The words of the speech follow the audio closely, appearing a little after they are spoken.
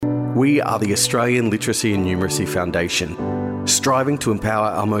We are the Australian Literacy and Numeracy Foundation, striving to empower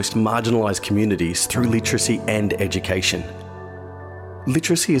our most marginalised communities through literacy and education.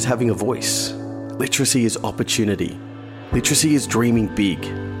 Literacy is having a voice. Literacy is opportunity. Literacy is dreaming big.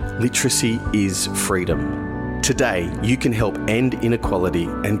 Literacy is freedom. Today, you can help end inequality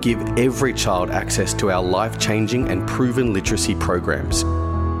and give every child access to our life-changing and proven literacy programs.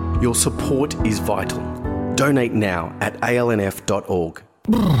 Your support is vital. Donate now at alnf.org.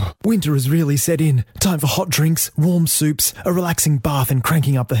 Winter has really set in. Time for hot drinks, warm soups, a relaxing bath and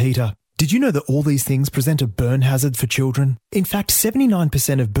cranking up the heater. Did you know that all these things present a burn hazard for children? In fact,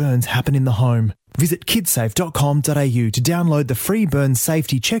 79% of burns happen in the home. Visit kidsafe.com.au to download the free burn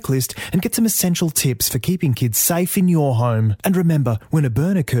safety checklist and get some essential tips for keeping kids safe in your home. And remember, when a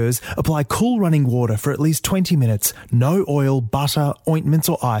burn occurs, apply cool running water for at least 20 minutes. No oil, butter, ointments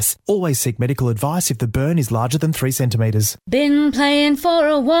or ice. Always seek medical advice if the burn is larger than 3 centimetres. Been playing for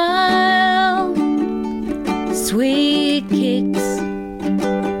a while. Sweet kicks.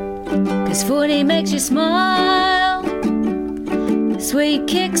 'Cause footy makes you smile. Sweet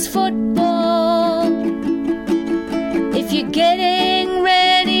Kicks football. If you're getting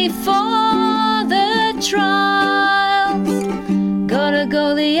ready for the trials, gotta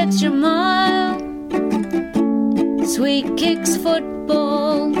go the extra mile. Sweet Kicks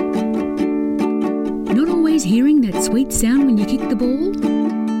football. Not always hearing that sweet sound when you kick the ball?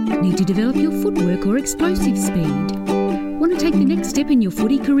 Need to develop your footwork or explosive speed? Want to take the next step in your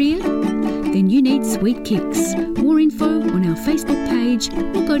footy career? Then you need Sweet Kicks. More info on our Facebook page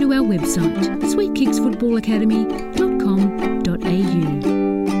or go to our website,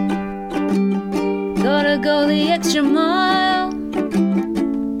 sweetkicksfootballacademy.com.au. Gotta go the extra mile.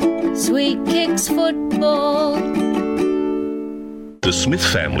 Sweet Kicks football. The Smith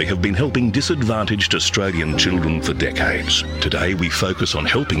family have been helping disadvantaged Australian children for decades. Today we focus on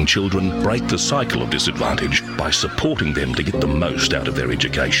helping children break the cycle of disadvantage by supporting them to get the most out of their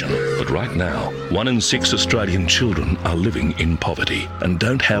education. But right now, 1 in 6 Australian children are living in poverty and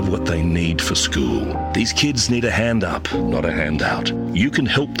don't have what they need for school. These kids need a hand up, not a handout. You can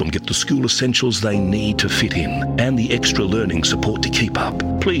help them get the school essentials they need to fit in and the extra learning support to keep up.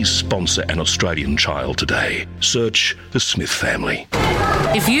 Please sponsor an Australian child today. Search the Smith family.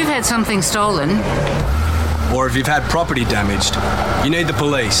 If you've had something stolen, or if you've had property damaged, you need the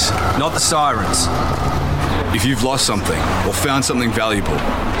police, not the sirens. If you've lost something or found something valuable,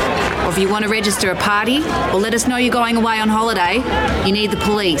 or if you want to register a party or let us know you're going away on holiday, you need the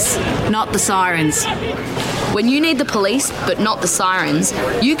police, not the sirens. When you need the police, but not the sirens,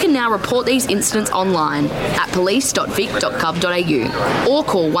 you can now report these incidents online at police.vic.gov.au or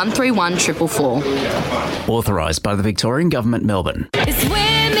call 131 444. Authorised by the Victorian Government, Melbourne. It's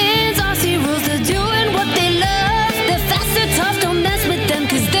women's Aussie rules. They're doing what they love. They're fast, they're tough. Don't mess with them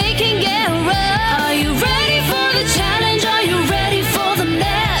 'cause they can get rough. Are you ready for the challenge? Are you ready for the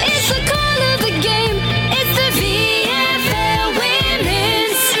match? It's the call of the game. It's the VFL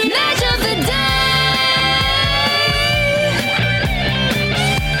Women's Match of the Day.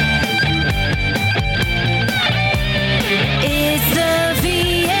 It's the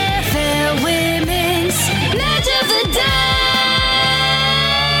VFL Women's Match of the Day.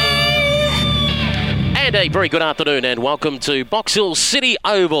 And a very good afternoon and welcome to Box Hill City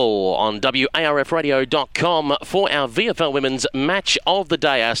Oval on WARFradio.com for our VFL Women's Match of the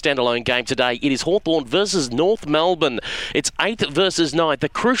Day, our standalone game today. It is Hawthorn versus North Melbourne. It's 8th versus 9th, a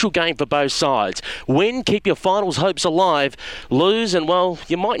crucial game for both sides. Win, keep your finals hopes alive. Lose, and well,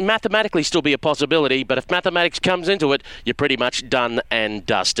 you might mathematically still be a possibility, but if mathematics comes into it, you're pretty much done and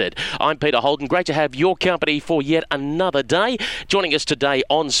dusted. I'm Peter Holden. Great to have your company for yet another day. Joining us today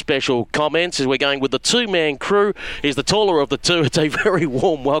on special comments as we're going with the two-man crew is the taller of the two. It's a very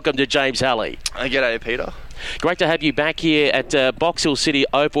warm welcome to James Halley. G'day, Peter. Great to have you back here at Box Hill City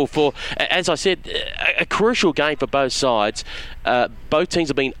Oval for, as I said, a crucial game for both sides. Both teams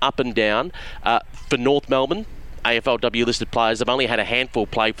have been up and down. For North Melbourne, AFLW listed players have only had a handful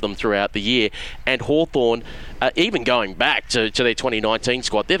play for them throughout the year, and Hawthorn, even going back to their 2019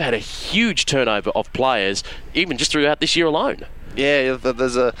 squad, they've had a huge turnover of players even just throughout this year alone. Yeah,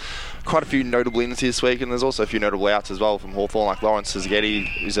 there's quite a few notable ins this week, and there's also a few notable outs as well from Hawthorn, like Lawrence Zaghetti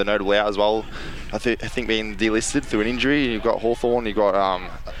is a notable out as well. I think being delisted through an injury. You've got Hawthorn, you've got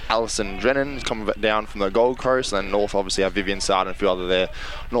Alison Drennan coming down from the Gold Coast, and then North obviously have Vivian Sard and a few other their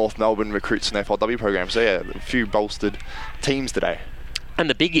North Melbourne recruits in their FLW program. So yeah, a few bolstered teams today. And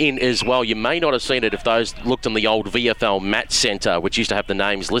the big in as well, you may not have seen it if those looked on the old VFL Match Centre, which used to have the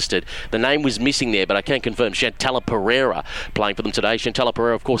names listed. The name was missing there, but I can confirm Chantella Pereira playing for them today. Chantella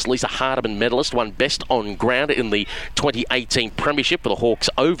Pereira, of course, Lisa Hardiman medalist, won best on ground in the 2018 Premiership for the Hawks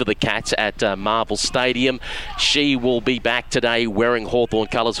over the Cats at Marvel Stadium. She will be back today wearing Hawthorn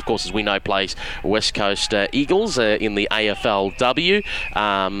colours, of course, as we know, plays West Coast Eagles in the AFLW.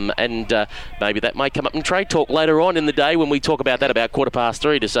 And maybe that may come up in trade talk later on in the day when we talk about that about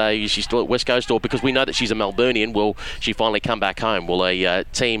 3:15 to say is she still at West Coast, or because we know that she's a Melburnian, will she finally come back home? Will a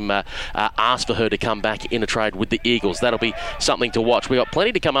team ask for her to come back in a trade with the Eagles? That'll be something to watch. We've got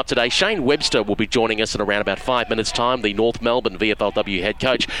plenty to come up today. Shane Webster will be joining us in around about 5 minutes' time, the North Melbourne VFLW head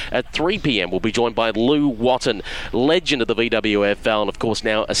coach. At 3 p.m, we'll be joined by Lou Watton, legend of the VWFL, and of course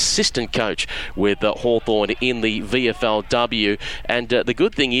now assistant coach with Hawthorn in the VFLW. And the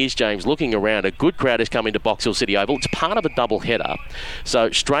good thing is, James, looking around, a good crowd is coming to Box Hill City Oval. It's part of a double header.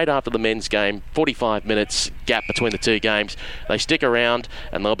 So straight after the men's game, 45 minutes gap between the two games, they stick around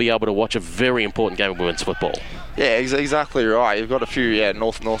and they'll be able to watch a very important game of women's football. Yeah, exactly right. You've got a few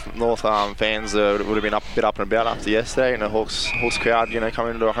North fans that would have been a bit up and about after yesterday, and a Hawks crowd,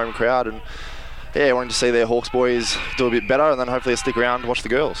 coming into a home crowd, and wanting to see their Hawks boys do a bit better, and then hopefully stick around and watch the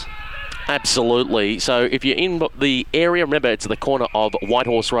girls. Absolutely. So if you're in the area, remember it's the corner of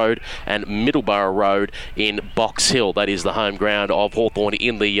Whitehorse Road and Middleborough Road in Box Hill. That is the home ground of Hawthorn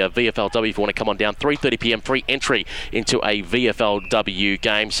in the VFLW. If you want to come on down, 3:30 p.m, free entry into a VFLW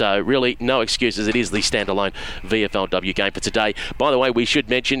game. So really no excuses. It is the standalone VFLW game for today. By the way, we should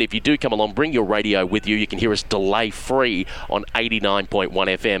mention, if you do come along, bring your radio with you. You can hear us delay-free on 89.1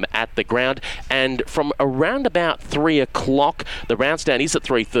 FM at the ground. And from around about 3 o'clock, the round stand is at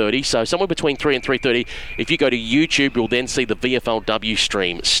 3:30. So somewhere between 3 and 3:30, if you go to YouTube, you'll then see the VFLW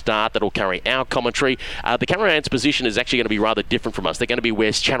stream start. That'll carry our commentary. The cameraman's position is actually going to be rather different from us. They're going to be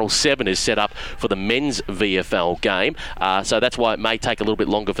where Channel 7 is set up for the men's VFL game. So that's why it may take a little bit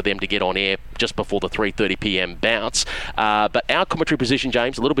longer for them to get on air just before the 3:30 p.m. bounce. But our commentary position,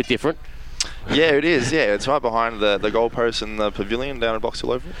 James, a little bit different. Yeah, it is. Yeah, it's right behind the goalpost and the pavilion down at Box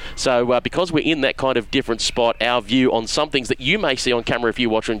Hill Oval. So because we're in that kind of different spot, our view on some things that you may see on camera if you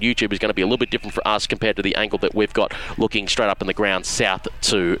watch on YouTube is going to be a little bit different for us compared to the angle that we've got looking straight up in the ground, south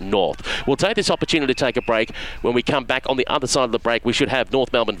to north. We'll take this opportunity to take a break. When we come back on the other side of the break, we should have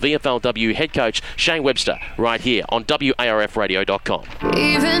North Melbourne VFLW head coach Shane Webster right here on WARFradio.com.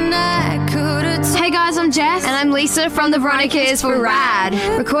 Hey guys, I'm Jess. And I'm Lisa from the Veronicas for RAD.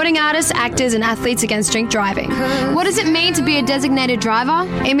 Recording artists, actors and athletes against drink driving. What does it mean to be a designated driver?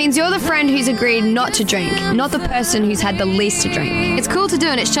 It means you're the friend who's agreed not to drink, not the person who's had the least to drink. It's cool to do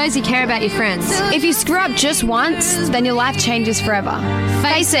and it shows you care about your friends. If you screw up just once, then your life changes forever.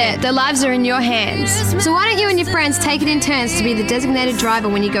 Face it, their lives are in your hands. So why don't you and your friends take it in turns to be the designated driver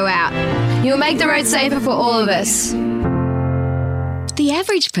when you go out? You'll make the road safer for all of us. The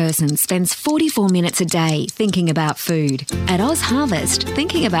average person spends 44 minutes a day thinking about food. At Oz Harvest,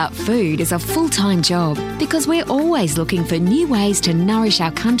 thinking about food is a full-time job because we're always looking for new ways to nourish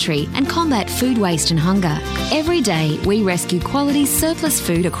our country and combat food waste and hunger. Every day, we rescue quality surplus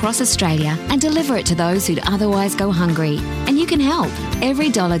food across Australia and deliver it to those who'd otherwise go hungry. And you can help. Every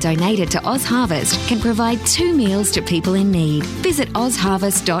dollar donated to Oz Harvest can provide 2 meals to people in need. Visit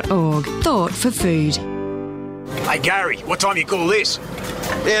ozharvest.org. Thought for food. Hey Gary, what time you call this?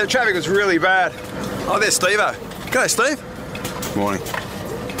 Yeah, the traffic was really bad. Oh, there's Steve-o. G'day, Steve. Morning.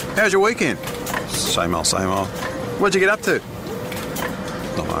 How's your weekend? Same old, same old. What'd you get up to?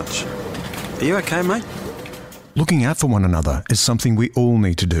 Not much. Are you okay, mate? Looking out for one another is something we all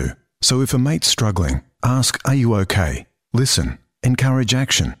need to do. So if a mate's struggling, ask, are you okay? Listen, encourage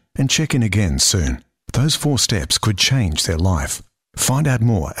action, and check in again soon. Those 4 steps could change their life. Find out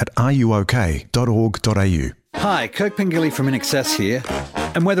more at areyouok.org.au. Hi, Kirk Pengilly from InXS here.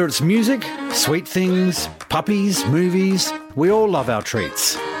 And whether it's music, sweet things, puppies, movies, we all love our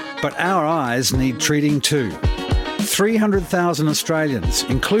treats. But our eyes need treating too. 300,000 Australians,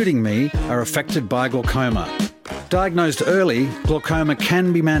 including me, are affected by glaucoma. Diagnosed early, glaucoma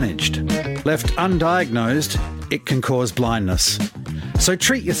can be managed. Left undiagnosed, it can cause blindness. So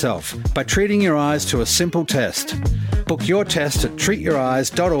treat yourself by treating your eyes to a simple test. Book your test at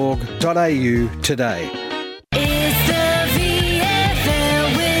treatyoureyes.org.au today. It's the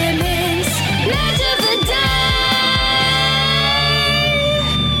VFL Women's Match of the Day.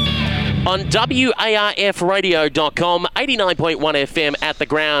 On WARFradio.com, 89.1 FM at the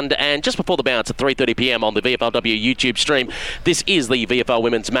ground, and just before the bounce at 3:30pm on the VFLW YouTube stream. This is the VFL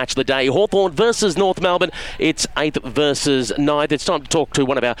Women's Match of the Day. Hawthorn versus North Melbourne. It's 8th versus 9th. It's time to talk to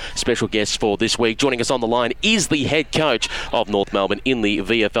one of our special guests for this week. Joining us on the line is the head coach of North Melbourne in the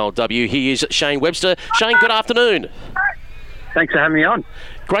VFLW. He is Shane Webster. Shane, good afternoon. Thanks for having me on.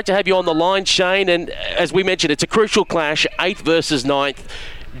 Great to have you on the line, Shane. And as we mentioned, it's a crucial clash, 8th versus 9th.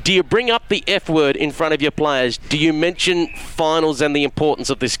 Do you bring up the F word in front of your players? Do you mention finals and the importance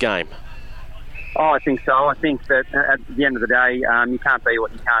of this game? Oh, I think so. I think that at the end of the day, you can't be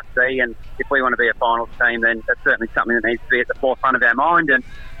what you can't see. And if we want to be a finals team, then that's certainly something that needs to be at the forefront of our mind. And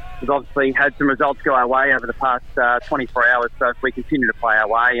we've obviously had some results go our way over the past 24 hours. So if we continue to play our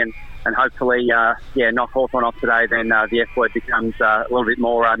way and hopefully, knock Hawthorn off today, then the F word becomes a little bit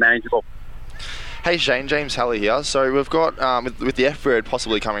more manageable. Hey Shane, James Halley here. So we've got, with the F word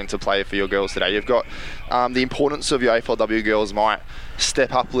possibly coming into play for your girls today, you've got the importance of your AFLW girls might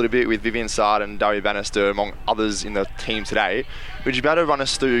step up a little bit with Vivian Sard and Daria Bannister, among others in the team today. Would you be able to run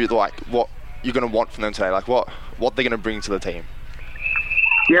us through what you're going to want from them today, what they're going to bring to the team?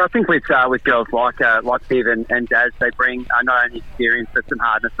 Yeah, I think with girls like Viv and Daz, they bring not only experience but some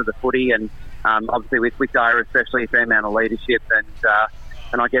hardness of the footy, and obviously with Daria especially a fair amount of leadership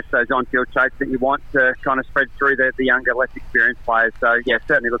and I guess those on-field traits that you want to kind of spread through the younger, less experienced players. So, yeah,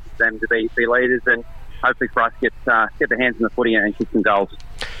 certainly looking for them to be leaders and hopefully for us to get their hands in the footy and kick some goals.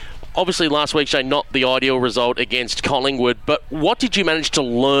 Obviously, last week, Shane, not the ideal result against Collingwood, but what did you manage to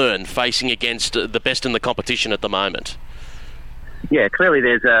learn facing against the best in the competition at the moment? Yeah, clearly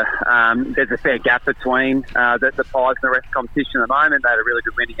there's a fair gap between the Pies and the rest of the competition at the moment. They had a really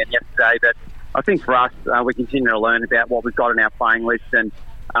good win again yesterday, but I think for us, we continue to learn about what we've got in our playing list, and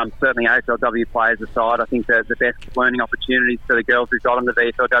certainly AFLW players aside, I think the best learning opportunities for the girls who've got on the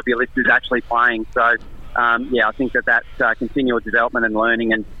VFLW list is actually playing. So, I think that continual development and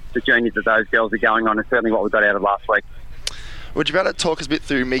learning and the journeys that those girls are going on is certainly what we got out of last week. Would you be able to talk us a bit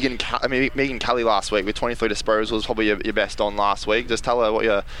through Megan Kelly last week with 23 disposals, probably your best on last week? Just tell her what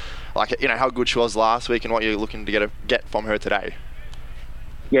you're how good she was last week and what you're looking to get from her today.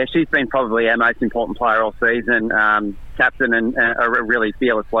 Yeah, she's been probably our most important player all season, captain and a really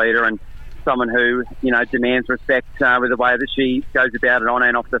fearless leader, and someone who demands respect with the way that she goes about it on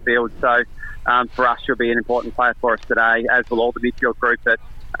and off the field. So for us, she'll be an important player for us today, as will all the midfield group. But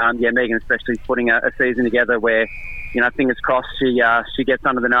Megan especially is putting a season together where, fingers crossed, she gets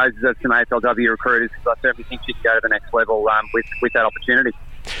under the noses of some AFLW recruiters, because I certainly think she can go to the next level with that opportunity.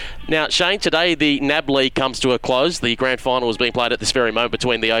 Now, Shane, today the NAB League comes to a close. The grand final is being played at this very moment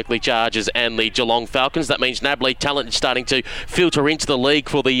between the Oakleigh Chargers and the Geelong Falcons. That means NAB League talent is starting to filter into the league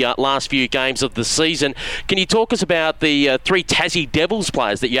for the last few games of the season. Can you talk us about the three Tassie Devils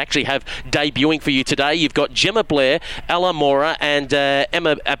players that you actually have debuting for you today? You've got Gemma Blair, Ella Mora and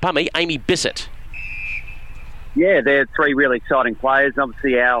Amy Bissett. Yeah, they're three really exciting players.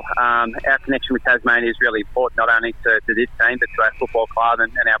 Obviously, our connection with Tasmania is really important, not only to this team, but to our football club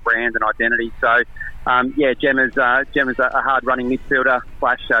and our brand and identity. So, Gemma's a hard-running midfielder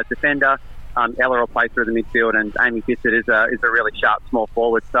 / defender. Ella will play through the midfield, and Amy Bissett is a really sharp small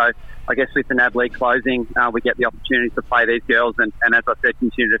forward. So, I guess with the NAB League closing, we get the opportunity to play these girls, and as I said,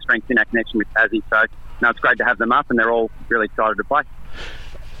 continue to strengthen our connection with Tassie. So, it's great to have them up, and they're all really excited to play.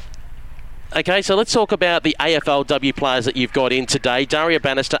 Okay, so let's talk about the AFLW players that you've got in today. Daria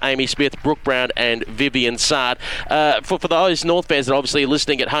Bannister, Amy Smith, Brooke Brown and Vivian Sard. For those North fans that are obviously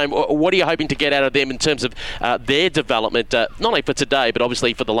listening at home, what are you hoping to get out of them in terms of their development, not only for today, but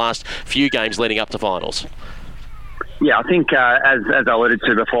obviously for the last few games leading up to finals? Yeah, I think as I alluded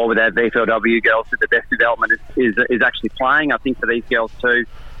to before with our VFLW girls, that the best development is actually playing. I think for these girls too,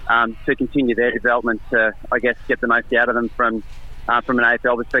 to continue their development, to, I guess, get the most out of them from an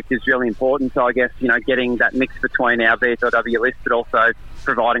AFL perspective is really important. So I guess, getting that mix between our VFLW list, but also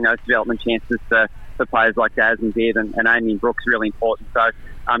providing those development chances for players like Daz and Viv and Amy and Brooks is really important. So,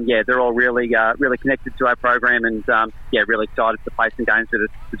 they're all really connected to our program, and really excited to play some games with us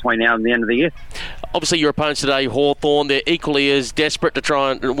between now and the end of the year. Obviously, your opponents today, Hawthorn, they're equally as desperate to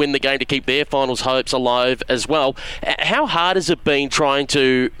try and win the game to keep their finals hopes alive as well. How hard has it been trying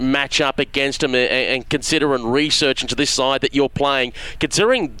to match up against them and consider and research into this side that you're playing,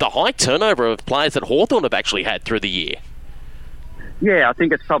 considering the high turnover of players that Hawthorn have actually had through the year? Yeah, I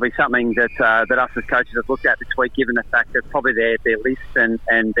think it's probably something that us as coaches have looked at this week, given the fact that probably their list and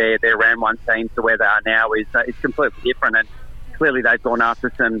their round one team to where they are now is completely different. And clearly they've gone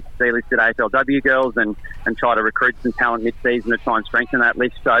after some delisted AFLW girls and try to recruit some talent mid-season to try and strengthen that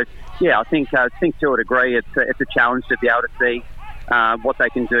list. So, yeah, I think to a degree it's a challenge to be able to see what they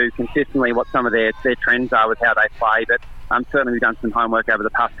can do consistently, what some of their trends are with how they play. But certainly we've done some homework over the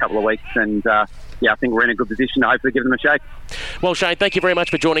past couple of weeks, and I think we're in a good position to hopefully give them a shake. Well, Shane, thank you very much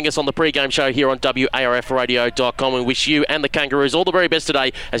for joining us on the pre-game show here on WARFradio.com. We wish you and the Kangaroos all the very best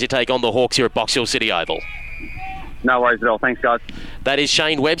today as you take on the Hawks here at Box Hill City Oval. No worries at all. Thanks, guys. That is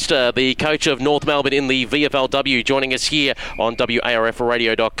Shane Webster, the coach of North Melbourne in the VFLW, joining us here on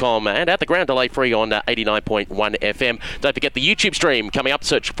WARFradio.com and at the ground delay free on 89.1 FM. Don't forget the YouTube stream coming up.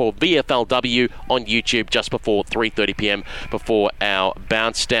 Search for VFLW on YouTube just before 3:30pm before our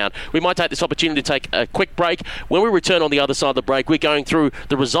bounce down. We might take this opportunity to take a quick break. When we return on the other side of the break, we're going through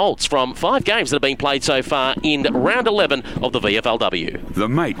the results from 5 games that have been played so far in round 11 of the VFLW. The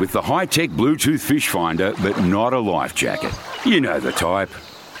mate with the high-tech Bluetooth fish finder, but not a life jacket. You know the type.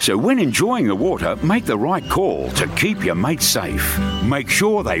 So when enjoying the water, make the right call to keep your mates safe. Make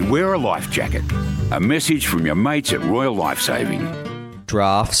sure they wear a life jacket. A message from your mates at Royal Lifesaving.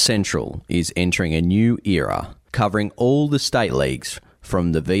 Draft Central is entering a new era, covering all the state leagues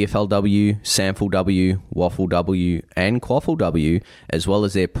from the VFLW, Sample W, Waffle W and Quaffle W, as well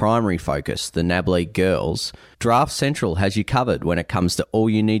as their primary focus, the NAB League Girls. Draft Central has you covered when it comes to all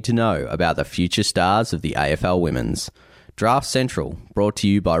you need to know about the future stars of the AFL Women's. Draft Central, brought to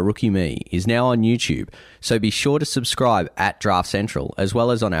you by Rookie Me, is now on YouTube, so be sure to subscribe at Draft Central, as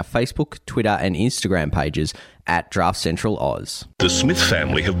well as on our Facebook, Twitter and Instagram pages at Draft Central Oz. The Smith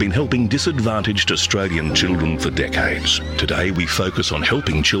family have been helping disadvantaged Australian children for decades. Today we focus on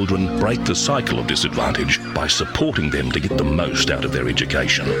helping children break the cycle of disadvantage by supporting them to get the most out of their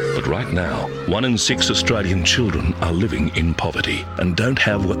education. But right now, 1 in 6 Australian children are living in poverty and don't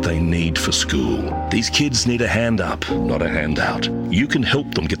have what they need for school. These kids need a hand up, not a handout. You can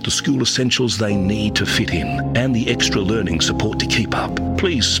help them get the school essentials they need to fit in and the extra learning support to keep up.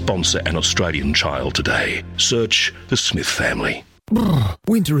 Please sponsor an Australian child today. Search the Smith family.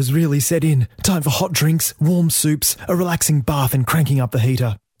 Winter has really set in. Time for hot drinks, warm soups, a relaxing bath and cranking up the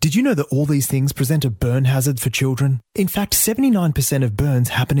heater. Did you know that all these things present a burn hazard for children? In fact, 79% of burns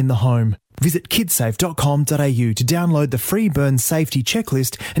happen in the home. Visit kidsafe.com.au to download the free burn safety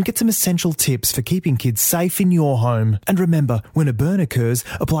checklist and get some essential tips for keeping kids safe in your home. And remember, when a burn occurs,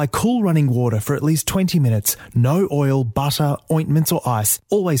 apply cool running water for at least 20 minutes. No oil, butter, ointments or ice.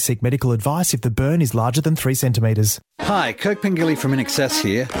 Always seek medical advice if the burn is larger than 3 centimetres. Hi, Kirk Pengilly from InXS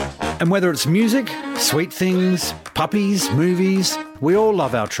here. And whether it's music, sweet things, puppies, movies, we all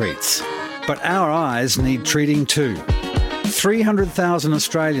love our treats. But our eyes need treating too. 300,000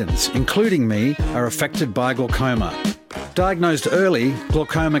 Australians, including me, are affected by glaucoma. Diagnosed early,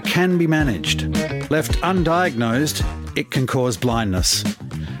 glaucoma can be managed. Left undiagnosed, it can cause blindness.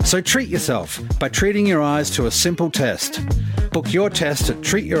 So treat yourself by treating your eyes to a simple test. Book your test at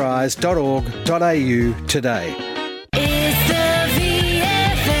treatyoureyes.org.au today. It's the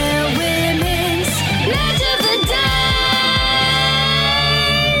VFL Women's Match of the Day.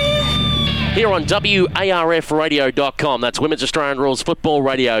 Here on WARFradio.com, that's Women's Australian Rules Football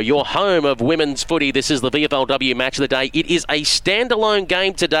Radio, your home of women's footy. This is the VFLW Match of the Day. It is a standalone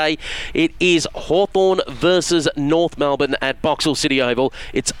game today. It is Hawthorn versus North Melbourne at Box Hill City Oval.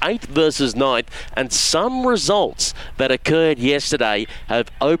 It's 8th versus 9th, and some results that occurred yesterday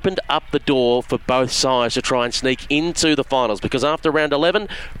have opened up the door for both sides to try and sneak into the finals, because after round 11,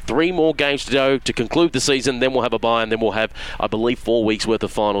 3 more games to go to conclude the season. Then we'll have a bye, and then we'll have, I believe, 4 weeks worth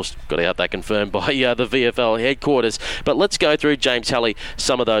of finals. Got to have that confirmed by the VFL headquarters. But let's go through, James Halley,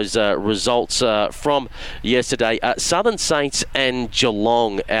 some of those results from yesterday. Southern Saints and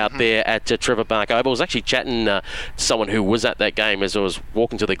Geelong out there at Trevor Park Oval. I was actually chatting to someone who was at that game as I was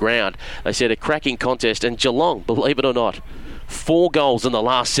walking to the ground. They said a cracking contest, and Geelong, believe it or not, 4 goals in the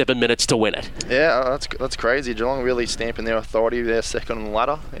last 7 minutes to win it. Yeah, that's crazy. Geelong really stamping their authority. They're second on the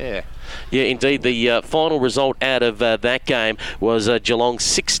ladder. Yeah, indeed. The final result out of that game was Geelong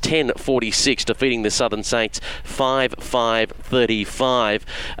 6-10-46, defeating the Southern Saints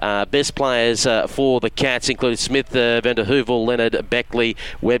 5-5-35. Best players for the Cats included Smith, Vander Heuvel, Leonard, Beckley,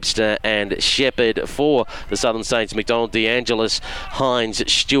 Webster and Shepherd. For the Southern Saints, McDonald, DeAngelis, Hines,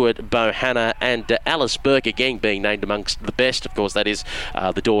 Stewart, Bohanna and Alice Burke, again being named amongst the best. Of course, that is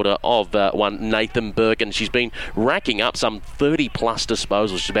the daughter of one Nathan Burke, and she's been racking up some 30-plus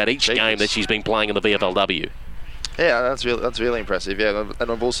disposals just about each game that she's been playing in the VFLW. Yeah, that's really impressive. Yeah,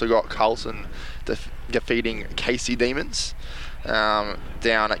 and I've also got Carlton defeating Casey Demons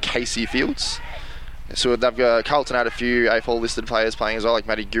down at Casey Fields. So they've got Carlton had a few AFL listed players playing as well, like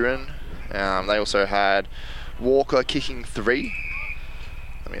Matty Gurin. They also had Walker kicking 3.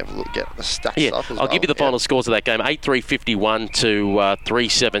 Let me have a look at the stats. Yeah, up as I'll well. give you the final scores of that game. 8-3-51 to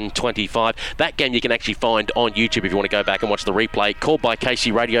 3-7-25. That game you can actually find on YouTube if you want to go back and watch the replay. Called by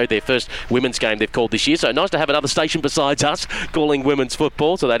KC Radio, their first women's game they've called this year. So nice to have another station besides us calling women's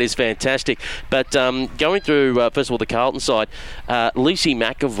football. So that is fantastic. But going through, first of all, the Carlton side, Lucy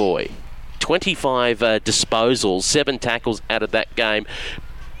McAvoy, 25 disposals, 7 tackles out of that game.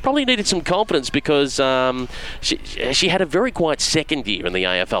 Probably needed some confidence because she had a very quiet second year in the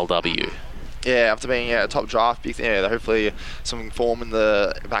AFLW. Yeah, after being a top draft pick, hopefully some form in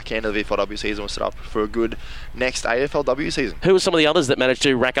the back end of the VFLW season will set up for a good next AFLW season. Who were some of the others that managed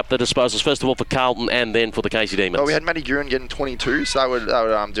to rack up the disposals, first of all for Carlton and then for the Casey Demons? Well, we had Maddie Gurin getting 22, so that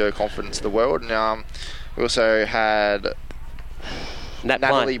would do a confidence to the world. And we also had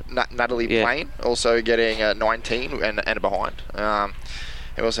Natalie Plain also getting 19 and a behind.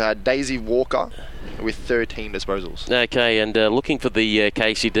 We also had Daisy Walker with 13 disposals. Okay, and looking for the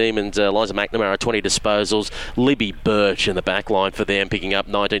KC Demons, Liza McNamara, 20 disposals. Libby Birch in the back line for them, picking up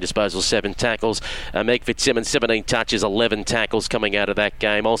 19 disposals, 7 tackles. Meg Fitzsimmons, 17 touches, 11 tackles coming out of that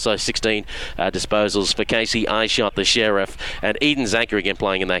game. Also 16 disposals for Casey Aishot, the Sheriff. And Eden Zanker again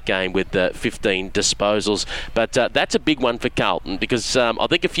playing in that game with 15 disposals. But that's a big one for Carlton because I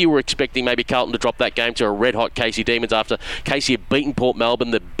think a few were expecting maybe Carlton to drop that game to a red-hot KC Demons after Casey had beaten Port Melbourne,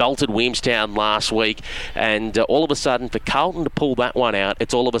 that belted Williamstown last week. And all of a sudden, for Carlton to pull that one out,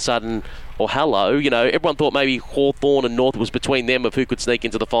 it's all of a sudden, hello, everyone thought maybe Hawthorn and North was between them of who could sneak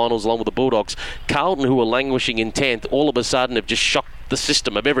into the finals along with the Bulldogs. Carlton, who were languishing in 10th, all of a sudden have just shocked the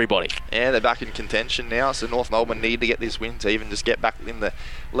system of everybody. Yeah, they're back in contention now, so North Melbourne need to get this win to even just get back in the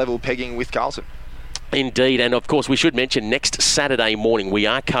level pegging with Carlton. Indeed, and of course we should mention next Saturday morning we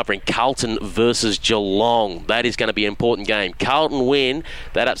are covering Carlton versus Geelong. That is going to be an important game. Carlton win,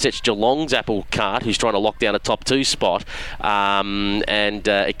 that upsets Geelong's apple cart, who's trying to lock down a top 2 spot, and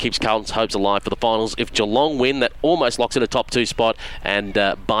it keeps Carlton's hopes alive for the finals. If Geelong win, that almost locks in a top 2 spot, and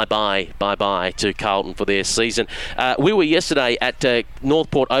bye-bye to Carlton for their season. We were yesterday at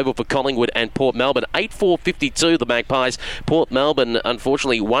Northport Oval for Collingwood and Port Melbourne. 8-4-52 the Magpies. Port Melbourne,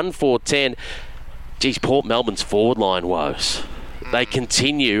 unfortunately, 1-4-10. Geez, Port Melbourne's forward line woes. They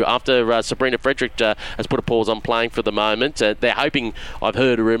continue after Sabrina Frederick has put a pause on playing for the moment. They're hoping, I've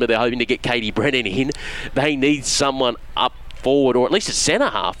heard a rumour, they're hoping to get Katie Brennan in. They need someone up forward, or at least a centre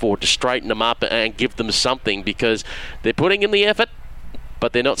half forward, to straighten them up and give them something because they're putting in the effort,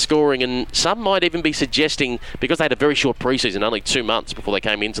 but they're not scoring. And some might even be suggesting, because they had a very short pre-season, only 2 months before they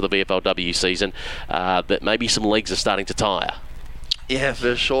came into the VFLW season, that maybe some legs are starting to tire. Yeah,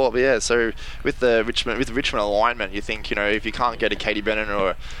 for sure. But yeah, so with the Richmond alignment, you think, if you can't get a Katie Brennan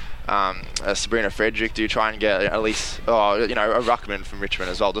or a Sabrina Frederick, do you try and get at least a ruckman from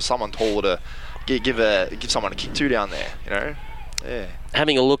Richmond as well? Just someone taller to give someone a kick to down there, Yeah.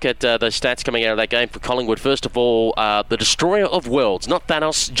 Having a look at those stats coming out of that game for Collingwood. First of all, the destroyer of worlds, not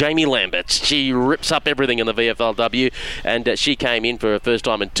Thanos, Jamie Lambert. She rips up everything in the VFLW, and she came in for her first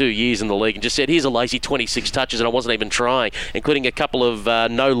time in 2 years in the league and just said, here's a lazy 26 touches, and I wasn't even trying, including a couple of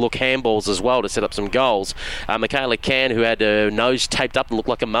no-look handballs as well to set up some goals. Michaela Cann, who had her nose taped up and looked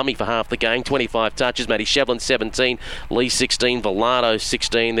like a mummy for half the game, 25 touches. Maddie Shevlin, 17. Lee, 16. Velado,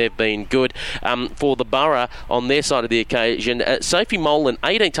 16. They've been good. For the Borough, on their side of the occasion, Sophie Molan,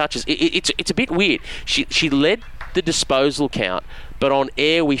 18 touches. It's a bit weird. She led the disposal count, but on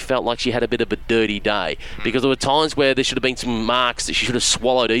air we felt like she had a bit of a dirty day because there were times where there should have been some marks that she should have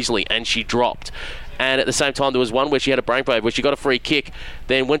swallowed easily and she dropped. And at the same time, there was one where she had a brain fade where she got a free kick,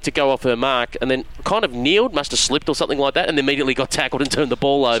 then went to go off her mark, and then kind of kneeled, must have slipped or something like that, and then immediately got tackled and turned the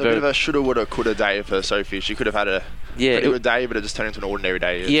ball over. So a bit of a shoulda, woulda, coulda day for Sophie. She could have had a pretty good day, but it just turned into an ordinary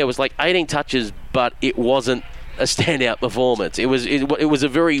day. Yeah, it was like 18 touches, but it wasn't a standout performance. It was a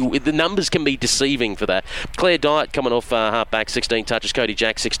very... The numbers can be deceiving for that. Claire Dyatt coming off half-back, 16 touches. Cody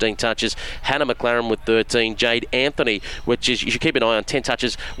Jack, 16 touches. Hannah McLaren with 13. Jade Anthony, which is... You should keep an eye on 10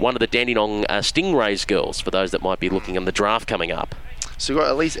 touches. One of the Dandenong Stingrays girls, for those that might be looking in the draft coming up. So we've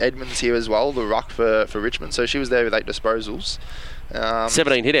got Elise Edmonds here as well, the ruck for Richmond. So she was there with 8 disposals.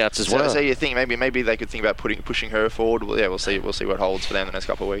 17 hitouts as well. So you think maybe they could think about pushing her forward. Well, yeah, we'll see what holds for them the next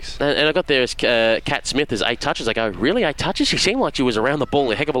couple of weeks. And I got there as Kat Smith as 8 touches. I go, really, 8 touches? She seemed like she was around the ball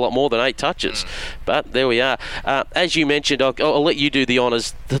a heck of a lot more than 8 touches. But there we are. As you mentioned, I'll let you do the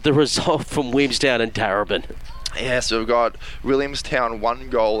honours. The result from Williamstown and Darebin. Yeah, so we've got Williamstown 1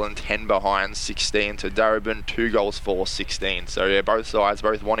 goal and 10 behind, 16 to Darebin, 2 goals for 16. So yeah, both sides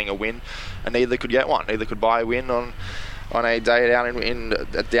both wanting a win, and neither could get one. Neither could buy a win on a day down in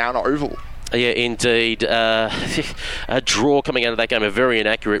down Oval. Yeah, indeed. A draw coming out of that game, a very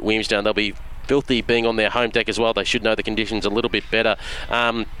inaccurate Williamstown. They'll be filthy being on their home deck as well. They should know the conditions a little bit better.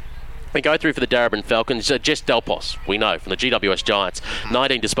 We go through for the Darebin Falcons. Jess Delpos, we know, from the GWS Giants.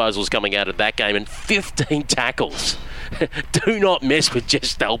 19 disposals coming out of that game and 15 tackles. Do not mess with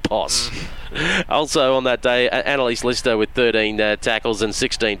Jess Delpos. Also on that day, Annalise Lister with 13 tackles and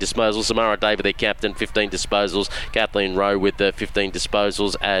 16 disposals. Samara David, their captain, 15 disposals. Kathleen Rowe with 15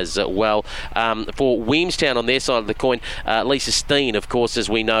 disposals as well. For Williamstown on their side of the coin, Lisa Steen, of course, as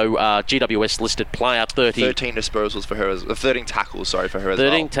we know, GWS listed player, 13 disposals for her, 13 tackles, sorry, for her as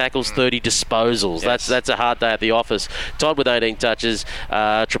 13 well. tackles, 30 disposals. Yes. That's a hard day at the office. Todd with 18 touches,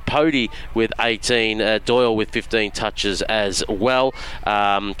 Tripodi with 18, Doyle with 15 touches as well,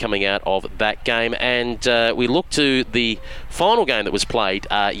 coming out of that game. And we look to the final game that was played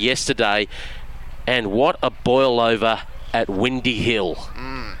yesterday, and what a boil over at Windy Hill.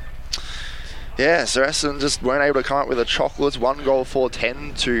 Yeah, so Essendon just weren't able to come up with the chocolates. 1 goal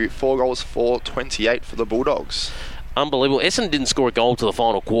 4-10 to 4 goals 4-28 for the Bulldogs. Unbelievable. Essendon didn't score a goal to the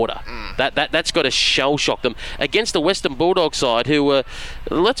final quarter. That's got to shell shock them against the Western Bulldogs side, who,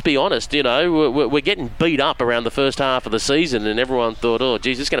 let's be honest, we're getting beat up around the first half of the season, and everyone thought, oh,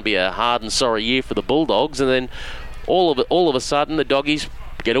 geez, it's going to be a hard and sorry year for the Bulldogs. And then all of a sudden, the Doggies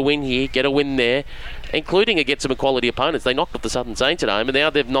get a win here, get a win there, including against some quality opponents. They knocked off the Southern Saints at home, and now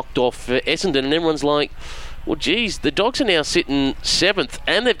they've knocked off Essendon, and everyone's like, well, geez, the Dogs are now sitting 7th,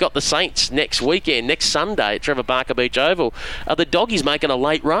 and they've got the Saints next weekend, next Sunday at Trevor Barker Beach Oval. Are the Doggies making a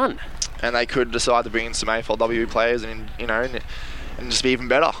late run? And they could decide to bring in some AFLW players and just be even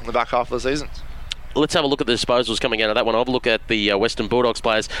better in the back half of the season. Let's have a look at the disposals coming out of that one. I'll have a look at the Western Bulldogs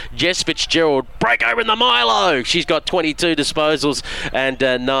players. Jess Fitzgerald, break over in the Milo. She's got 22 disposals and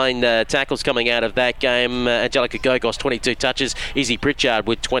 9 tackles coming out of that game. Angelica Gogos, 22 touches. Izzy Pritchard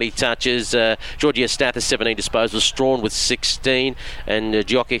with 20 touches. Georgia Stathis, 17 disposals. Strawn with 16. And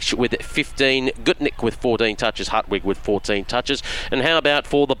Djokic with 15. Gutnick with 14 touches. Hartwig with 14 touches. And how about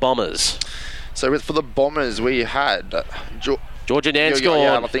for the Bombers? So for the Bombers, we had... Georgia Nanscorn.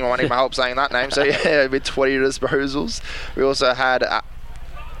 Yeah, I think I might need my help saying that name. So, yeah, with 20 disposals. We also had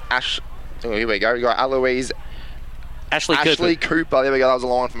here we go. We got Ashley Cooper. There we go. That was a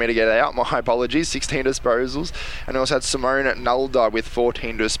long one for me to get out. My apologies. 16 disposals. And we also had Simone Nalda with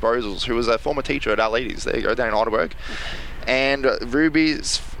 14 disposals, who was a former teacher at our ladies. There you go, down in Heidelberg. And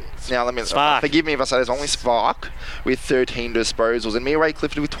Ruby's... Now, forgive me if I say there's only Spark with 13 disposals, and Mireille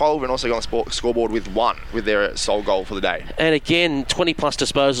Clifford with 12, and also got on the scoreboard with 1 with their sole goal for the day. And again, 20 plus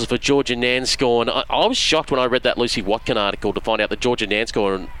disposals for Georgia Nanscorn. I was shocked when I read that Lucy Watkin article to find out that Georgia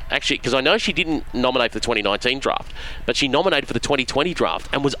Nanscorn, actually, because I know she didn't nominate for the 2019 draft, but she nominated for the 2020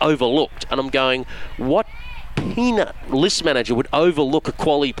 draft and was overlooked. And I'm going, what peanut list manager would overlook a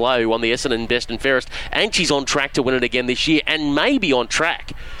quality player who won the Essendon Best and Fairest, and she's on track to win it again this year, and maybe on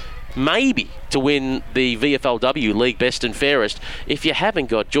track to win the VFLW League Best and Fairest. If you haven't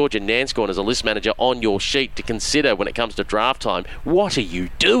got Georgia Nanscorn as a list manager on your sheet to consider when it comes to draft time, what are you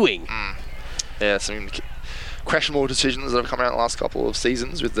doing? Yeah, some questionable decisions that have come out in the last couple of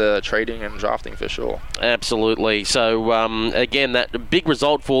seasons with the trading and drafting for sure. Absolutely. So, again, that big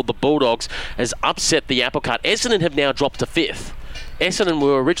result for the Bulldogs has upset the apple cart. Essendon have now dropped to 5th. Essendon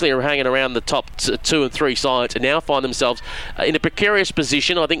were originally hanging around the top 2 and 3 sides and now find themselves in a precarious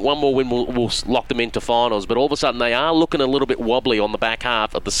position. I think one more win will lock them into finals, but all of a sudden they are looking a little bit wobbly on the back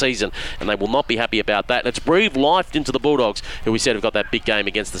half of the season, and they will not be happy about that. And it's breathed life into the Bulldogs, who we said have got that big game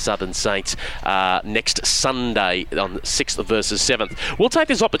against the Southern Saints next Sunday on 6th versus 7th. We'll take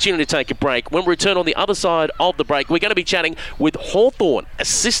this opportunity to take a break. When we return on the other side of the break, we're going to be chatting with Hawthorn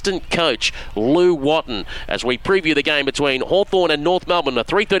assistant coach Lou Watton as we preview the game between Hawthorn and North Melbourne, a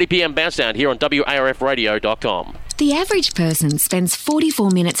 3:30pm bounce down here on WARFradio.com. The average person spends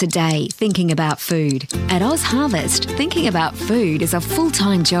 44 minutes a day thinking about food. At Oz Harvest, thinking about food is a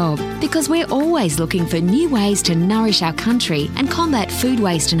full-time job because we're always looking for new ways to nourish our country and combat food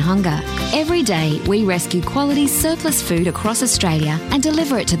waste and hunger. Every day, we rescue quality surplus food across Australia and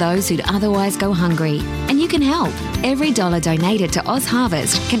deliver it to those who'd otherwise go hungry. And you can help. Every dollar donated to Oz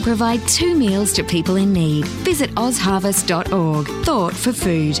Harvest can provide 2 meals to people in need. Visit ozharvest.org. Thought for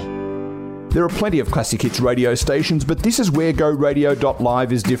food. There are plenty of classic hits radio stations, but this is where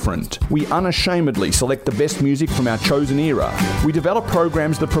GoRadio.live is different. We unashamedly select the best music from our chosen era. We develop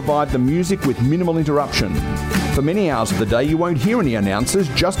programs that provide the music with minimal interruption. For many hours of the day, you won't hear any announcers,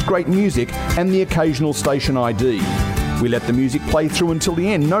 just great music and the occasional station ID. We let the music play through until the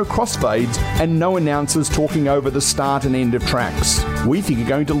end, no crossfades, and no announcers talking over the start and end of tracks. We think you're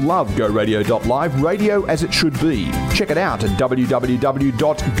going to love GoRadio.live, radio as it should be. Check it out at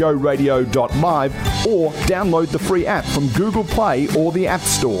www.goradio.live or download the free app from Google Play or the App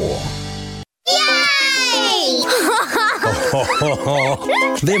Store.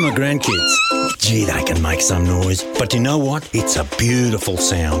 They're my grandkids. Gee, they can make some noise. But you know what? It's a beautiful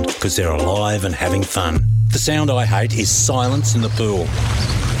sound because they're alive and having fun. The sound I hate is silence in the pool.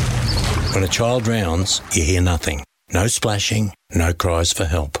 When a child drowns, you hear nothing. No splashing, no cries for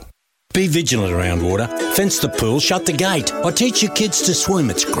help. Be vigilant around water. Fence the pool, shut the gate. I teach your kids to swim,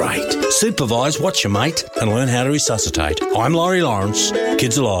 it's great. Supervise, watch your mate, and learn how to resuscitate. I'm Laurie Lawrence.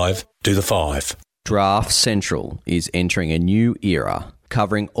 Kids Alive, do the 5. Draft Central is entering a new era,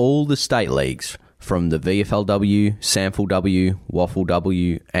 covering all the state leagues from the VFLW, SANFL-W,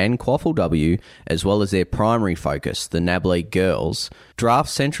 WAFL-W and QAFL-W, as well as their primary focus, the NAB League Girls. Draft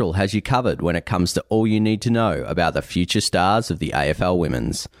Central has you covered when it comes to all you need to know about the future stars of the AFL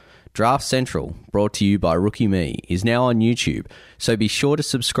Women's. Draft Central, brought to you by Rookie Me, is now on YouTube, so be sure to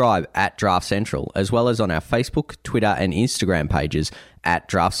subscribe at Draft Central, as well as on our Facebook, Twitter and Instagram pages at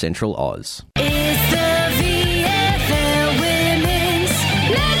Draft Central Oz. It's the VFL Women's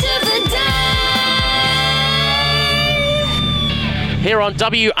Match of the Day. Here on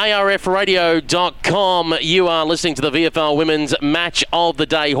WARFradio.com, you are listening to the VFL Women's Match of the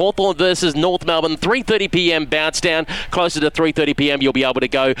Day. Hawthorn versus North Melbourne, 3:30pm bounce down. Closer to 3:30pm, you'll be able to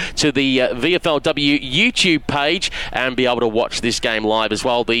go to the VFLW YouTube page and be able to watch this game live as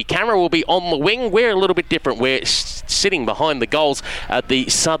well. The camera will be on the wing. We're a little bit different. We're sitting behind the goals at the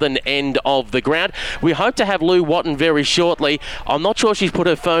southern end of the ground. We hope to have Lou Watton very shortly. I'm not sure she's put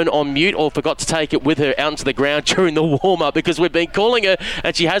her phone on mute or forgot to take it with her out into the ground during the warm-up, because we've been calling her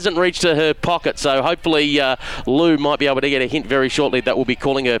and she hasn't reached her pocket. So hopefully Lou might be able to get a hint very shortly that we'll be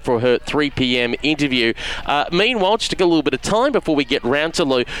calling her for her 3pm interview. Meanwhile, just to get a little bit of time before we get round to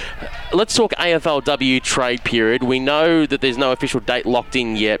Lou, let's talk AFLW trade period. We know that there's no official date locked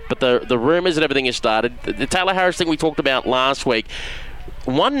in yet, but the rumours and everything has started. The Taylor Harris thing we talked about last week.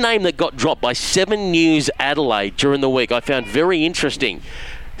 One name that got dropped by 7 News Adelaide during the week I found very interesting.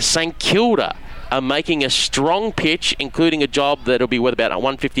 St Kilda are making a strong pitch, including a job that'll be worth about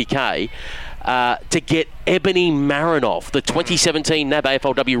 $150K, to get Ebony Marinoff, the 2017 NAB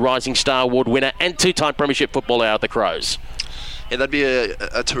AFLW Rising Star Award winner and 2-time premiership footballer out of the Crows. Yeah, that'd be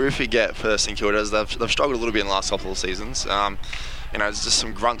a terrific get for St Kilda, as they've struggled a little bit in the last couple of seasons. There's just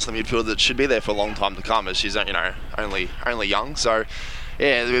some grunts in the midfield that should be there for a long time to come, as she's only young. So,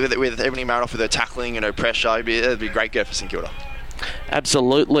 yeah, with Ebony Marinoff with her tackling and her pressure, it'd be a great get for St Kilda.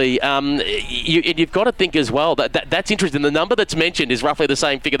 Absolutely. You've got to think as well that's interesting. The number that's mentioned is roughly the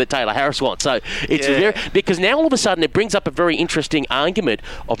same figure that Taylor Harris wants. So it's because now all of a sudden it brings up a very interesting argument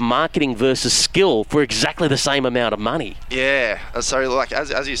of marketing versus skill for exactly the same amount of money. Yeah. So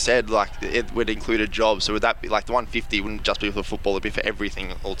as you said, it would include a job. So would that be the 150 wouldn't just be for football? It'd be for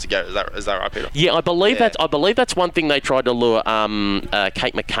everything altogether. Is that right, Peter? Yeah, I believe that's one thing they tried to lure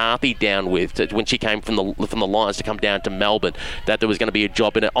Kate McCarthy down with when she came from the Lions to come down to Melbourne. That there was going to be a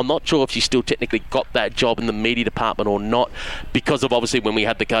job in it. I'm not sure if she still technically got that job in the media department or not, because of obviously when we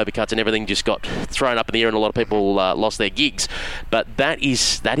had the COVID cuts and everything just got thrown up in the air and a lot of people lost their gigs. But that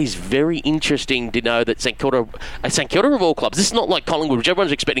is very interesting to know that St Kilda of all clubs, this is not like Collingwood, which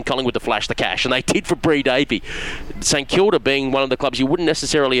everyone's expecting Collingwood to flash the cash, and they did for Bree Davey. St Kilda being one of the clubs you wouldn't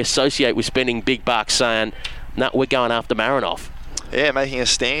necessarily associate with spending big bucks, saying, no, we're going after Marinoff. Yeah, making a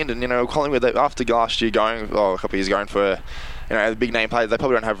stand. And Collingwood, after last year a couple of years going for the big name players, they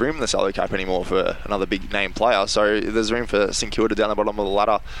probably don't have room in the salary cap anymore for another big name player. So there's room for St Kilda down the bottom of the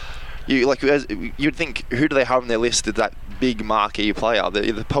ladder. You'd think, who do they have on their list of that big marquee player?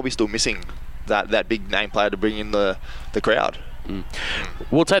 They're probably still missing that big name player to bring in the crowd.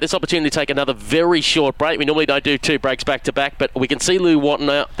 We'll take this opportunity to take another very short break. We normally don't do 2 breaks back to back, but we can see Lou Watton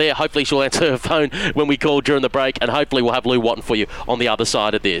out there. Hopefully she'll answer her phone when we call during the break, and hopefully we'll have Lou Watton for you on the other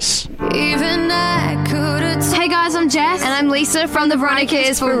side of this. Hey guys, I'm Jess. And I'm Lisa from the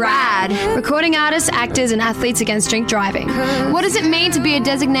Veronicas for RAD. Recording artists, actors and athletes against drink driving. What does it mean to be a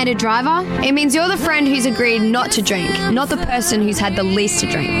designated driver? It means you're the friend who's agreed not to drink, not the person who's had the least to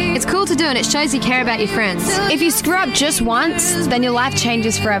drink. It's cool to do and it shows you care about your friends. If you screw up just once, then your life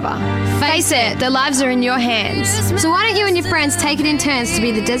changes forever. Face it, their lives are in your hands. So why don't you and your friends take it in turns to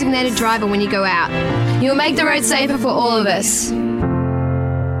be the designated driver when you go out? You'll make the road safer for all of us.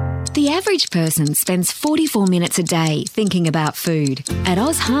 The average person spends 44 minutes a day thinking about food. At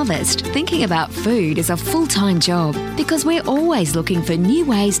Oz Harvest, thinking about food is a full-time job because we're always looking for new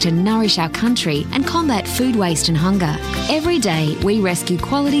ways to nourish our country and combat food waste and hunger. Every day, we rescue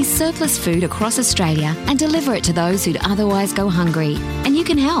quality surplus food across Australia and deliver it to those who'd otherwise go hungry. And you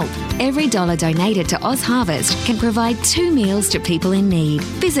can help. Every dollar donated to Oz Harvest can provide 2 meals to people in need.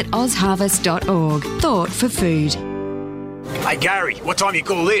 Visit ozharvest.org. Thought for food. Hey, Gary, what time you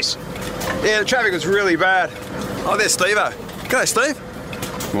call this? Yeah, the traffic was really bad. Oh, there's Steve-o. G'day,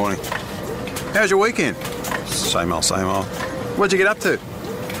 Steve. Morning. How's your weekend? Same old, same old. What'd you get up to?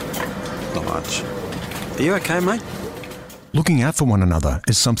 Not much. Are you okay, mate? Looking out for one another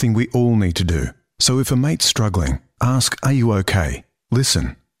is something we all need to do. So if a mate's struggling, ask, are you okay?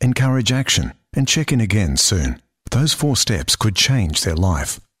 Listen, encourage action, and check in again soon. Those 4 steps could change their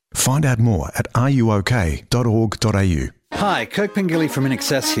life. Find out more at ruok.org.au. Hi, Kirk Pengilly from In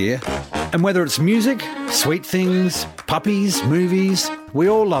Excess here. And whether it's music, sweet things, puppies, movies, we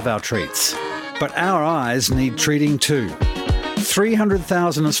all love our treats. But our eyes need treating too.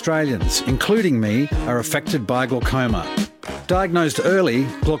 300,000 Australians, including me, are affected by glaucoma. Diagnosed early,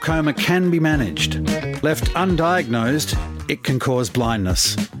 glaucoma can be managed. Left undiagnosed, it can cause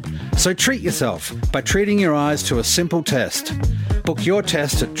blindness. So treat yourself by treating your eyes to a simple test. Book your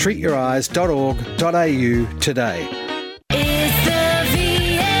test at treatyoureyes.org.au today. It's the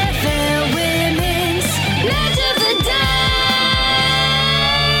VFL Women's Match of the Day.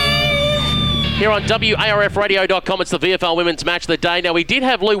 Here on WARFradio.com, it's the VFL Women's Match of the Day. Now, we did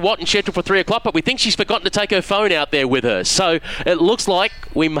have Lou Watton scheduled for 3 o'clock, but we think she's forgotten to take her phone out there with her. So it looks like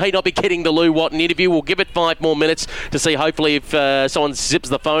we may not be getting the Lou Watton interview. We'll give it 5 more minutes to see, hopefully, if someone zips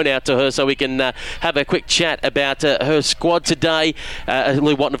the phone out to her so we can have a quick chat about her squad today.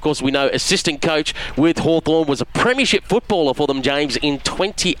 Lou Watton, of course, we know, assistant coach with Hawthorn, was a premiership footballer for them, James, in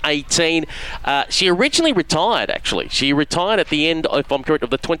 2018. She originally retired, actually. She retired at the end, if I'm correct, of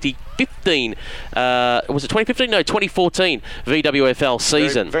the 2015 was it 2015? No, 2014 VWFL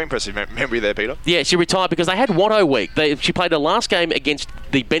season. Very impressive memory there, Peter. Yeah, she retired because they had Watto Week. She played her last game against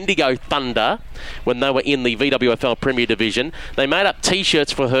the Bendigo Thunder when they were in the VWFL Premier Division. They made up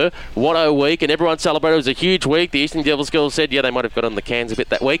T-shirts for her, Watto Week, and everyone celebrated. It was a huge week. The Eastern Devils girls said, yeah, they might have got on the cans a bit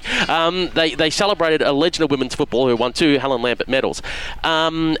that week. They celebrated a legend of women's football who won 2 Helen Lambert medals.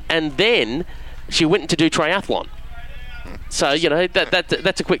 And then she went to do triathlon. So, you know,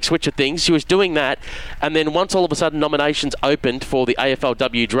 that's a quick switch of things. She was doing that, and then once all of a sudden nominations opened for the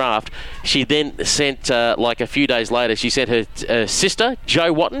AFLW draft, she then sent, like a few days later, she sent her sister,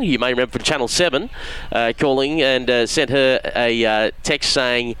 Jo Watton, who you may remember from Channel 7, calling, and sent her a text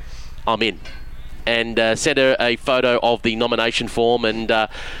saying, I'm in. And sent her a photo of the nomination form, and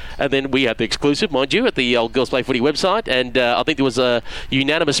then we had the exclusive, mind you, at the Old Girls Play Footy website, and I think there was a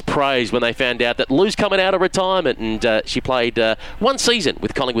unanimous praise when they found out that Lou's coming out of retirement, and she played 1 season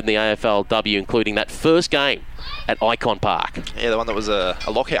with Collingwood in the AFLW, including that first game at Icon Park. Yeah, the one that was a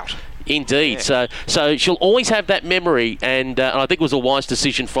lockout. Indeed. Yeah. So she'll always have that memory, and I think it was a wise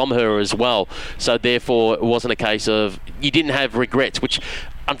decision from her as well. So therefore, it wasn't a case of you didn't have regrets, which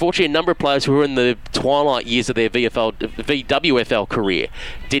unfortunately a number of players who were in the twilight years of their VWFL career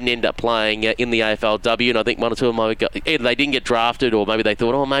didn't end up playing in the AFLW, and I think 1 or 2 of them either they didn't get drafted, or maybe they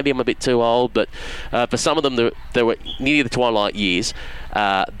thought, oh, maybe I'm a bit too old. But for some of them, they were near the twilight years.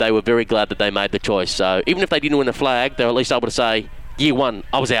 They were very glad that they made the choice. So even if they didn't win a flag, they were at least able to say, year 1,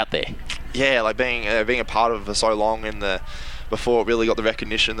 I was out there. Yeah, like being a part of it for so long before it really got the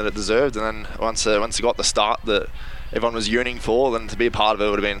recognition that it deserved, and then once it got the start that everyone was yearning for, then to be a part of it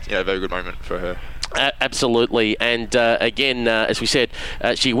would have been a very good moment for her. Absolutely, and again, as we said,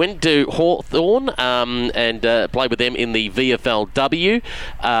 she went to Hawthorn and played with them in the VFLW,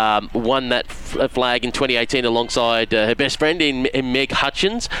 won that flag in 2018 alongside her best friend in Meg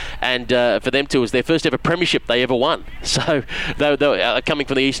Hutchins, and for them too, it was their first ever premiership they ever won. So they were coming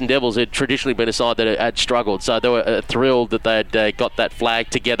from the Eastern Devils, had traditionally been a side that had struggled, so they were thrilled that they'd got that flag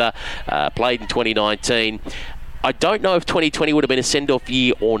together, played in 2019. I don't know if 2020 would have been a send-off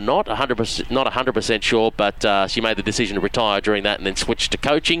year or not. 100% sure, but she made the decision to retire during that and then switched to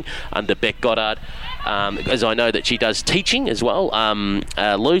coaching under Beck Goddard. As I know that she does teaching as well,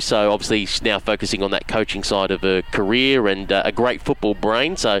 Lou, so obviously she's now focusing on that coaching side of her career, and a great football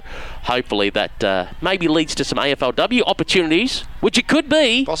brain, so hopefully that maybe leads to some AFLW opportunities, which it could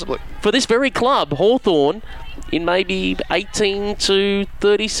be possibly for this very club, Hawthorn, in maybe 18 to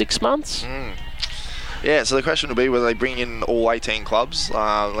 36 months. Yeah, so the question will be whether they bring in all 18 clubs,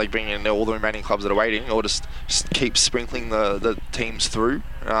 like bring in all the remaining clubs that are waiting, or just keep sprinkling the teams through.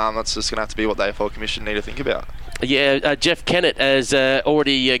 That's just going to have to be what the AFL Commission need to think about. Yeah, Jeff Kennett has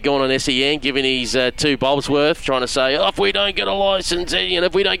already gone on SEN, giving his 2 bobs worth, trying to say, if we don't get a licence,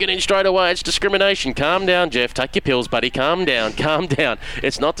 if we don't get in straight away, it's discrimination. Calm down, Jeff. Take your pills, buddy. Calm down. Calm down.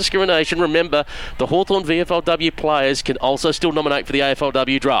 It's not discrimination. Remember, the Hawthorn VFLW players can also still nominate for the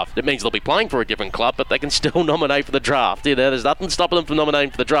AFLW draft. It means they'll be playing for a different club, but they can still nominate for the draft. There's nothing stopping them from nominating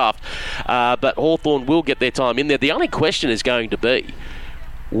for the draft. But Hawthorn will get their time in there. The only question is going to be,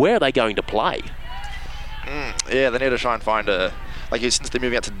 where are they going to play? Yeah, they need to try and find since they're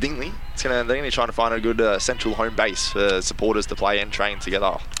moving out to Dingley, they're going to be trying to find a good central home base for supporters to play and train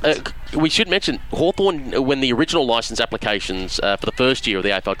together. We should mention Hawthorn, when the original licence applications for the first year of the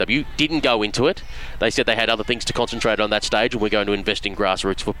AFLW didn't go into it. They said they had other things to concentrate on that stage, and we're going to invest in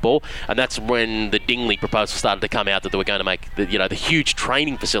grassroots football. And that's when the Dingley proposal started to come out, that they were going to make the huge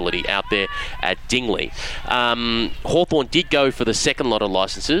training facility out there at Dingley. Hawthorn did go for the second lot of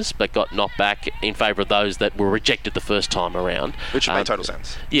licences, but got knocked back in favour of those that were rejected the first time around. Which made total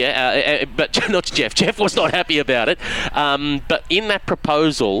sense. Yeah, but not to Jeff. Jeff was not happy about it. But in that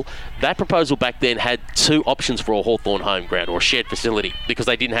proposal back then had two options for a Hawthorn home ground or a shared facility, because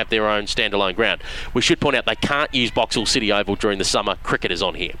they didn't have their own standalone ground. We should point out they can't use Box Hill City Oval during the summer. Cricket is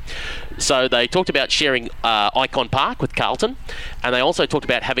on here. So they talked about sharing Icon Park with Carlton, and they also talked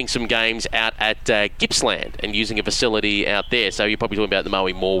about having some games out at Gippsland and using a facility out there. So you're probably talking about the Moe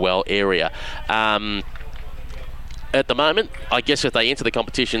Morwell area. At the moment, I guess if they enter the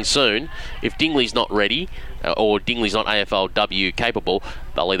competition soon, if Dingley's not ready or Dingley's not AFLW capable,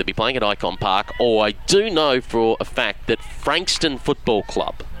 they'll either be playing at Icon Park, or I do know for a fact that Frankston Football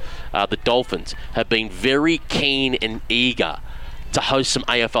Club, the Dolphins, have been very keen and eager to host some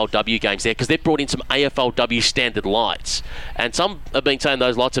AFLW games there, because they've brought in some AFLW standard lights, and some have been saying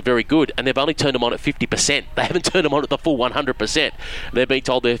those lights are very good, and they've only turned them on at 50%. They haven't turned them on at the full 100%. They've been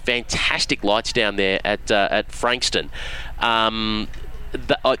told they're fantastic lights down there at Frankston.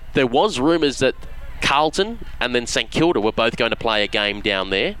 There was rumours that Carlton and then St Kilda were both going to play a game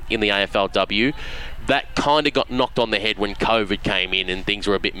down there in the AFLW. That kind of got knocked on the head when COVID came in and things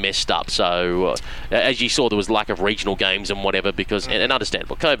were a bit messed up. So, as you saw, there was lack of regional games and whatever, because, and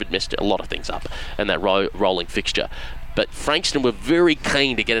understandable, COVID messed a lot of things up, and that rolling fixture. But Frankston were very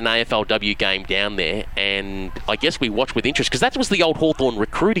keen to get an AFLW game down there, and I guess we watched with interest, because that was the old Hawthorn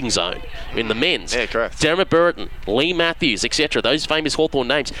recruiting zone in the men's. Yeah, correct. Dermot Burton, Lee Matthews, etc., those famous Hawthorn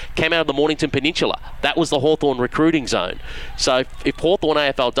names came out of the Mornington Peninsula. That was the Hawthorn recruiting zone. So if Hawthorn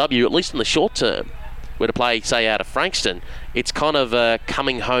AFLW, at least in the short term, were to play, say, out of Frankston, it's kind of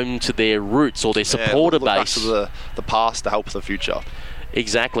coming home to their roots or their supporter base. Back to the past to help the future.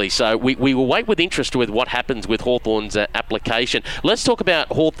 Exactly. So we will wait with interest with what happens with Hawthorn's application. Let's talk about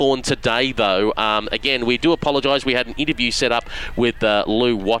Hawthorn today, though. Again, we do apologise. We had an interview set up with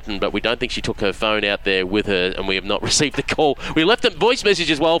Lou Watton, but we don't think she took her phone out there with her, and we have not received the call. We left a voice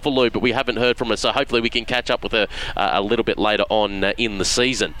message as well for Lou, but we haven't heard from her, so hopefully we can catch up with her a little bit later on in the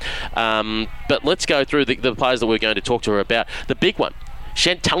season. But let's go through the players that we're going to talk to her about. The big one,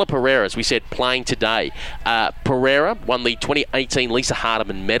 Chantella Pereira, as we said, playing today. Pereira won the 2018 Lisa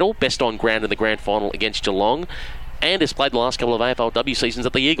Hardiman medal, best on ground in the grand final against Geelong, and has played the last couple of AFLW seasons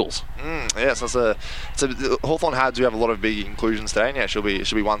at the Eagles. Yes, Hawthorn do have a lot of big inclusions today, and yeah, she'll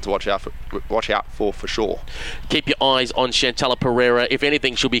be one to watch out for sure. Keep your eyes on Chantella Pereira. If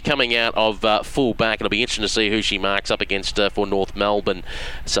anything, she'll be coming out of full back. It'll be interesting to see who she marks up against for North Melbourne.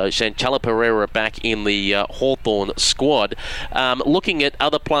 So Chantella Pereira back in the Hawthorn squad. Looking at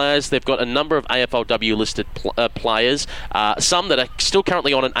other players, they've got a number of AFLW listed players. Some that are still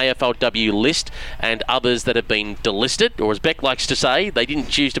currently on an AFLW list, and others that have been delisted, or as Beck likes to say, they didn't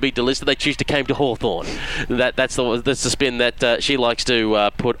choose to be delisted, they choose to came to Hawthorn. That's the spin that she likes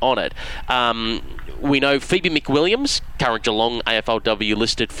to put on it. We know Phoebe McWilliams, current Geelong AFLW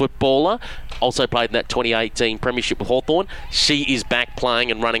listed footballer, also played in that 2018 Premiership with Hawthorn. She is back playing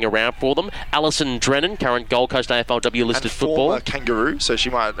and running around for them. Alison Drennan, current Gold Coast AFLW listed footballer. Kangaroo, so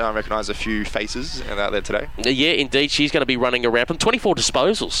she might recognise a few faces out there today. Yeah, indeed, she's going to be running around from 24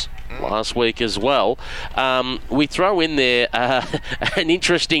 disposals last week as well. We throw in there an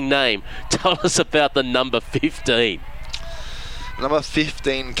interesting name. Tell us about the number 15. Number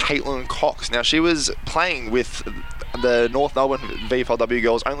 15, Caitlin Cox. Now, she was playing with the North Melbourne VFLW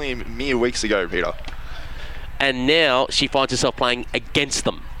girls only mere weeks ago, Peter. And now she finds herself playing against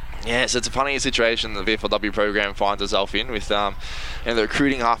them. Yes, it's a funny situation the VFLW program finds itself in with the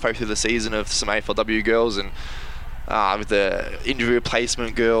recruiting halfway through the season of some AFLW girls, and with the injury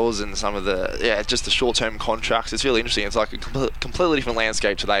replacement girls and some of just the short-term contracts. It's really interesting. It's like a completely different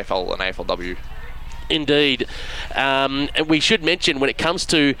landscape to the AFL and AFLW. Indeed. And we should mention, when it comes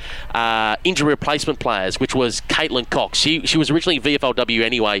to injury replacement players, which was Caitlin Cox, she was originally VFLW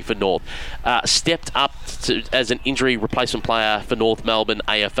anyway for North, stepped up as an injury replacement player for North Melbourne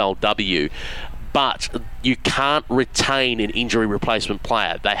AFLW. But you can't retain an injury replacement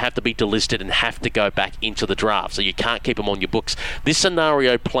player. They have to be delisted and have to go back into the draft, so you can't keep them on your books. This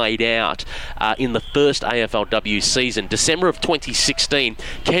scenario played out in the first AFLW season. December of 2016,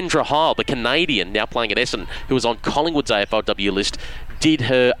 Kendra Heil, the Canadian, now playing at Essendon, who was on Collingwood's AFLW list, did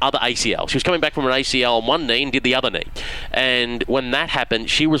her other ACL. She was coming back from an ACL on one knee and did the other knee. And when that happened,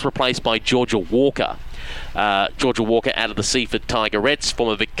 she was replaced by Georgia Walker. Georgia Walker out of the Seaford Tigerettes,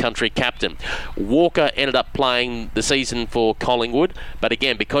 former Vic Country captain. Walker ended up playing the season for Collingwood, but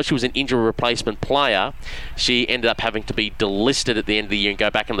again, because she was an injury replacement player, she ended up having to be delisted at the end of the year and go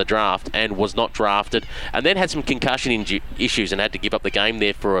back in the draft, and was not drafted, and then had some concussion issues and had to give up the game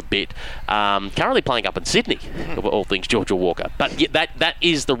there for a bit. Currently playing up in Sydney, of all things, Georgia Walker. But that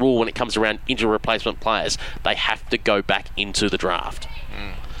is the rule when it comes around injury replacement players. They have to go back into the draft.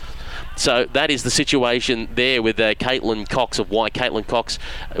 So that is the situation there with Caitlin Cox, of why Caitlin Cox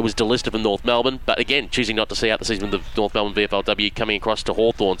was delisted from North Melbourne, but again, choosing not to see out the season with the North Melbourne VFLW, coming across to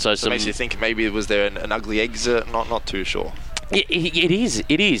Hawthorn. So it makes you think maybe was there an ugly exit? Not too sure.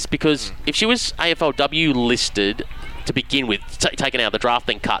 It is, because if she was AFLW listed to begin with, taken out of the draft,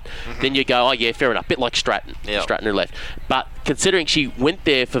 then cut, then you go, oh yeah, fair enough, bit like Stratton. Stratton who left. But considering she went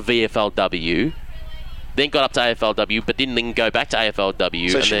there for VFLW, then got up to AFLW, but didn't then go back to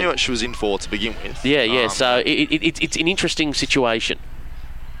AFLW. So she knew what she was in for to begin with. Yeah. So it's an interesting situation.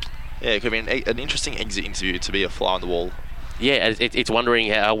 Yeah, it could be an interesting exit interview to be a fly on the wall. Yeah, it's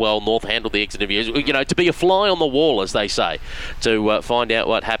wondering how well North handled the exit interviews. You know, to be a fly on the wall, as they say, to find out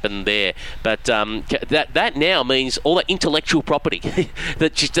what happened there. But that now means all that intellectual property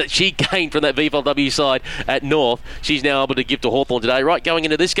that she gained from that VFLW side at North, she's now able to give to Hawthorn today. Right, going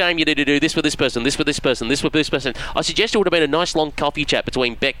into this game, you need to do this with this person, this with this person, this with this person. I suggest it would have been a nice long coffee chat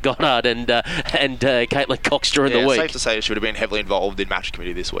between Beck Goddard and Caitlin Cox during the week. Safe to say she would have been heavily involved in match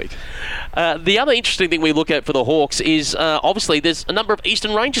committee this week. The other interesting thing we look at for the Hawks is obviously there's a number of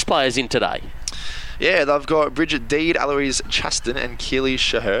Eastern Rangers players in today. Yeah, they've got Bridget Deed, Eloise Chaston, and Keely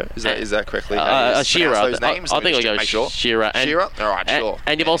Shaher. Is that correctly? Shearer. Those names? I think I'll go Shearer. Shearer? All right, sure.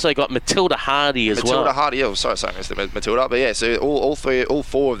 And you've also got Matilda Hardy as well. Matilda Hardy, sorry, Mr. Matilda. But yeah, so all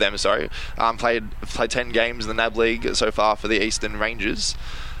four of them, played 10 games in the NAB League so far for the Eastern Rangers.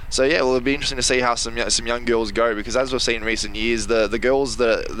 So yeah, well, it'll be interesting to see how some young girls go, because as we've seen in recent years, the girls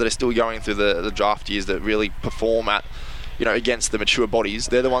that are still going through the draft years that really perform at, against the mature bodies,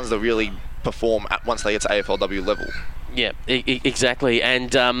 they're the ones that really perform at once they get to AFLW level. Yeah, exactly.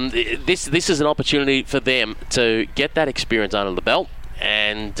 And this is an opportunity for them to get that experience under the belt.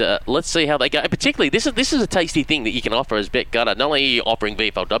 And let's see how they go. And particularly, this is a tasty thing that you can offer as Beck Gunner. Not only are you offering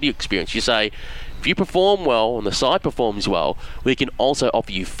VFLW experience, you say, if you perform well and the side performs well, we can also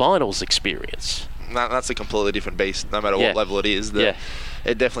offer you finals experience. That's a completely different beast, no matter what level it is.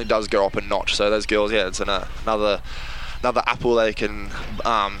 It definitely does go up a notch. So those girls, it's another apple they can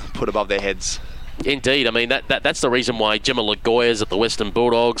put above their heads. Indeed. I mean, that's the reason why Gemma Lagoya's at the Western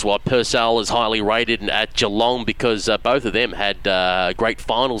Bulldogs, why Purcell is highly rated at Geelong, because both of them had great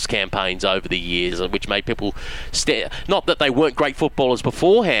finals campaigns over the years, which made people stare. Not that they weren't great footballers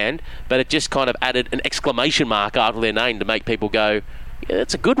beforehand, but it just kind of added an exclamation mark after their name to make people go, yeah,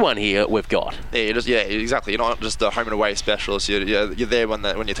 that's a good one here we've got. Yeah, exactly. You're not just a home and away specialist. You're there when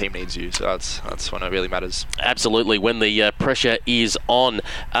your team needs you. So that's when it really matters. Absolutely, when the pressure is on.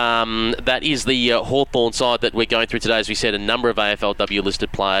 That is the Hawthorn side that we're going through today. As we said, a number of AFLW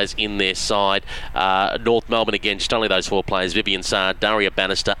listed players in their side. North Melbourne again, just only those four players: Vivian Saar, Daria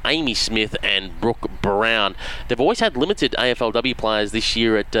Bannister, Amy Smith, and Brooke Brown. They've always had limited AFLW players this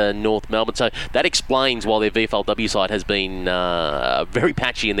year at North Melbourne, so that explains why their VFLW side has been very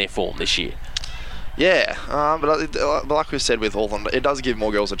patchy in their form this year. Yeah, but like we've said with Hawthorn, it does give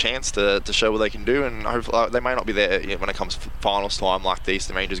more girls a chance to show what they can do, and hopefully they may not be there when it comes finals time like the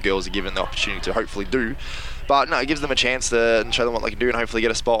Eastern Rangers girls are given the opportunity to hopefully do. But no, it gives them a chance to show them what they can do and hopefully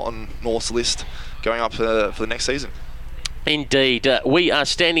get a spot on North's list going up for the next season. Indeed. We are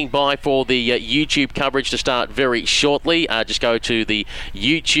standing by for the YouTube coverage to start very shortly. Just go to the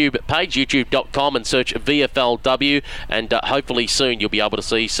YouTube page, youtube.com, and search VFLW, and hopefully soon you'll be able to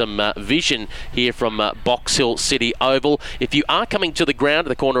see some vision here from Box Hill City Oval. If you are coming to the ground at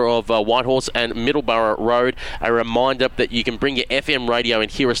the corner of Whitehorse and Middleborough Road, a reminder that you can bring your FM radio and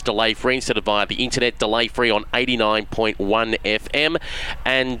hear us delay-free instead of via the internet, delay-free on 89.1 FM.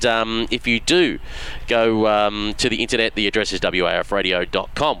 And if you do go to the internet, the address is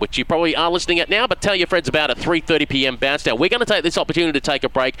warfradio.com, which you probably are listening at now, but tell your friends about it. 3:30 p.m. bounce down. We're going to take this opportunity to take a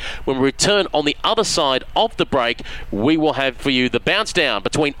break. When we return on the other side of the break, we will have for you the bounce down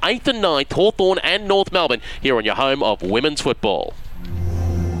between 8th and 9th, Hawthorn and North Melbourne, here on your home of women's football.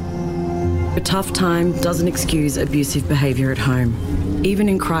 A tough time doesn't excuse abusive behaviour at home. Even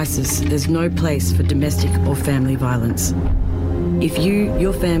in crisis, there's no place for domestic or family violence. If you,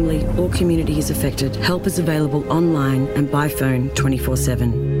 your family or community is affected, help is available online and by phone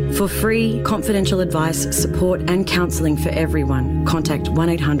 24/7. For free, confidential advice, support and counselling for everyone, contact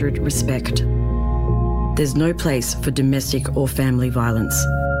 1-800-RESPECT. There's no place for domestic or family violence.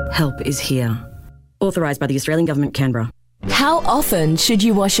 Help is here. Authorised by the Australian Government, Canberra. How often should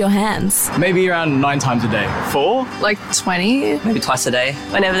you wash your hands? Maybe around 9 times a day. 4? Like 20? Maybe twice a day.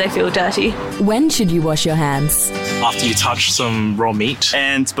 Whenever they feel dirty. When should you wash your hands? After you touch some raw meat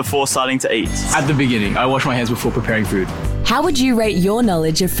and before starting to eat. At the beginning, I wash my hands before preparing food. How would you rate your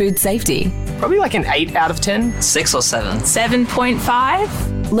knowledge of food safety? Probably like an 8 out of 10. 6 or 7.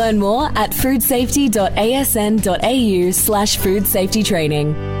 7.5? Learn more at foodsafety.asn.au/food safety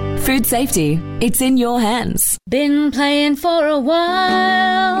training. Food safety, it's in your hands. Been playing for a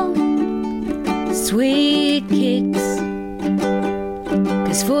while. Sweet kicks.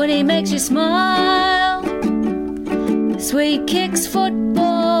 'Cause footy makes you smile. Sweet kicks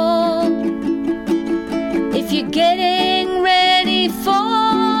football. If you're getting ready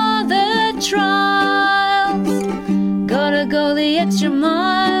for the trials, gotta go the extra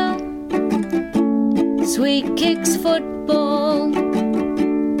mile. Sweet kicks football.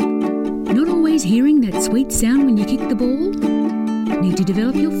 Not always hearing that sweet sound when you kick the ball? Need to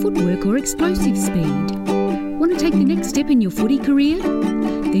develop your footwork or explosive speed? Want to take the next step in your footy career?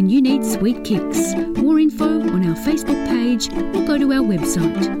 Then you need Sweet Kicks. More info on our Facebook page or go to our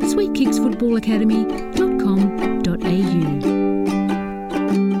website,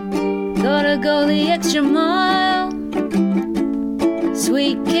 sweetkicksfootballacademy.com.au. Gotta go the extra mile.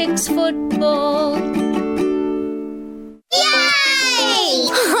 Sweet kicks football.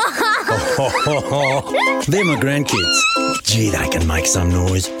 They're my grandkids. Gee, they can make some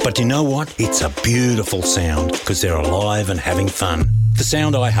noise. But you know what? It's a beautiful sound because they're alive and having fun. The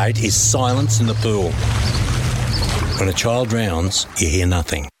sound I hate is silence in the pool. When a child drowns, you hear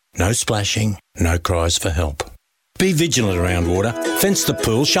nothing. No splashing, no cries for help. Be vigilant around water. Fence the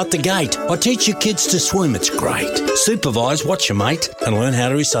pool, shut the gate. Or teach your kids to swim, it's great. Supervise, watch your mate and learn how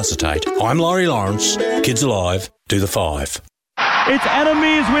to resuscitate. I'm Laurie Lawrence. Kids Alive, do the 5. It's Anna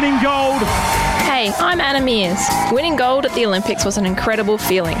Mears winning gold. Hey, I'm Anna Mears. Winning gold at the Olympics was an incredible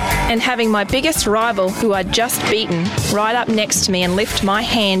feeling. And having my biggest rival, who I'd just beaten, right up next to me and lift my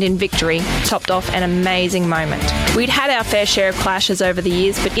hand in victory topped off an amazing moment. We'd had our fair share of clashes over the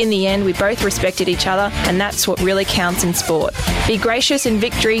years, but in the end we both respected each other, and that's what really counts in sport. Be gracious in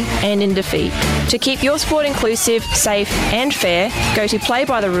victory and in defeat. To keep your sport inclusive, safe and fair, go to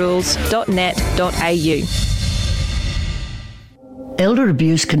playbytherules.net.au. Elder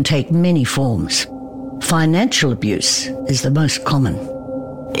abuse can take many forms. Financial abuse is the most common.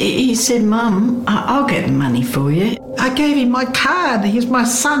 He said, Mum, I'll get the money for you. I gave him my card. He's my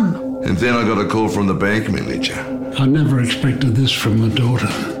son. And then I got a call from the bank manager. I never expected this from my daughter.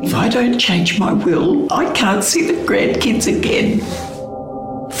 If I don't change my will, I can't see the grandkids again.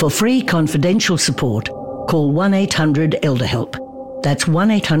 For free confidential support, call 1-800-ELDER-HELP. That's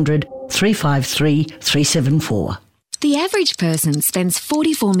 1-800-353-374. The average person spends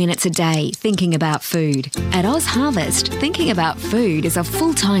 44 minutes a day thinking about food. At Oz Harvest, thinking about food is a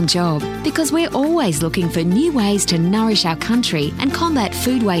full-time job because we're always looking for new ways to nourish our country and combat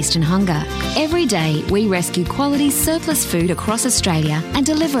food waste and hunger. Every day, we rescue quality surplus food across Australia and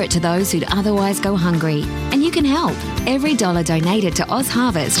deliver it to those who'd otherwise go hungry. And you can help. Every dollar donated to Oz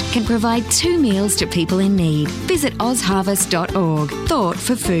Harvest can provide 2 meals to people in need. Visit ozharvest.org. Thought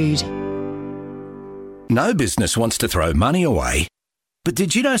for food. No business wants to throw money away. But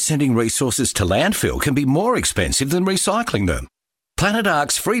did you know sending resources to landfill can be more expensive than recycling them? Planet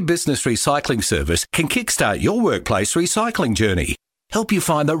Ark's free business recycling service can kickstart your workplace recycling journey, help you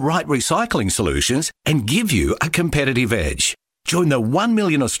find the right recycling solutions and give you a competitive edge. Join the 1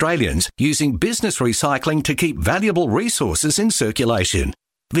 million Australians using business recycling to keep valuable resources in circulation.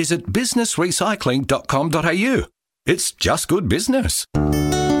 Visit businessrecycling.com.au. It's just good business.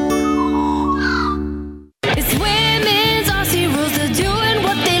 It's women's Aussie rules. They're doing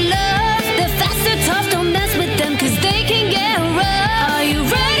what they love. They're fast, they're tough. Don't mess with them because they can get rough. Are you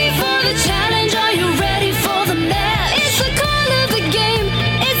ready for the challenge? Are you ready for the match? It's the call of the game.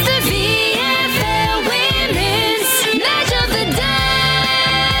 It's the VFL Women's Match of the Day.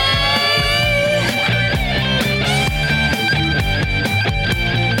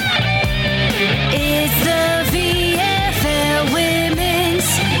 It's the VFL Women's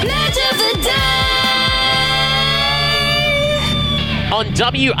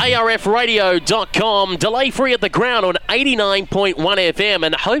WARFradio.com, delay-free at the ground on 89.1 FM,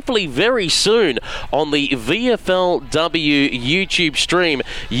 and hopefully very soon on the VFLW YouTube stream.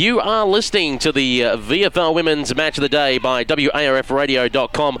 You are listening to the VFL Women's Match of the Day by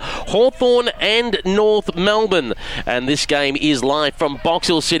WARFradio.com, Hawthorn and North Melbourne. And this game is live from Box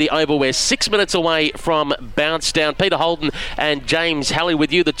Hill City Oval. We're 6 minutes away from bounce down. Peter Holden and James Halley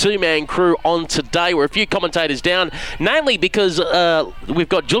with you, the two-man crew on today. We're a few commentators down, namely because we've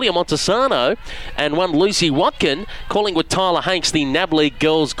got Julia Montesano and one Lucy Watkin calling with Tyler Hanks the NAB League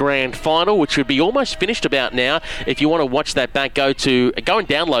Girls Grand Final, which should be almost finished about now. If you want to watch that back, go and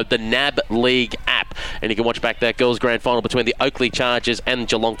download the NAB League app, and you can watch back that Girls Grand Final between the Oakley Chargers and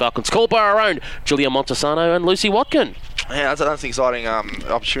Geelong Falcons, called by our own Julia Montesano and Lucy Watkin. Yeah, that's an exciting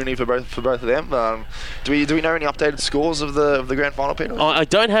opportunity for both of them. Do we know any updated scores of the grand final, Peter? I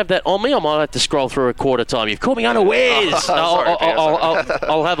don't have that on me. I might have to scroll through a quarter time. You've caught me unawares.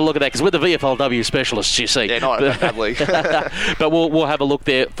 I'll have a look at that, because we're the VFLW specialists, you see. Yeah, not at league. But we'll have a look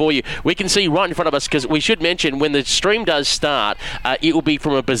there for you. We can see right in front of us, because we should mention when the stream does start, it will be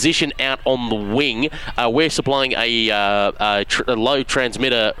from a position out on the wing. We're supplying a low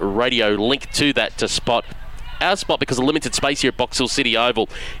transmitter radio link to that to spot our spot, because the limited space here at Box Hill City Oval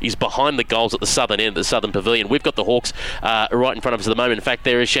is behind the goals at the southern end, the southern pavilion. We've got the Hawks right in front of us at the moment. In fact,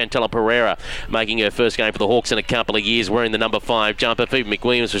 there is Chantella Pereira making her first game for the Hawks in a couple of years, wearing the number 5 jumper. Phoebe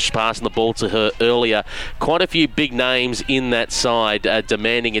McWilliams was passing the ball to her earlier. Quite a few big names in that side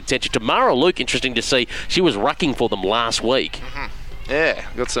demanding attention. Tamara Luke, interesting to see. She was rucking for them last week. Mm-hmm. Yeah,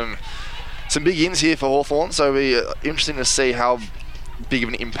 got some big ins here for Hawthorn, so it'll be interesting to see how big of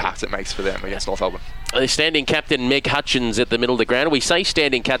an impact it makes for them against North Melbourne. Standing captain Meg Hutchins at the middle of the ground. We say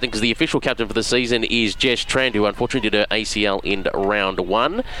standing captain because the official captain for the season is Jess Trend, who unfortunately did her ACL in round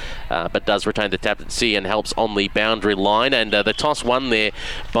 1, but does retain the captaincy and helps on the boundary line. And the toss won there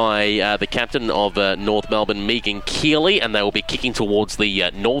by the captain of North Melbourne, Megan Keeley, and they will be kicking towards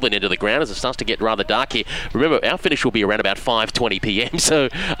the northern end of the ground as it starts to get rather dark here. Remember, our finish will be around about 5:20 p.m, so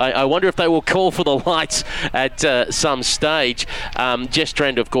I wonder if they will call for the lights at some stage. Jess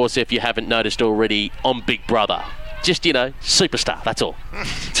Trend, of course, if you haven't noticed already, on Big Brother. Just, superstar, that's all.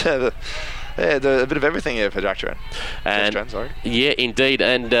 Yeah, a bit of everything here for Jack Trent. And, Jess Trent, sorry. Yeah, indeed.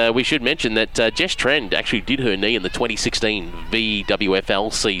 And we should mention that Jess Trent actually did her knee in the 2016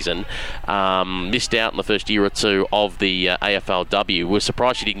 VWFL season. Missed out in the first year or two of the AFLW. We're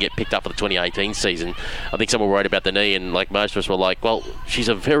surprised she didn't get picked up for the 2018 season. I think some were worried about the knee, and like most of us were like, well, she's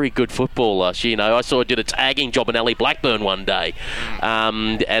a very good footballer. She, I saw her did a tagging job in Ellie Blackburn one day.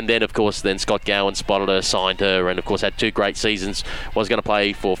 And then, of course, Scott Gowan spotted her, signed her, and, of course, had 2 great seasons. Was going to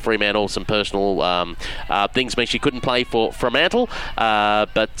play for Fremantle. Some personal things mean she couldn't play for Fremantle,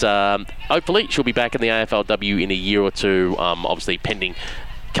 but hopefully she'll be back in the AFLW in a year or two, obviously pending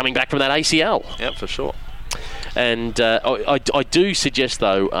coming back from that ACL. Yep, for sure. And I do suggest,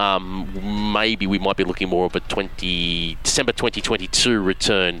 though, maybe we might be looking more of a December 2022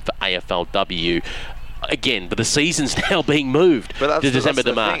 return for AFLW. Again, but the season's now being moved to December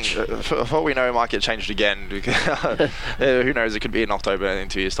to March. For what we know, it might get changed again. Who knows? It could be in October in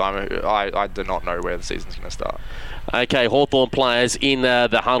 2 years' time. I do not know where the season's going to start. Okay, Hawthorn players in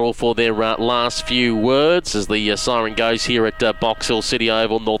the huddle for their last few words as the siren goes here at Box Hill City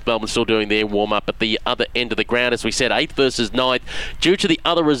Oval. North Melbourne still doing their warm-up at the other end of the ground. As we said, 8th versus 9th. Due to the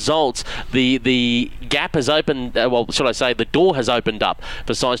other results, the gap has opened, the door has opened up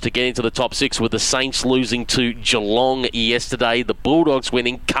for sides to get into the top 6, with the Saints losing to Geelong yesterday, the Bulldogs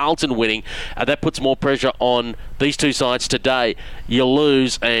winning, Carlton winning. That puts more pressure on these two sides today. You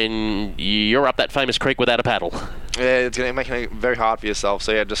lose and you're up that famous creek without a paddle. Yeah, it's going to make it very hard for yourself.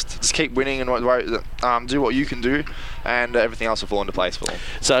 So yeah, just keep winning and do what you can do, and everything else will fall into place for them.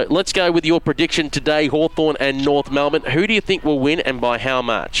 So let's go with your prediction today, Hawthorn and North Melbourne. Who do you think will win, and by how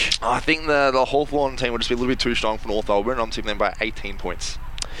much? I think the Hawthorn team will just be a little bit too strong for North Melbourne. I'm tipping them by 18 points.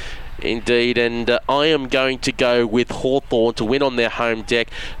 Indeed, and I am going to go with Hawthorn to win on their home deck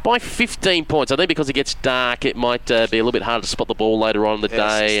by 15 points. I think because it gets dark, it might be a little bit harder to spot the ball later on in the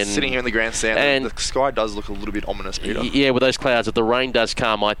day. And sitting here in the grandstand, and the sky does look a little bit ominous, Peter. Yeah, with those clouds, if the rain does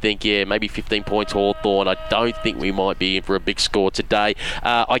come, I think, maybe 15 points Hawthorn. I don't think we might be in for a big score today.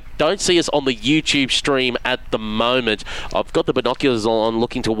 I don't see us on the YouTube stream at the moment. I've got the binoculars on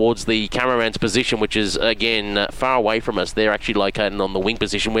looking towards the cameraman's position, which is, again, far away from us. They're actually located on the wing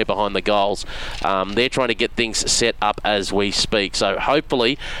position. We're behind behind the goals. They're trying to get things set up as we speak. So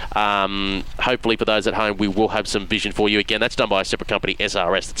hopefully for those at home, we will have some vision for you. Again, that's done by a separate company,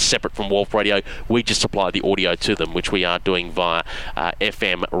 SRS. It's separate from Wolf Radio. We just supply the audio to them, which we are doing via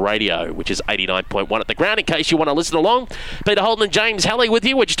FM radio, which is 89.1 at the ground, in case you want to listen along. Peter Holden and James Halley with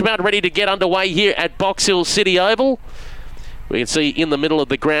you. We're just about ready to get underway here at Box Hill City Oval. We can see in the middle of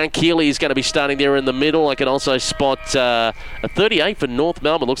the ground, Keeley is going to be starting there in the middle. I can also spot a 38 for North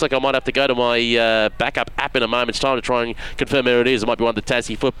Melbourne. Looks like I might have to go to my backup app in a moment's time to try and confirm who it is. It might be one of the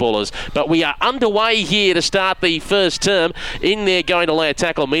Tassie footballers. But we are underway here to start the first term. In there going to lay a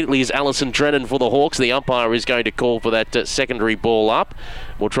tackle immediately is Alison Drennan for the Hawks. The umpire is going to call for that secondary ball up.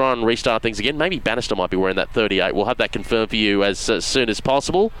 We'll try and restart things again. Maybe Bannister might be wearing that 38. We'll have that confirmed for you as soon as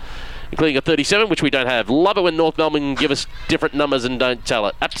possible, including a 37, which we don't have. Love it when North Melbourne give us different numbers and don't tell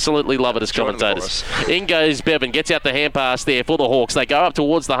it. Absolutely love it as commentators. In goes Bevan, gets out the hand pass there for the Hawks. They go up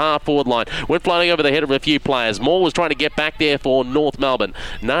towards the half-forward line. Went floating over the head of a few players. Moore was trying to get back there for North Melbourne.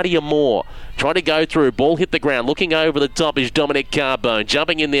 Nadia Moore trying to go through. Ball hit the ground. Looking over the top is Dominic Carbone.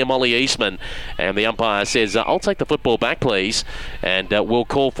 Jumping in there, Molly Eastman. And the umpire says, I'll take the football back, please. And we'll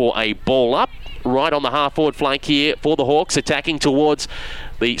call for a ball up right on the half-forward flank here for the Hawks, attacking towards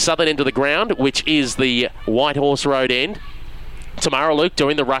the southern end of the ground, which is the White Horse Road end. Tamara Luke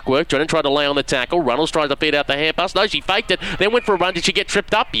doing the ruck work. Drennan tried to lay on the tackle. Runnels tries to feed out the hand pass. No, she faked it. Then went for a run. Did she get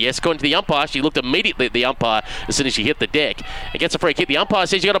tripped up? Yes, according to the umpire. She looked immediately at the umpire as soon as she hit the deck and gets a free kick. The umpire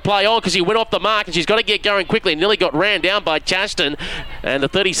says you got to play on because she went off the mark and she's got to get going quickly. Nearly got ran down by Chaston. And the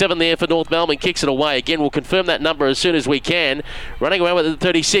 37 there for North Melbourne kicks it away. Again, we'll confirm that number as soon as we can. Running around with the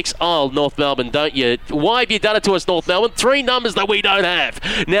 36. Oh, North Melbourne, don't you? Why have you done it to us, North Melbourne? 3 numbers that we don't have.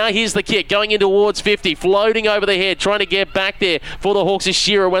 Now here's the kick going in towards 50. Floating over the head. Trying to get back there for the Hawks.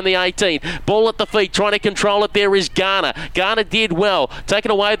 Shearer when the 18. Ball at the feet, trying to control it. There is Garner. Garner did well.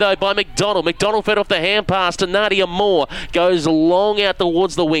 Taken away though by McDonald. McDonald fed off the hand pass to Nadia Moore. Goes long out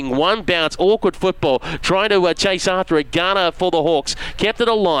towards the wing. One bounce, awkward football. Trying to chase after it. Garner for the Hawks. Kept it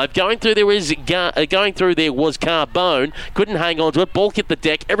alive. Going through there was Carbone. Couldn't hang on to it. Ball hit the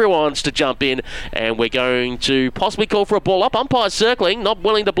deck. Everyone wants to jump in, and we're going to possibly call for a ball up. Umpire circling, not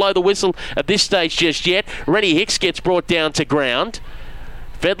willing to blow the whistle at this stage just yet. Rennie Hicks gets brought down to ground.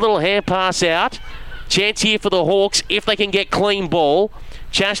 Fed little hand pass out. Chance here for the Hawks if they can get clean ball.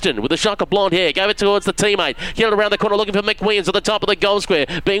 Chaston with a shock of blonde hair. Gave it towards the teammate. Hit it around the corner looking for McWilliams at the top of the goal square.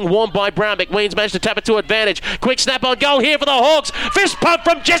 Being warmed by Brown. McWilliams managed to tap it to advantage. Quick snap on goal here for the Hawks. Fist pump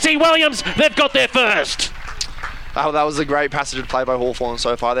from Jesse Williams. They've got their first. That was a great passage of play by Hawthorn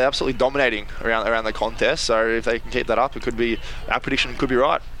so far. They're absolutely dominating around the contest. So if they can keep that up, our prediction could be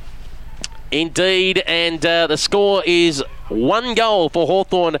right. Indeed, and the score is 1 goal for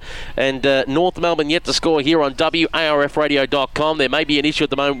Hawthorn and North Melbourne yet to score here on WARFradio.com. There may be an issue at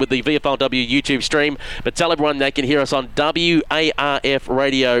the moment with the VFLW YouTube stream, but tell everyone they can hear us on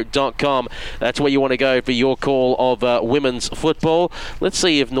WARFradio.com. That's where you want to go for your call of women's football. Let's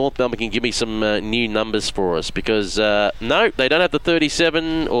see if North Melbourne can give me some new numbers for us, because no, they don't have the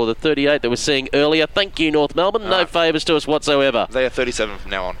 37 or the 38 that we're seeing earlier. Thank you, North Melbourne. No favours to us whatsoever. They are 37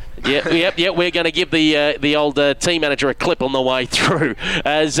 from now on. Yep. We're going to give the old team manager a clip on the way through.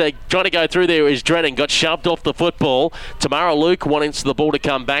 As trying to go through there is Drennan. Got shoved off the football. Tamara Luke wanting the ball to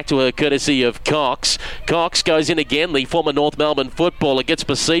come back to her courtesy of Cox. Cox goes in again. The former North Melbourne footballer gets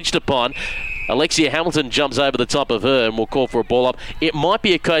besieged upon. Alexia Hamilton jumps over the top of her and will call for a ball up. It might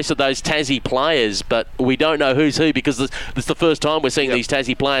be a case of those Tassie players, but we don't know who's who, because this is the first time we're seeing these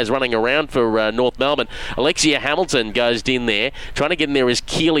Tassie players running around for North Melbourne. Alexia Hamilton goes in there. Trying to get in there is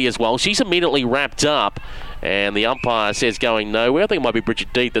Keeley as well. She's immediately wrapped up, and the umpire says going nowhere. I think it might be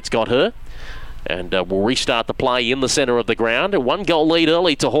Bridget Deed that's got her. And we'll restart the play in the centre of the ground. A 1-goal lead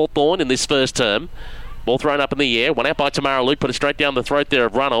early to Hawthorn in this first term. Ball thrown up in the air. One out by Tamara Luke. Put it straight down the throat there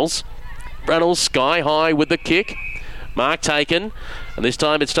of Runnels. Runnels sky high with the kick. Mark taken, and this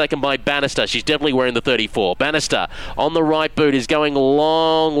time it's taken by Bannister. She's definitely wearing the 34. Bannister on the right boot is going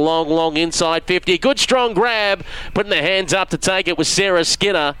long inside 50. Good strong grab. Putting their hands up to take it was Sarah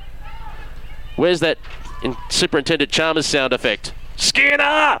Skinner. Where's that Superintendent Chalmers sound effect?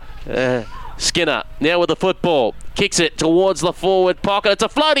 Skinner! Skinner now with the football. Kicks it towards the forward pocket. It's a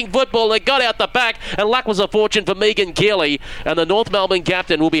floating football that got out the back, and luck was a fortune for Megan Keeley. And the North Melbourne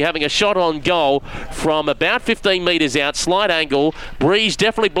captain will be having a shot on goal from about 15 metres out. Slight angle. Breeze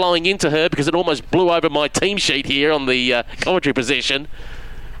definitely blowing into her because it almost blew over my team sheet here on the commentary position.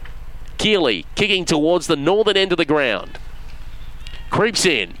 Keeley kicking towards the northern end of the ground. Creeps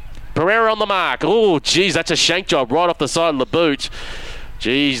in. Pereira on the mark. Oh, geez, that's a shank job right off the side of the boot.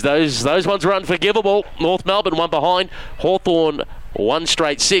 Geez, those ones are unforgivable. North Melbourne one behind. Hawthorn 1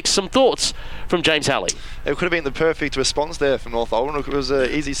 straight 6. Some thoughts from James Halley. It could have been the perfect response there from North Melbourne. It was an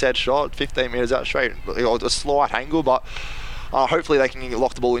easy set shot, 15 metres out straight. A slight angle, but hopefully they can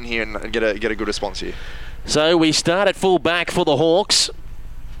lock the ball in here and get a good response here. So we start at full back for the Hawks.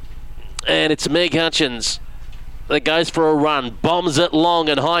 And it's Meg Hutchins that goes for a run, bombs it long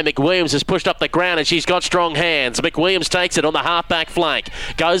and high. McWilliams has pushed up the ground and she's got strong hands. McWilliams takes it on the half-back flank,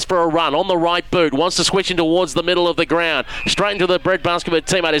 goes for a run on the right boot, wants to switch in towards the middle of the ground, straight into the breadbasket with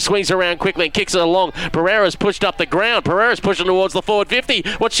teammate who swings around quickly and kicks it along. Pereira's pushed up the ground. Pereira's pushing towards the forward 50.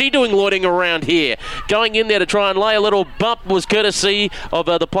 What's she doing loitering around here? Going in there to try and lay a little bump was courtesy of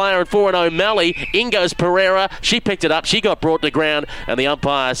the player at 4 and O'Malley. In goes Pereira. She picked it up. She got brought to ground and the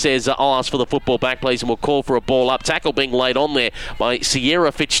umpire says, I'll ask for the football back, please, and we'll call for a ball up. Tackle being laid on there by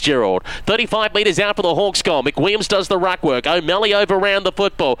Sierra Fitzgerald. 35 metres out for the Hawks goal. McWilliams does the ruck work. O'Malley overran the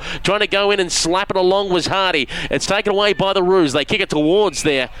football. Trying to go in and slap it along was Hardy. It's taken away by the Roos. They kick it towards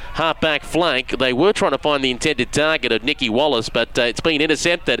their half-back flank. They were trying to find the intended target of Nikki Wallace, but it's been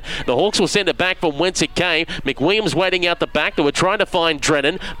intercepted. The Hawks will send it back from whence it came. McWilliams waiting out the back. They were trying to find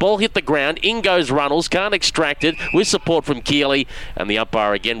Drennan. Ball hit the ground. In goes Runnels. Can't extract it with support from Keeley. And the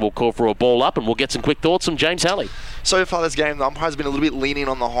umpire again will call for a ball up, and we'll get some quick thoughts from James Halley. So far this game, the umpire's been a little bit leaning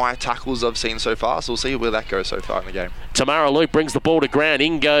on the high tackles I've seen so far, so we'll see where that goes so far in the game. Tamara Luke brings the ball to ground.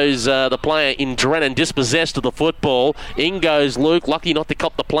 In goes the player in Drennan, dispossessed of the football. In goes Luke, lucky not to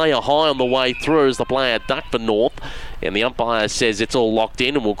cop the player high on the way through as the player ducked for North. And the umpire says it's all locked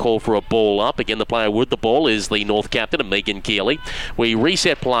in and will call for a ball up. Again, the player with the ball is the North captain, Megan Keeley. We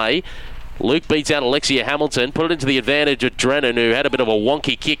reset play. Luke beats out Alexia Hamilton, put it into the advantage of Drennan, who had a bit of a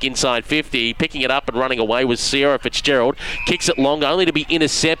wonky kick inside 50. Picking it up and running away was Sierra Fitzgerald. Kicks it long, only to be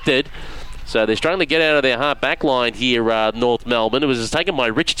intercepted. So they're struggling to get out of their half back line here, North Melbourne. It was taken by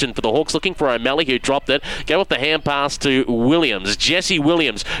Richardson for the Hawks, looking for O'Malley, who dropped it. Go with the hand pass to Williams. Jesse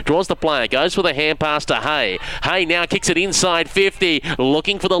Williams draws the player, goes for the hand pass to Hay. Hay now kicks it inside 50.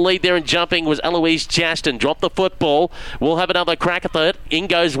 Looking for the lead there and jumping was Eloise Chaston. Dropped the football. We'll have another crack at it. In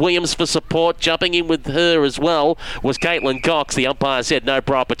goes Williams for support. Jumping in with her as well was Caitlin Cox. The umpire said no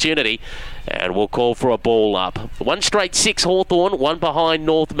pro opportunity. And we'll call for a ball up. 1 straight 6 Hawthorn, 1 behind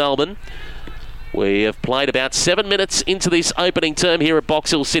North Melbourne. We have played about 7 minutes into this opening term here at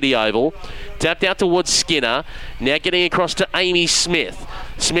Box Hill City Oval. Tapped out towards Skinner. Now getting across to Amy Smith.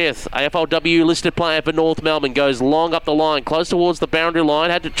 Smith, AFLW listed player for North Melbourne, goes long up the line, close towards the boundary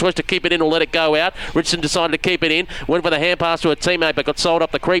line. Had the choice to keep it in or let it go out. Richardson decided to keep it in. Went for the hand pass to a teammate, but got sold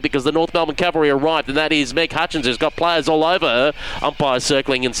up the creek because the North Melbourne cavalry arrived, and that is Meg Hutchins, who's got players all over her. Umpire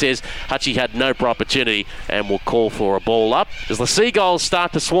circling and says Hutchie had no opportunity and will call for a ball up. As the Seagulls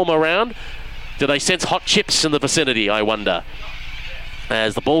start to swarm around, do they sense hot chips in the vicinity, I wonder?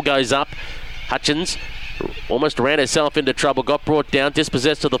 As the ball goes up, Hutchins almost ran herself into trouble, got brought down,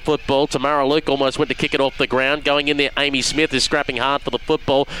 dispossessed of the football. Tamara Luke almost went to kick it off the ground. Going in there, Amy Smith is scrapping hard for the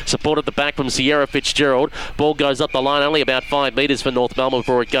football, supported the back from Sierra Fitzgerald. Ball goes up the line, only about 5 metres for North Melbourne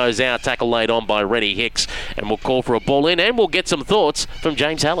before it goes out. Tackle laid on by Rennie Hicks, and we'll call for a ball in, and we'll get some thoughts from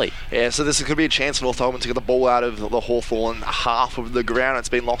James Halley. Yeah, so this could be a chance for North Melbourne to get the ball out of the Hawthorn half of the ground. It's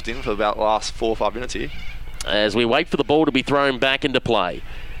been locked in for about the last 4 or 5 minutes here. As we wait for the ball to be thrown back into play.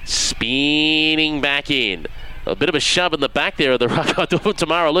 Spinning back in. A bit of a shove in the back there of the ruck. I thought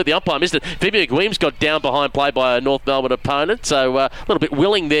Tamara Luke, the umpire, missed it. Phoebe McWilliams got down behind play by a North Melbourne opponent, so a little bit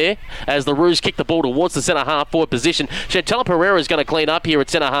willing there as the Roos kick the ball towards the centre half forward position. Chantal Pereira is going to clean up here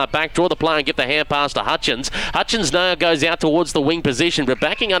at centre half back, draw the play and give the hand pass to Hutchins. Hutchins now goes out towards the wing position, but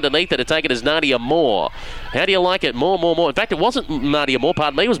backing underneath it to take it is Nadia Moore. How do you like it? More. In fact, it wasn't Nadia Moore,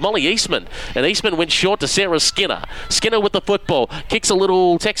 pardon me, it was Molly Eastman. And Eastman went short to Sarah Skinner. Skinner with the football, kicks a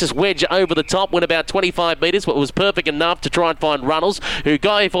little Texas wedge over the top, went about 25 metres, but was perfect enough to try and find Runnels, who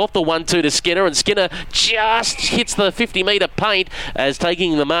gave off the 1-2 to Skinner, and Skinner just hits the 50-metre paint as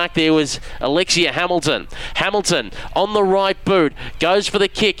taking the mark there was Alexia Hamilton. Hamilton on the right boot, goes for the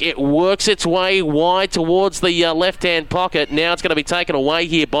kick. It works its way wide towards the left-hand pocket. Now it's going to be taken away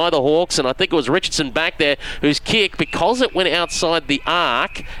here by the Hawks, and I think it was Richardson back there whose kick, because it went outside the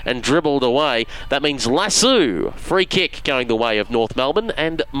arc and dribbled away, that means Lasso. Free kick going the way of North Melbourne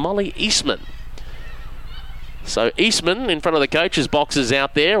and Molly Eastman. So Eastman in front of the coach's boxes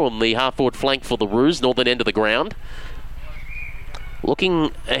out there on the half-forward flank for the Roos, northern end of the ground.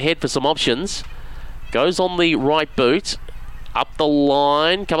 Looking ahead for some options. Goes on the right boot. Up the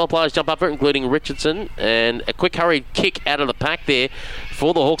line. Couple of players jump up for it, including Richardson. And a quick hurried kick out of the pack there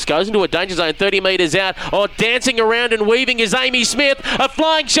for the Hawks. Goes into a danger zone 30 metres out. Oh, dancing around and weaving is Amy Smith. A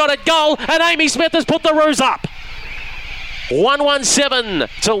flying shot at goal, and Amy Smith has put the Roos up.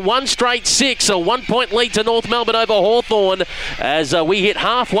 1-1-7 to 1 straight 6. A 1 point lead to North Melbourne over Hawthorn as we hit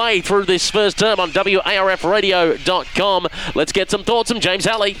halfway through this first term on WARFradio.com. Let's get some thoughts from James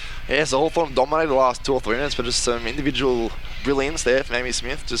Halley. Yeah, so Hawthorn dominated the last 2 or 3 minutes, but just some individual brilliance there from Amy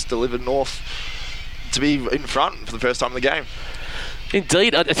Smith. Just delivered North to be in front for the first time in the game.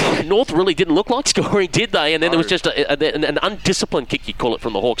 Indeed. North really didn't look like scoring, did they? And then there was just an undisciplined kick, you call it,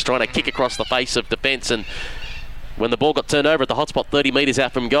 from the Hawks, trying to kick across the face of defence. And when the ball got turned over at the hotspot 30 metres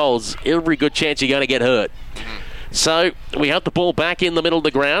out from goals, every good chance you're going to get hurt. So we have the ball back in the middle of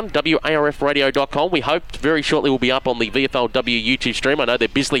the ground. WARFradio.com. We hope very shortly we'll be up on the VFLW YouTube stream. I know they're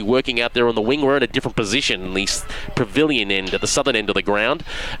busily working out there on the wing. We're in a different position in the pavilion end, at the southern end of the ground,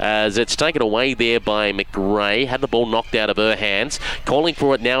 as it's taken away there by McRae. Had the ball knocked out of her hands. Calling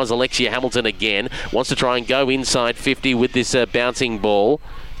for it now is Alexia Hamilton again. Wants to try and go inside 50 with this bouncing ball.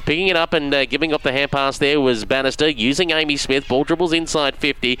 Picking it up and giving up the hand pass there was Bannister, using Amy Smith. Ball dribbles inside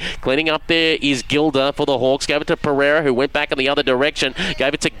 50. Cleaning up there is Gilda for the Hawks. Gave it to Pereira, who went back in the other direction.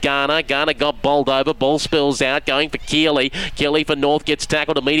 Gave it to Garner. Garner got bowled over. Ball spills out, going for Keeley. Keeley for North gets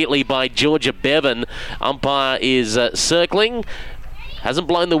tackled immediately by Georgia Bevan. Umpire is circling. Hasn't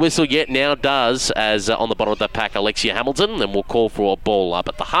blown the whistle yet, now does, as on the bottom of the pack, Alexia Hamilton, and we'll call for a ball up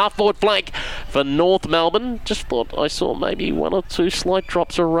at the half-forward flank for North Melbourne. Just thought I saw maybe 1 or 2 slight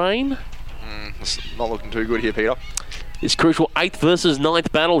drops of rain. It's not looking too good here, Peter. This crucial 8th versus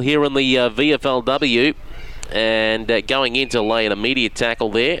 9th battle here in the VFLW, and going in to lay an immediate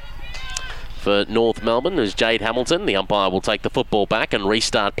tackle there for North Melbourne is Jade Hamilton. The umpire will take the football back and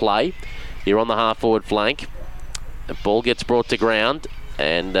restart play here on the half-forward flank. The ball gets brought to ground,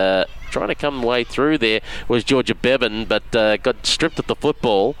 and trying to come way through there was Georgia Bevan, but got stripped at the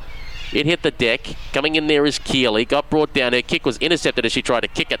football. It hit the deck. Coming in there is Keeley. Got brought down. Her kick was intercepted as she tried to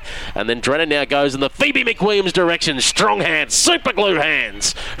kick it. And then Drennan now goes in the Phoebe McWilliams direction. Strong hands. Super glue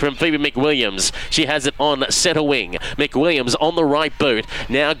hands from Phoebe McWilliams. She has it on centre wing. McWilliams on the right boot.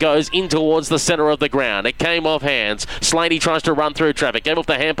 Now goes in towards the centre of the ground. It came off hands. Slaney tries to run through traffic. Gave off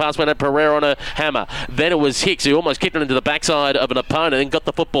the hand pass, went at Pereira on a hammer. Then it was Hicks who almost kicked it into the backside of an opponent and got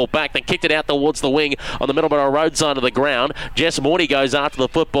the football back. Then kicked it out towards the wing on the Middleborough Road side of the ground. Jess Morty goes after the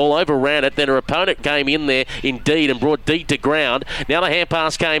football. Overran it. Then her opponent came in there indeed and brought Deed to ground. Now the hand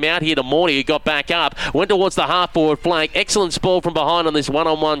pass came out here to Morty, who got back up. Went towards the half-forward flank. Excellent spoil from behind on this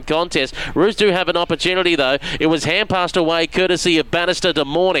one-on-one contest. Roos do have an opportunity though. It was hand passed away courtesy of Bannister to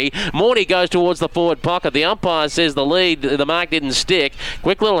Morty. Morty goes towards the forward pocket. The umpire says the mark didn't stick.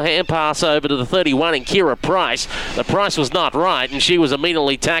 Quick little hand pass over to the 31 and Kira Price. The price was not right and she was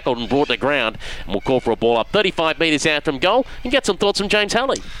immediately tackled and brought to ground. And we'll call for a ball up 35 metres out from goal and get some thoughts from James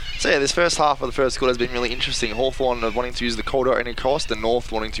Halley. So yeah, this first half of the first quarter has been really interesting. Hawthorn wanting to use the corridor at any cost and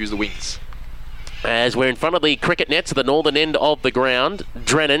North wanting to use the wings. As we're in front of the cricket nets at the northern end of the ground,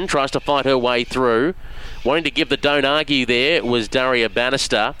 Drennan tries to fight her way through. Wanting to give the don't argue there was Daria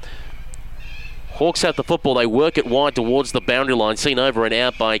Bannister. Hawks have the football. They work it wide towards the boundary line. Seen over and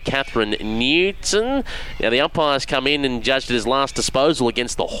out by Catherine Newton. Now the umpires come in and judged it as last disposal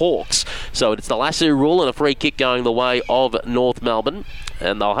against the Hawks. So it's the lasso rule and a free kick going the way of North Melbourne.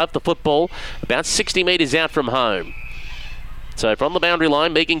 And they'll have the football about 60 metres out from home. So from the boundary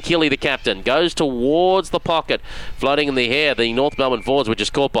line, Megan Keeley, the captain, goes towards the pocket, floating in the air. The North Melbourne forwards were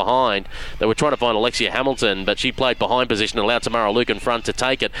just caught behind. They were trying to find Alexia Hamilton, but she played behind position and allowed Tamara Luke in front to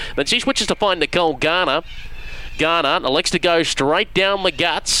take it. Then she switches to find Nicole Garner. Garner elects to go straight down the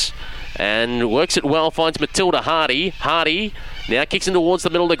guts and works it well, finds Matilda Hardy. Hardy now kicks in towards the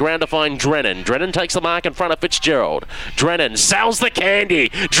middle of the ground to find Drennan. Drennan takes the mark in front of Fitzgerald. Drennan sells the candy.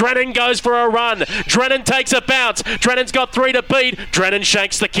 Drennan goes for a run. Drennan takes a bounce. Drennan's got 3 to beat. Drennan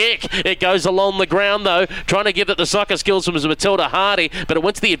shakes the kick. It goes along the ground though, trying to give it the soccer skills from Matilda Hardy, but it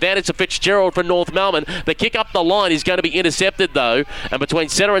went to the advantage of Fitzgerald for North Melbourne. The kick up the line is going to be intercepted though, and between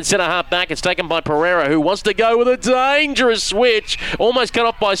centre and centre half back it's taken by Pereira, who wants to go with a dangerous switch. Almost cut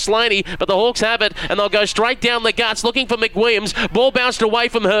off by Slaney, but the Hawks have it and they'll go straight down the guts looking for McWilliams. Ball bounced away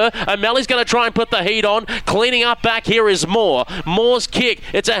from her. O'Malley's going to try and put the heat on. Cleaning up back here is Moore. Moore's kick.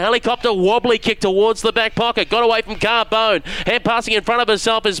 It's a helicopter wobbly kick towards the back pocket. Got away from Carbone. Hand passing in front of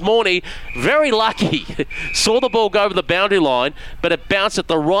herself is Morney. Very lucky. Saw the ball go over the boundary line, but it bounced at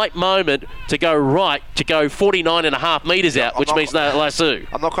the right moment to go 49.5 metres out, which means no lasso.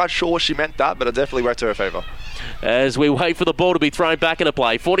 I'm not quite sure she meant that, but it definitely worked to her favour. As we wait for the ball to be thrown back into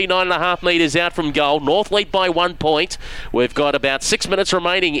play. 49.5 metres out from goal. North lead by 1 point. We've got about 6 minutes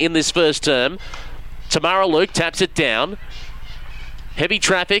remaining in this first term. Tamara Luke taps it down. Heavy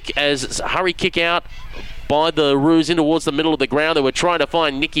traffic as hurry kick out by the Roos in towards the middle of the ground. They were trying to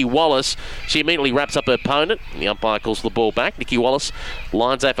find Nikki Wallace. She immediately wraps up her opponent. The umpire calls the ball back. Nikki Wallace,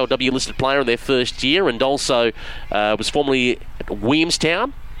 Lions AFLW listed player in their first year, and also was formerly at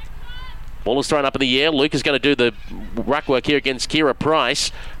Williamstown. Ball is thrown up in the air. Luke is going to do the ruck work here against Kira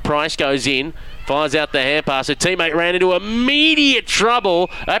Price. Price goes in, fires out the hand pass. Her teammate ran into immediate trouble.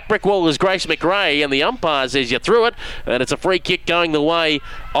 That brick wall was Grace McRae, and the umpire says you threw it, and it's a free kick going the way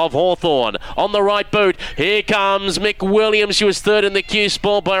of Hawthorn. On the right boot, here comes Mick Williams. She was third in the queue,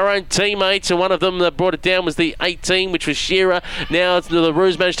 spoiled by her own teammates, and one of them that brought it down was the 18, which was Shearer. Now the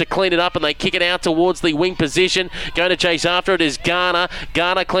Roos managed to clean it up, and they kick it out towards the wing position. Going to chase after it is Garner.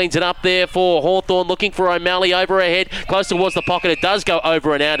 Garner cleans it up there for Hawthorn, looking for O'Malley over her head, close towards the pocket. It does go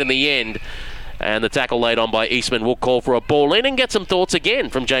over and out in the end. And the tackle laid on by Eastman will call for a ball in, and get some thoughts again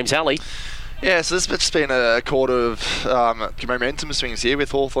from James Halley. Yeah, so this has been a quarter of momentum swings here,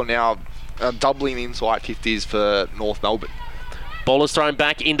 with Hawthorn now doubling into high 50s for North Melbourne. Ball is thrown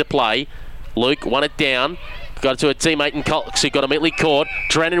back into play. Luke won it down. Got it to a teammate in Cox, who got immediately caught.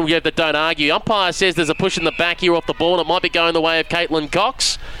 Drennan gave the don't argue. Umpire says there's a push in the back here off the ball, and it might be going the way of Caitlin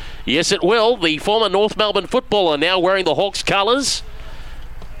Cox. Yes, it will. The former North Melbourne footballer, now wearing the Hawks colours,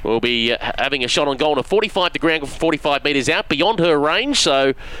 will be having a shot on goal to 45 to ground, 45 metres out, beyond her range.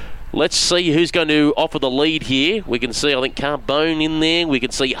 So let's see who's going to offer the lead here. We can see, I think, Carbone in there. We can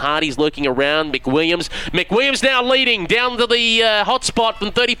see Hardy's lurking around. McWilliams. McWilliams now leading down to the hot spot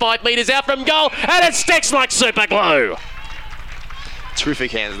from 35 metres out from goal, and it sticks like super glue. Terrific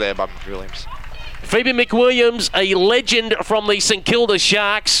hands there by McWilliams. Phoebe McWilliams, a legend from the St Kilda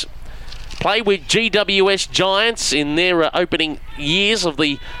Sharks. Played with GWS Giants in their opening years of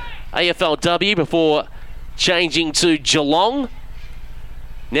the AFLW before changing to Geelong.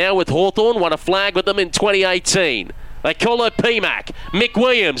 Now with Hawthorn, won a flag with them in 2018. They call her PMAC.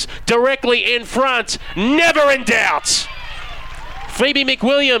 McWilliams directly in front, never in doubt. Phoebe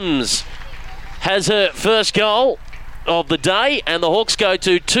McWilliams has her first goal of the day, and the Hawks go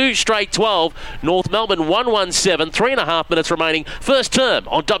to 2 straight 12. North Melbourne 117, 3.5 minutes remaining. First term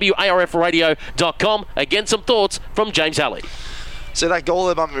on WARFradio.com. Again, some thoughts from James Halley. So that goal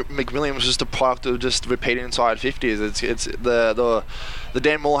there by McWilliams was just a product of just repeating inside 50s. It's the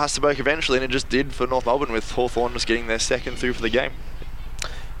Dan Moore has to break eventually, and it just did for North Melbourne, with Hawthorn just getting their second through for the game.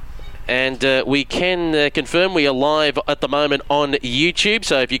 And we can confirm we are live at the moment on YouTube.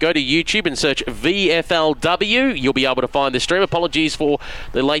 So if you go to YouTube and search VFLW, you'll be able to find the stream. Apologies for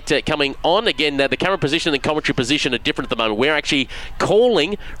the late coming on. Again, the camera position and commentary position are different at the moment. We're actually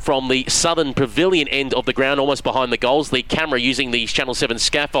calling from the southern pavilion end of the ground, almost behind the goals. The camera using the Channel 7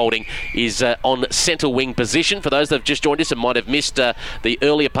 scaffolding is on centre wing position. For those that have just joined us and might have missed the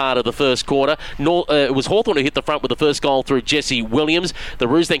earlier part of the first quarter, it was Hawthorn who hit the front with the first goal through Jessie Williams. The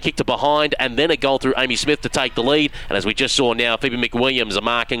Roos then kicked it behind, and then a goal through Amy Smith to take the lead. And as we just saw now, Phoebe McWilliams, a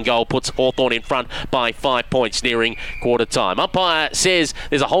mark and goal, puts Hawthorn in front by 5 points nearing quarter time. Umpire says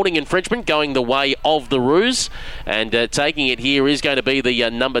there's a holding infringement going the way of the Roos, and taking it here is going to be the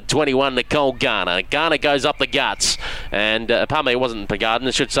number 21, Nicole Garner. Garner goes up the guts, and pardon me, it wasn't Garner,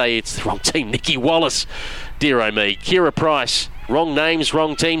 I should say it's the wrong team, Nikki Wallace. Dear oh me. Kira Price. Wrong names,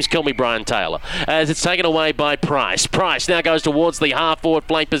 wrong teams. Call me Brian Taylor. As it's taken away by Price. Price now goes towards the half-forward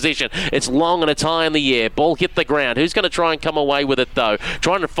flank position. It's long and it's high in the air. Ball hit the ground. Who's going to try and come away with it, though?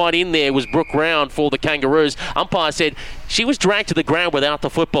 Trying to fight in there was Brooke Round for the Kangaroos. Umpire said she was dragged to the ground without the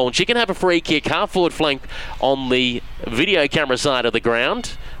football, and she can have a free kick. Half-forward flank on the video camera side of the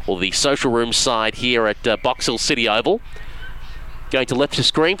ground, or the social room side here at Box Hill City Oval. Going to left of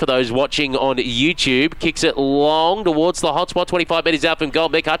screen for those watching on YouTube. Kicks it long towards the hot spot, 25 metres out from goal.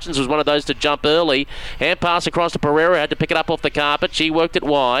 Beck Hutchins was one of those to jump early. Hand pass across to Pereira, had to pick it up off the carpet. She worked it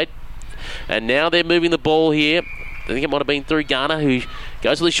wide. And now they're moving the ball here. I think it might have been through Garner, who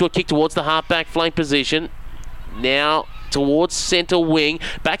goes with a short kick towards the half-back flank position. Now towards centre wing.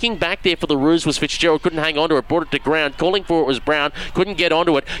 Backing back there for the Roos was Fitzgerald. Couldn't hang on to it. Brought it to ground. Calling for it was Brown. Couldn't get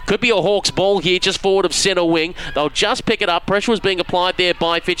onto it. Could be a Hawks ball here just forward of centre wing. They'll just pick it up. Pressure was being applied there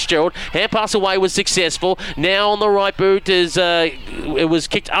by Fitzgerald. Hand pass away was successful. Now on the right boot is it was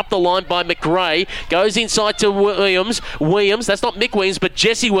kicked up the line by McRae. Goes inside to Williams. That's not Mick Williams, but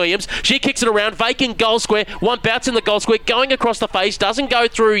Jessie Williams. She kicks it around. Vacant goal square. One bounce in the goal square. Going across the face. Doesn't go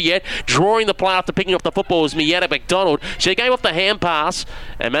through yet. Drawing the play after picking up the football was Miata McDonald. She gave off the hand pass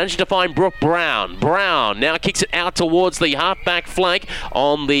and managed to find Brooke Brown. Brown now kicks it out towards the half-back flank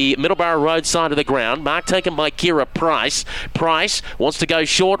on the Middleborough Road side of the ground. Mark taken by Kira Price. Price wants to go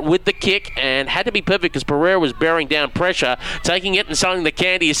short with the kick and had to be perfect because Pereira was bearing down pressure. Taking it and selling the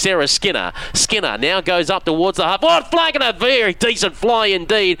candy is Sarah Skinner. Skinner now goes up towards the half. Oh, flag and a very decent fly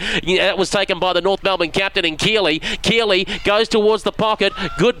indeed. That was taken by the North Melbourne captain in Keeley. Keeley goes towards the pocket.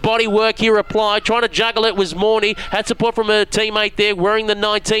 Good body work here applied. Trying to juggle it was Morney. Had support from her teammate there wearing the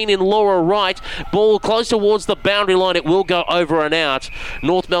 19 in Laura Wright. Ball close towards the boundary line. It will go over and out.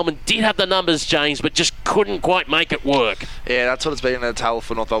 North Melbourne did have the numbers, James, but just couldn't quite make it work. Yeah, that's what it's been a tale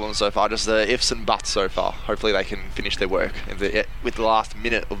for North Melbourne so far. Just the ifs and buts so far. Hopefully they can finish their work with the last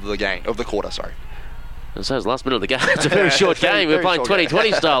minute of the quarter. Sorry. And so it's the last minute of the game. It's a very short game. We're playing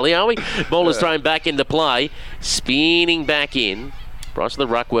 2020 style here, aren't we? Ball is thrown back into play. Spinning back in. Price of the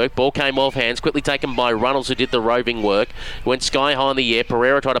ruck work. Ball came off hands. Quickly taken by Runnels, who did the roving work. Went sky high in the air.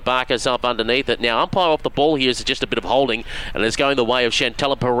 Pereira tried to bark herself underneath it. Now, umpire off the ball here is just a bit of holding, and it's going the way of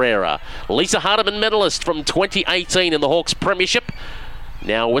Chantella Pereira. Lisa Hardiman medalist from 2018 in the Hawks Premiership.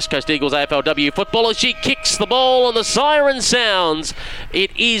 Now West Coast Eagles AFLW footballer. She kicks the ball and the siren sounds.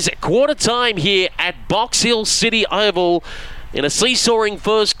 It is quarter time here at Box Hill City Oval. In a seesawing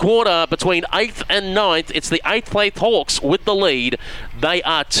first quarter between 8th and 9th, it's the 8th place Hawks with the lead. They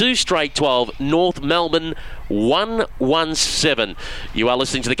are 2 straight 12. North Melbourne 117. You are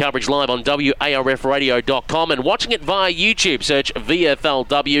listening to the coverage live on WARFradio.com and watching it via YouTube. Search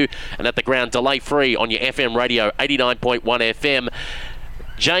VFLW and at the ground delay free on your FM radio 89.1 FM.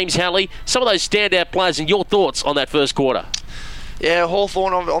 James Halley, some of those standout players and your thoughts on that first quarter. Yeah,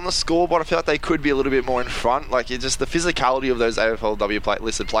 Hawthorn on the scoreboard, I feel like they could be a little bit more in front. Like, it's just the physicality of those AFLW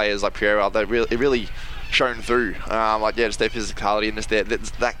listed players like Pereira, it really shown through. Just their physicality and just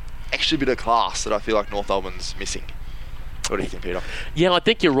that extra bit of class that I feel like North Melbourne's missing. What do you think, Peter? Yeah, I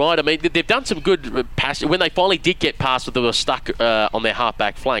think you're right. I mean, they've done some good passes. When they finally did get past what they were stuck on their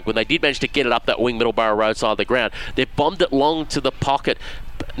half-back flank, when they did manage to get it up that wing Middleborough Road side of the ground, they bombed it long to the pocket.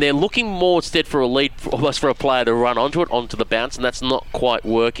 They're looking more instead for a lead, almost for a player to run onto the bounce, and that's not quite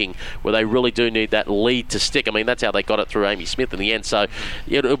working, where they really do need that lead to stick. I mean, that's how they got it through Amy Smith in the end. So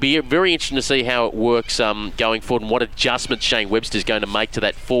it'll be very interesting to see how it works going forward and what adjustments Shane Webster's going to make to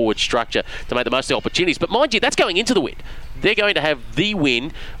that forward structure to make the most of the opportunities. But mind you, that's going into the wind. They're going to have the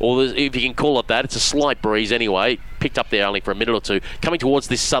wind, or if you can call it that, it's a slight breeze anyway, picked up there only for a minute or two, coming towards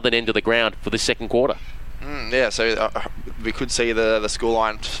this southern end of the ground for this second quarter. So we could see the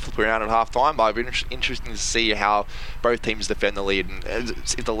scoreline flip around at half-time, but it'd be interesting to see how both teams defend the lead. And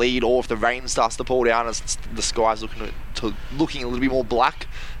if the lead or if the rain starts to pour down as the sky's looking a little bit more black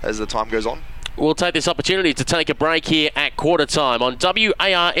as the time goes on. We'll take this opportunity to take a break here at quarter time on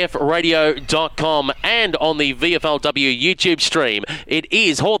WARFradio.com and on the VFLW YouTube stream. It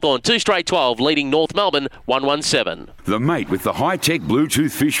is Hawthorn 2 straight 12 leading North Melbourne 117. The mate with the high-tech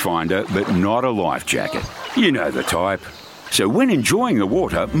Bluetooth fish finder, but not a life jacket. You know the type. So when enjoying the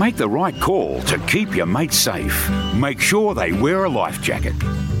water, make the right call to keep your mates safe. Make sure they wear a life jacket.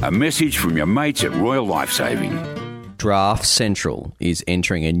 A message from your mates at Royal Lifesaving. Draft Central is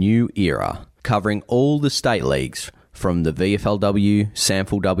entering a new era, covering all the state leagues from the VFLW,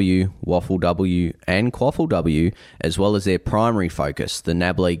 Sample W, Waffle W and Quaffle W, as well as their primary focus, the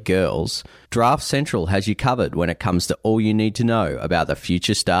NAB League Girls. Draft Central has you covered when it comes to all you need to know about the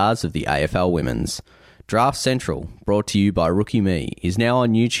future stars of the AFL Women's. Draft Central, brought to you by Rookie Me, is now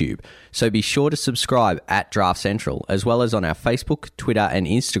on YouTube, so be sure to subscribe at Draft Central, as well as on our Facebook, Twitter and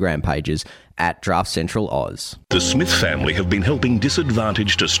Instagram pages at Draft Central Oz. The Smith family have been helping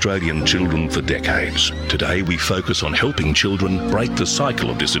disadvantaged Australian children for decades. Today we focus on helping children break the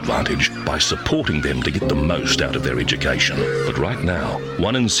cycle of disadvantage by supporting them to get the most out of their education. But right now,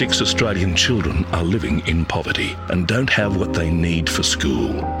 1 in 6 Australian children are living in poverty and don't have what they need for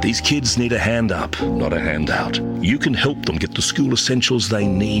school. These kids need a hand up, not a handout. You can help them get the school essentials they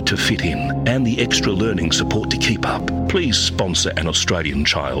need to fit in and the extra learning support to keep up. Please sponsor an Australian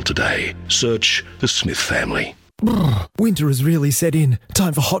child today. Search the Smith family. Winter has really set in.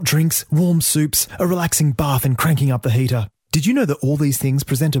 Time for hot drinks, warm soups, a relaxing bath and cranking up the heater. Did you know that all these things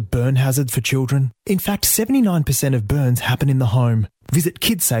present a burn hazard for children? In fact, 79% of burns happen in the home. Visit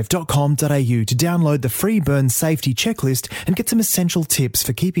kidsafe.com.au to download the free burn safety checklist and get some essential tips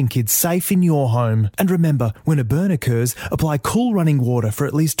for keeping kids safe in your home. And remember, when a burn occurs, apply cool running water for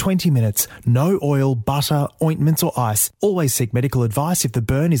at least 20 minutes. No oil, butter, ointments or ice. Always seek medical advice if the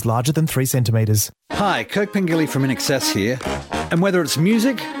burn is larger than 3 centimetres. Hi, Kirk Pengilly from InXS here. And whether it's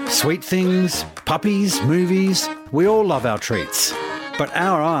music, sweet things, puppies, movies, we all love our treats. But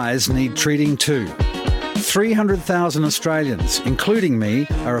our eyes need treating too. 300,000 Australians, including me,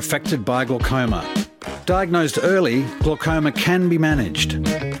 are affected by glaucoma. Diagnosed early, glaucoma can be managed.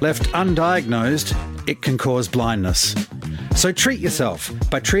 Left undiagnosed, it can cause blindness. So treat yourself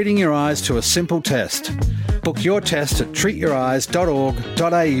by treating your eyes to a simple test. Book your test at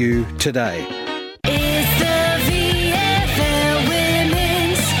treatyoureyes.org.au today. It's the VFL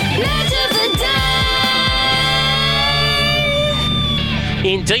Women's Match of the Day.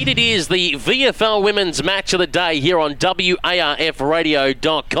 Indeed it is the VFL Women's Match of the Day here on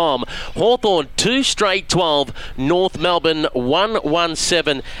WARFradio.com. Hawthorn 2 straight 12, North Melbourne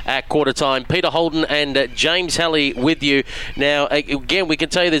 1-1-7 at quarter time. Peter Holden and James Halley with you. Now, again, we can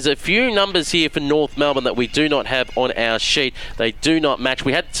tell you there's a few numbers here for North Melbourne that we do not have on our sheet. They do not match.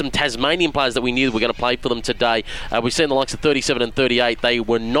 We had some Tasmanian players that we knew were going to play for them today. We've seen the likes of 37 and 38. They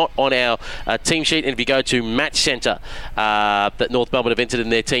were not on our team sheet. And if you go to Match Centre that North Melbourne have entered in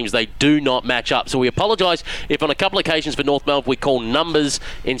their teams, they do not match up. So we apologise if on a couple of occasions for North Melbourne we call numbers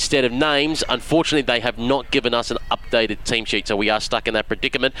instead of names. Unfortunately, they have not given us an updated team sheet, so we are stuck in that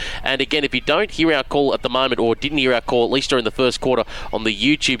predicament. And again, if you don't hear our call at the moment, or didn't hear our call at least during the first quarter on the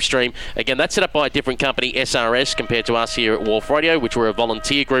YouTube stream, again, that's set up by a different company, SRS, compared to us here at Wharf Radio, which we're a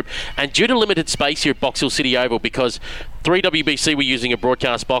volunteer group. And due to limited space here at Box Hill City Oval, because 3WBC were using a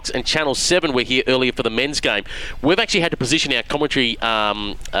broadcast box and Channel 7 were here earlier for the men's game, we've actually had to position our commentary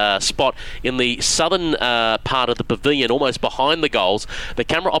spot in the southern part of the pavilion, almost behind the goals. The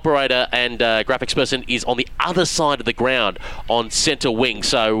camera operator and graphics person is on the other side of the ground on centre wing.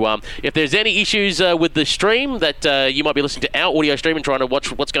 So if there's any issues with the stream that you might be listening to our audio stream and trying to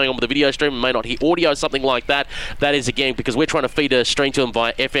watch what's going on with the video stream and may not hear audio, something like that, that is again because we're trying to feed a stream to them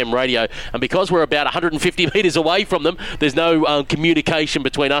via FM radio, and because we're about 150 metres away from them, there's no communication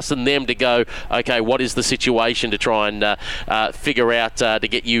between us and them to go, okay, what is the situation, to try and figure out to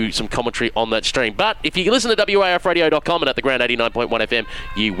get you some commentary on that stream. But if you listen to WARFradio.com and at the Ground 89.1 FM,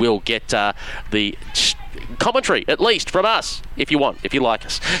 you will get the commentary, at least from us, if you like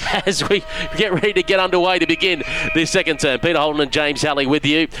us, as we get ready to get underway to begin this second term. Peter Holden and James Halley with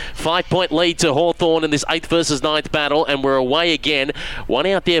you. 5-point lead to Hawthorn in this 8th versus 9th battle, and we're away again. One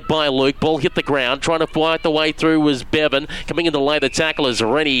out there by Luke. Ball hit the ground. Trying to fight the way through was Bevan. Coming in to lay the tackle is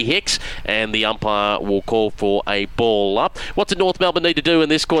Rennie Hicks, and the umpire will call for a ball up. What did North Melbourne need to do in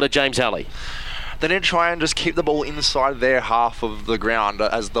this quarter, James Halley? They need to try and just keep the ball inside their half of the ground,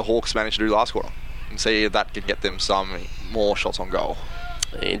 as the Hawks managed to do last quarter, and see if that can get them some more shots on goal.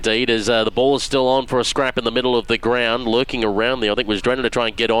 Indeed, as the ball is still on for a scrap in the middle of the ground, lurking around there, I think was Drennan to try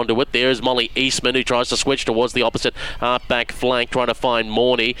and get onto it. There's Molly Eastman, who tries to switch towards the opposite half-back flank, trying to find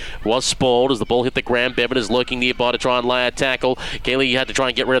Morney. Was spoiled as the ball hit the ground. Bevan is lurking nearby to try and lay a tackle. Keeley had to try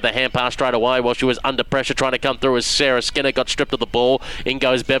and get rid of the hand pass straight away while she was under pressure trying to come through as Sarah Skinner got stripped of the ball. In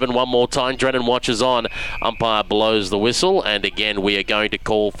goes Bevan one more time. Drennan watches on. Umpire blows the whistle, and again we are going to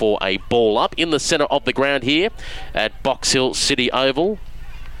call for a ball up in the centre of the ground here at Box Hill City Oval.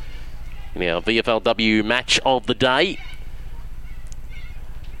 Now, VFLW match of the day.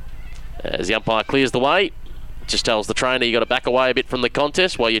 As the umpire clears the way, just tells the trainer you got to back away a bit from the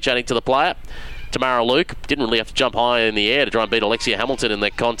contest while you're chatting to the player. Tamara Luke didn't really have to jump high in the air to try and beat Alexia Hamilton in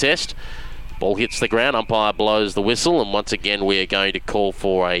that contest. Ball hits the ground, umpire blows the whistle, and once again we are going to call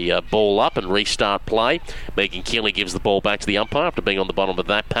for a ball up and restart play. Megan Keeley gives the ball back to the umpire after being on the bottom of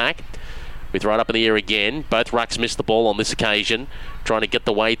that pack. We throw it up in the air again. Both rucks missed the ball on this occasion. Trying to get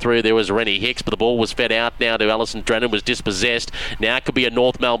the way through. There was Rennie Hicks, but the ball was fed out now to Alison Drennan. Was dispossessed. Now it could be a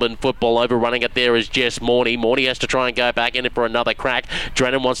North Melbourne football. Overrunning it there is Jess Morney. Morney has to try and go back in it for another crack.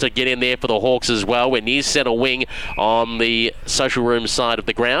 Drennan wants to get in there for the Hawks as well. We're near centre wing on the social room side of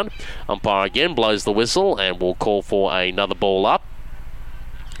the ground. Umpire again blows the whistle and will call for another ball up.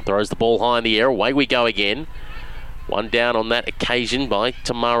 Throws the ball high in the air. Away we go again. One down on that occasion by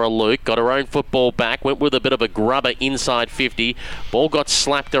Tamara Luke. Got her own football back. Went with a bit of a grubber inside 50. Ball got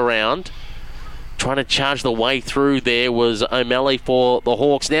slapped around. Trying to charge the way through there was O'Malley for the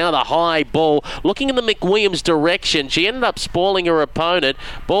Hawks. Now the high ball. Looking in the McWilliams direction. She ended up spoiling her opponent.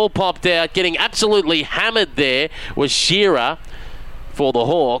 Ball popped out. Getting absolutely hammered there was Shearer for the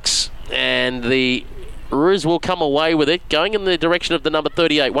Hawks. And the Roos will come away with it, going in the direction of the number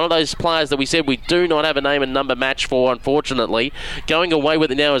 38. One of those players that we said we do not have a name and number match for, unfortunately. Going away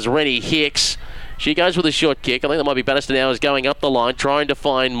with it now is Rennie Hicks. She goes with a short kick. I think that might be Bannister now, is going up the line, trying to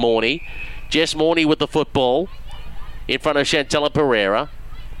find Morney. Jess Morney with the football in front of Chantella Pereira.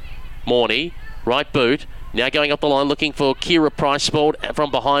 Morney, right boot. Now going up the line, looking for Kira Price, spoiled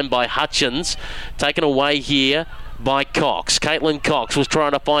from behind by Hutchins. Taken away here by Cox. Caitlin Cox was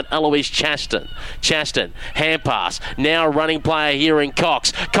trying to find Eloise Chaston. Chaston, hand pass. Now a running player here in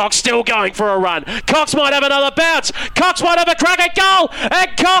Cox. Cox still going for a run. Cox might have another bounce. Cox might have a crack at goal.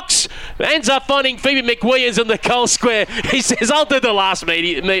 And Cox ends up finding Phoebe McWilliams in the goal square. He says, I'll do the last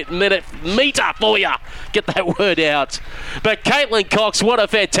meter for you. Get that word out. But Caitlin Cox, what a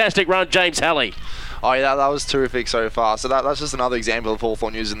fantastic run, James Halley. Oh yeah, that was terrific so far. So that's just another example of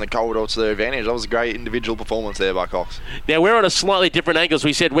Hawthorn using the corridor to their advantage. That was a great individual performance there by Cox. Now we're on a slightly different angle. As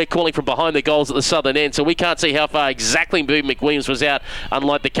we said, we're calling from behind the goals at the southern end, so we can't see how far exactly McWilliams was out,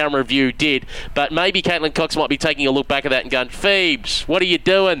 unlike the camera view did. But maybe Caitlin Cox might be taking a look back at that and going, Phoebes, what are you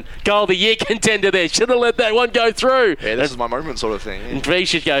doing? Goal of the year contender there. Should have let that one go through. Yeah, this is my moment sort of thing. Yeah. And Phoebes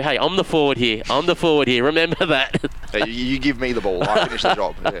should go, hey, I'm the forward here. Remember that. Yeah, you give me the ball. I finish the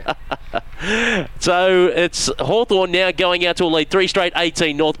job. Yeah. So it's Hawthorn now going out to a lead. 3 straight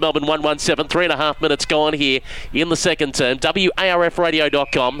 18. North Melbourne 117. 3.5 minutes gone here in the second term.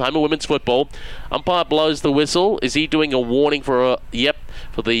 WARFradio.com, home of women's football. Umpire blows the whistle. Is he doing a warning for the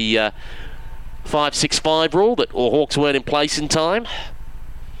 5-6-5 rule that Hawks weren't in place in time?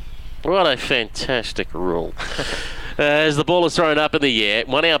 What a fantastic rule. As the ball is thrown up in the air,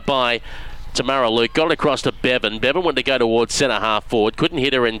 one out by Tamara Luke, got it across to Bevan. Bevan wanted to go towards centre half forward, couldn't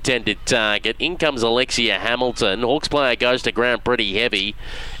hit her intended target. In comes Alexia Hamilton. Hawks player goes to ground pretty heavy.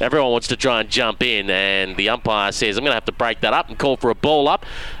 Everyone wants to try and jump in, and the umpire says, I'm going to have to break that up and call for a ball up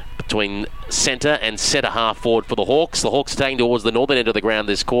between centre and centre half forward for the Hawks. The Hawks are taking towards the northern end of the ground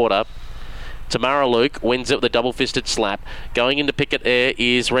this quarter. Tamara Luke wins it with a double-fisted slap. Going in to pick it there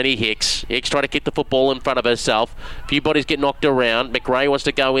is Rennie Hicks. Hicks trying to kick the football in front of herself. A few bodies get knocked around. McRae wants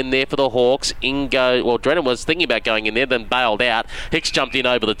to go in there for the Hawks. Drennan was thinking about going in there, then bailed out. Hicks jumped in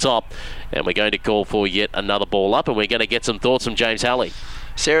over the top. And we're going to call for yet another ball up, and we're going to get some thoughts from James Halley.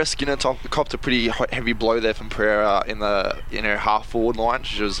 Sarah Skinner copped a pretty heavy blow there from Pereira in her half forward line.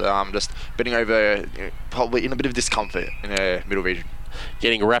 She was just bending over, probably in a bit of discomfort in her middle region.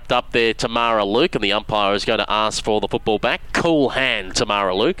 Getting wrapped up there, Tamara Luke, and the umpire is going to ask for the football back. Cool hand,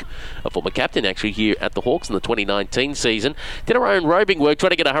 Tamara Luke, a former captain actually here at the Hawks in the 2019 season. Did her own roving work, tried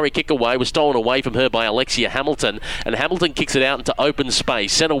to get a hurry kick away, was stolen away from her by Alexia Hamilton, and Hamilton kicks it out into open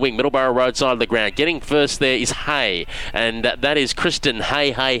space. Centre wing, Middleborough Road side of the ground. Getting first there is Hay, and that is Kristen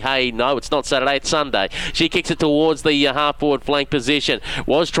Hay. No, it's not Saturday, it's Sunday. She kicks it towards the half-forward flank position.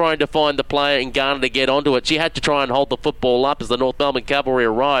 Was trying to find the player in Garner to get onto it. She had to try and hold the football up as the North Melbourne Cavalry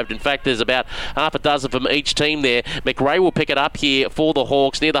arrived. In fact, there's about half a dozen from each team there. McRae will pick it up here for the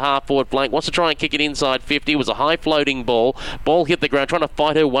Hawks near the half-forward flank. Wants to try and kick it inside 50. It was a high-floating ball. Ball hit the ground, trying to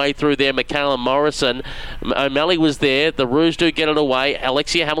fight her way through there. Michaela Morrison. O'Malley was there. The Rouge do get it away.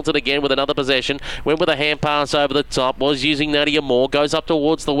 Alexia Hamilton again with another possession. Went with a hand pass over the top. Was using Nadia Moore. Goes up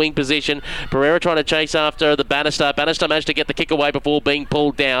towards the wing position. Pereira trying to chase after the Bannister. Bannister managed to get the kick away before being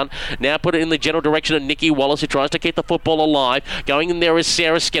pulled down. Now put it in the general direction of Nikki Wallace, who tries to keep the football alive. Going in there is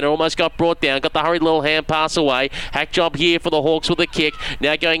Sarah Skinner. Almost got brought down. Got the hurried little hand pass away. Hack job here for the Hawks with a kick.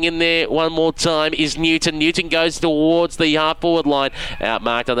 Now going in there one more time is Newton. Newton goes towards the half-forward line.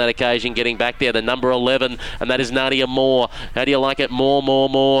 Outmarked on that occasion. Getting back there, the number 11, and that is Nadia Moore. How do you like it?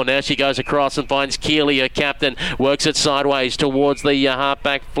 Moore. Now she goes across and finds Keeley, her captain. Works it sideways towards the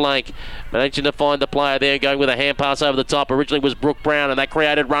half-back flank. Managing to find the player there, going with a hand pass over the top. Originally was Brooke Brown, and that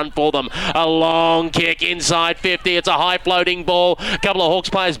created run for them. A long kick inside 50. It's a high-floating ball. A couple of Hawks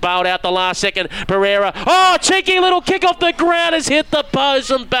players bailed out the last second. Pereira. Oh, cheeky little kick off the ground has hit the post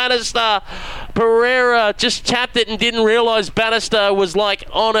from Bannister. Pereira just tapped it and didn't realise Bannister was like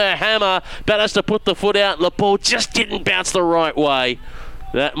on her hammer. Bannister put the foot out and the ball just didn't bounce the right way.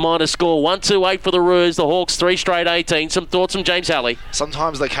 That minor score, 1-2-8 for the Roos. The Hawks 3 straight 18. Some thoughts from James Halley.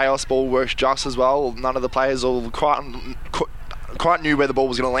 Sometimes the chaos ball works just as well. None of the players all quite knew where the ball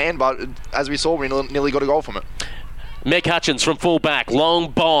was going to land, but as we saw, we nearly got a goal from it. Meg Hutchins from full-back, long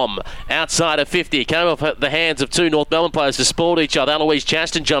bomb, outside of 50. Came off the hands of two North Melbourne players to spoil each other. Eloise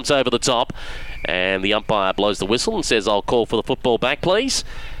Chaston jumps over the top, and the umpire blows the whistle and says, I'll call for the football back, please.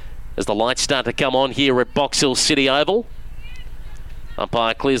 As the lights start to come on here at Box Hill City Oval.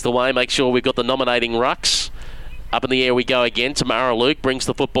 Umpire clears the way, makes sure we've got the nominating rucks. Up in the air we go again. Tamara Luke brings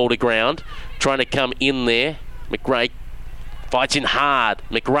the football to ground, trying to come in there. McRae fights in hard.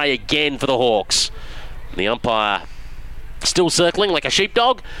 McRae again for the Hawks. The umpire still circling like a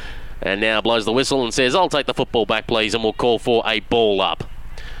sheepdog, and now blows the whistle and says, I'll take the football back, please, and we'll call for a ball up.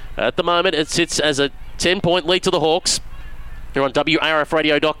 At the moment, it sits as a 10-point lead to the Hawks. You're on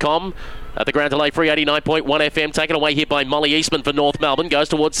WARFradio.com. At the ground delay, free 89.1 FM, taken away here by Molly Eastman for North Melbourne. Goes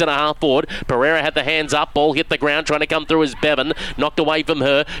towards centre half forward. Pereira had the hands up. Ball hit the ground. Trying to come through is Bevan. Knocked away from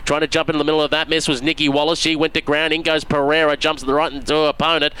her. Trying to jump into the middle of that miss was Nikki Wallace. She went to ground. In goes Pereira. Jumps to the right into her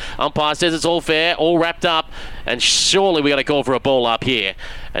opponent. Umpire says it's all fair. All wrapped up. And surely we got to call for a ball up here.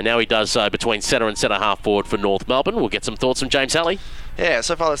 And now he does so between centre and centre half forward for North Melbourne. We'll get some thoughts from James Halley. Yeah,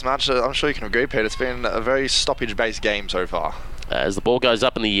 so far this match, I'm sure you can agree, Pete, it's been a very stoppage-based game so far. As the ball goes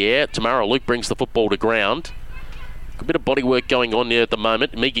up in the air, Tamara Luke brings the football to ground. A bit of body work going on there at the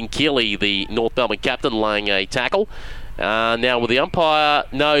moment. Megan Keeley, the North Melbourne captain, laying a tackle. Now with the umpire,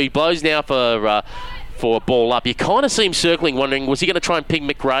 no, he blows now for a ball up. You kind of see him circling, wondering, was he going to try and ping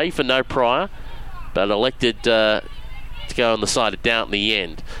McRae for no prior? But elected to go on the side of doubt in the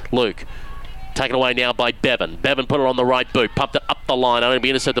end. Luke. Taken away now by Bevan. Bevan put it on the right boot. Pumped it up the line. Only to be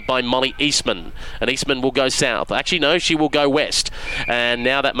intercepted by Molly Eastman. And Eastman will go south. Actually, no, she will go west. And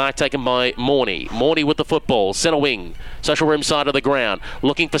now that mark taken by Morney. Morney with the football. Centre wing. Social room side of the ground.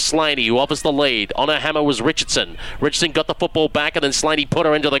 Looking for Slaney, who offers the lead. On her hammer was Richardson. Richardson got the football back, and then Slaney put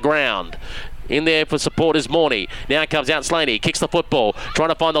her into the ground. In there for support is Morney. Now comes out Slaney. Kicks the football. Trying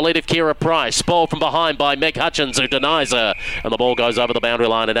to find the lead of Kira Price. Ball from behind by Meg Hutchins, who denies her. And the ball goes over the boundary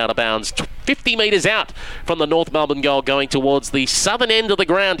line and out of bounds. 50 metres out from the North Melbourne goal, going towards the southern end of the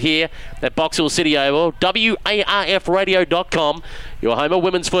ground here at Box Hill City Oval. WARFradio.com, your home of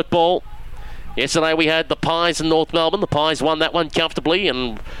women's football. Yesterday we had the Pies in North Melbourne. The Pies won that one comfortably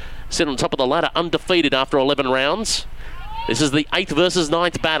and sit on top of the ladder undefeated after 11 rounds. This is the 8th versus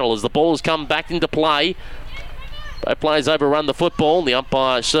 9th battle as the ball has come back into play. Both players overrun the football. The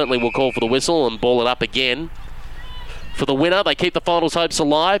umpire certainly will call for the whistle and ball it up again. For the winner, they keep the finals hopes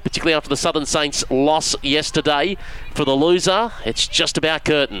alive, particularly after the Southern Saints loss yesterday. For the loser, it's just about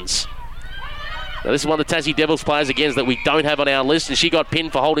curtains. Now, this is one of the Tassie Devils players, again, that we don't have on our list, and she got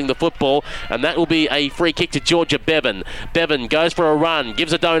pinned for holding the football, and that will be a free kick to Georgia Bevan. Bevan goes for a run,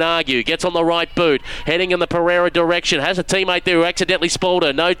 gives a don't argue, gets on the right boot, heading in the Pereira direction, has a teammate there who accidentally spoiled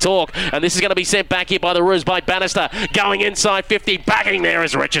her, no talk, and this is going to be sent back here by the Roos by Bannister, going inside 50, backing there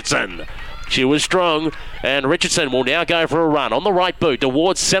is Richardson. She was strong, and Richardson will now go for a run on the right boot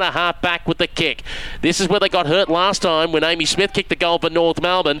towards centre half back with the kick. This is where they got hurt last time when Amy Smith kicked the goal for North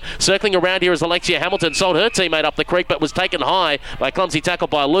Melbourne. Circling around here is Alexia Hamilton, sold her teammate up the creek but was taken high by a clumsy tackle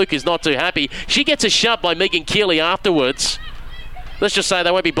by Luke, who's not too happy. She gets a shove by Megan Keeley afterwards. Let's just say they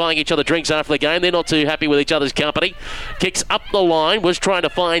won't be buying each other drinks after the game. They're not too happy with each other's company. Kicks up the line. Was trying to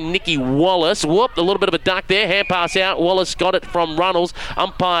find Nikki Wallace. Whoop, a little bit of a duck there. Hand pass out. Wallace got it from Runnels.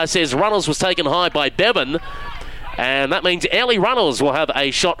 Umpire says Runnels was taken high by Bevan. And that means Ellie Runnels will have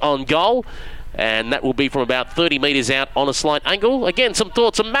a shot on goal. And that will be from about 30 metres out on a slight angle. Again, some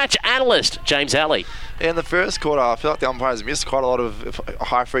thoughts. A match analyst, James Halley. In the first quarter, I feel like the umpires missed quite a lot of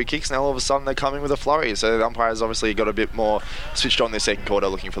high free kicks. Now all of a sudden they're coming with a flurry. So the umpires obviously got a bit more switched on this second quarter,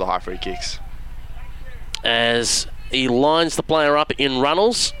 looking for the high free kicks. As he lines the player up in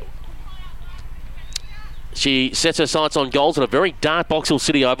Runnels, she sets her sights on goals at a very dark Box Hill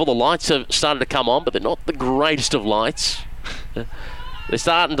City Oval. The lights have started to come on, but they're not the greatest of lights. They're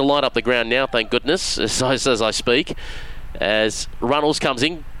starting to light up the ground now, thank goodness, as I speak. As Runnels comes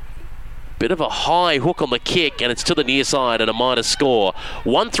in, bit of a high hook on the kick, and it's to the near side and a minor score.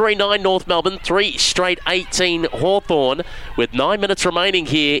 1-3-9 North Melbourne, 3 straight 18 Hawthorn, with 9 minutes remaining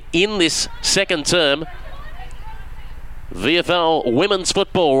here in this second term. VFL Women's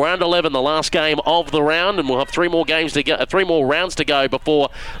Football, round 11, the last game of the round, and we'll have 3 more rounds to go before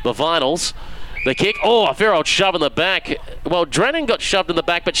the finals. The kick, a fair old shove in the back. Well, Drennan got shoved in the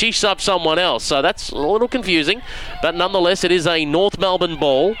back, but she shoved someone else, so that's a little confusing. But nonetheless, it is a North Melbourne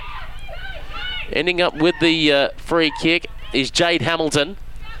ball. Ending up with the free kick is Jade Hamilton.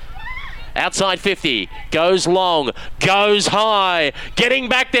 Outside 50, goes long, goes high, getting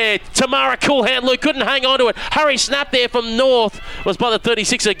back there. Tamara Coolhandler couldn't hang on to it. Hurry snap there from North was by the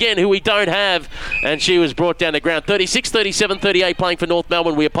 36 again, who we don't have, and she was brought down to ground. 36, 37, 38 playing for North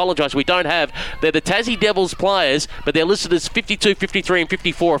Melbourne. We apologise, we don't have. They're the Tassie Devils players, but they're listed as 52, 53 and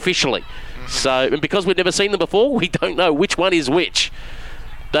 54 officially. So, and because we've never seen them before, we don't know which one is which.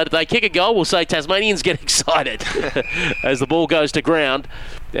 But if they kick a goal, we'll say Tasmanians get excited as the ball goes to ground.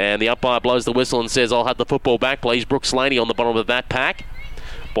 And the umpire blows the whistle and says, I'll have the football back, please. Brooke Slaney on the bottom of that pack.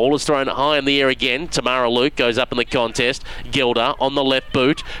 Ball is thrown high in the air again. Tamara Luke goes up in the contest. Gilda on the left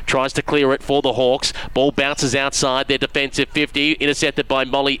boot. Tries to clear it for the Hawks. Ball bounces outside their defensive 50. Intercepted by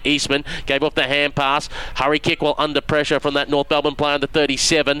Molly Eastman. Gave off the hand pass. Hurry kick while under pressure from that North Melbourne player, the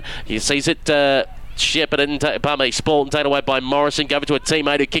 37. He sees it Spalton taken away by Morrison. Gave it to a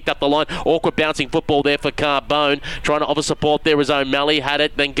teammate who kicked up the line. Awkward bouncing football there for Carbone. Trying to offer support there was O'Malley. Had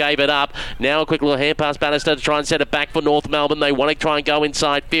it, then gave it up. Now a quick little hand pass Bannister to try and set it back for North Melbourne. They want to try and go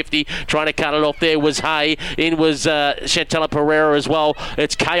inside 50. Trying to cut it off there was Hay. In was Chantella Pereira as well.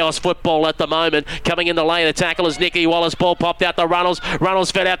 It's chaos football at the moment. Coming in the lane, the tackle is Nicky Wallace. Ball popped out to Runnels.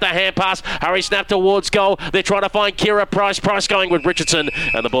 Runnels fed out the hand pass. Hurry snap towards goal. They're trying to find Kira Price. Price going with Richardson,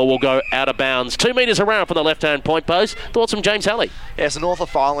 and the ball will go out of bounds. 2 metres around from the left-hand point post. Thoughts from James Halley? Yeah, so North are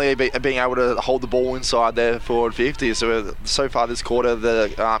finally being able to hold the ball inside their forward 50. So far this quarter, the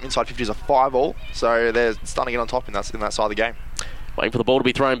inside 50s are 5-all. So they're starting to get on top in that side of the game. Waiting for the ball to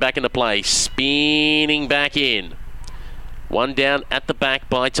be thrown back into play. Spinning back in. One down at the back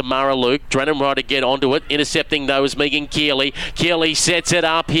by Tamara Luke. Drennan right to get onto it. Intercepting though is Megan Keeley. Keeley sets it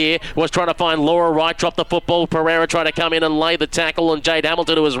up here. Was trying to find Laura Wright. Dropped the football. Pereira tried to come in and lay the tackle on Jade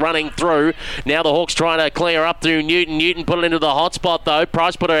Hamilton, who was running through. Now the Hawks trying to clear up through Newton. Newton put it into the hot spot though.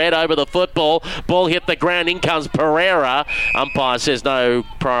 Price put her head over the football. Ball hit the ground. In comes Pereira. Umpire says no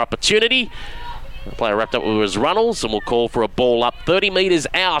prior opportunity. The player wrapped up with his Runnels, and will call for a ball up 30 metres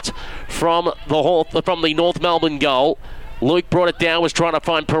out from the North Melbourne goal. Luke brought it down, was trying to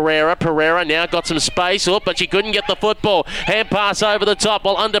find Pereira. Pereira now got some space, but she couldn't get the football. Hand pass over the top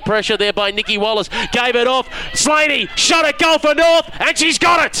while under pressure there by Nikki Wallace. Gave it off. Slaney shot at goal for North, and she's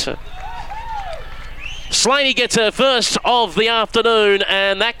got it. Slaney gets her first of the afternoon,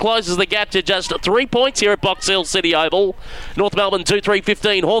 and that closes the gap to just 3 points here at Box Hill City Oval. North Melbourne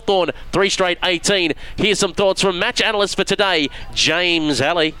 2-3-15, Hawthorn 3 straight 18. Here's some thoughts from match analyst for today, James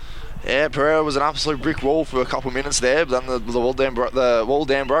Halley. Yeah, Pereira was an absolute brick wall for a couple of minutes there, but then the wall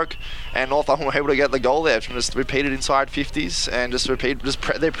dam broke, and North Melbourne were able to get the goal there from just repeated inside 50s, and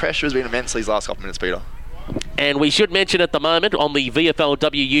their pressure has been immense these last couple of minutes, Peter. And we should mention at the moment on the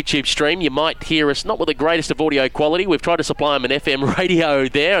VFLW YouTube stream, you might hear us not with the greatest of audio quality. We've tried to supply them an FM radio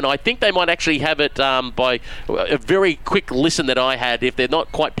there, and I think they might actually have it by a very quick listen that I had. If they're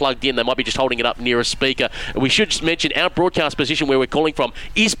not quite plugged in, they might be just holding it up near a speaker. We should just mention our broadcast position where we're calling from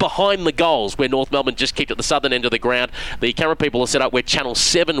is behind the goals, where North Melbourne just kicked at the southern end of the ground. The camera people are set up where Channel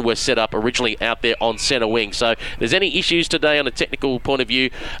 7 was set up originally out there on centre wing. So if there's any issues today on a technical point of view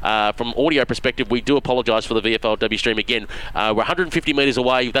from audio perspective, we do apologise for the VFLW stream again. We're 150 metres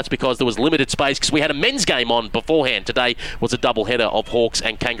away. That's because there was limited space because we had a men's game on beforehand. Today was a double header of Hawks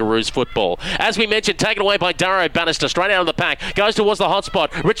and Kangaroos football. As we mentioned, taken away by Darrow Bannister, straight out of the pack, goes towards the hot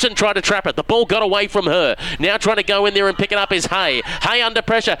spot. Richardson tried to trap it. The ball got away from her. Now trying to go in there and pick it up is Hay. Hay under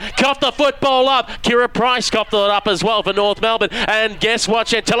pressure, coughed the football up. Kira Price coughed it up as well for North Melbourne. And guess what?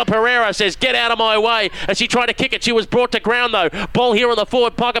 Chantella Pereira says, get out of my way. As she tried to kick it, she was brought to ground though. Ball here in the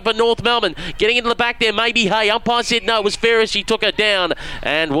forward pocket for North Melbourne. Getting into the back there, maybe Hay. Umpire said no, it was fair as she took her down,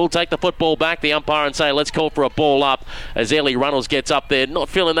 and we'll take the football back, the umpire, and say let's call for a ball up as Ellie Runnels gets up there. Not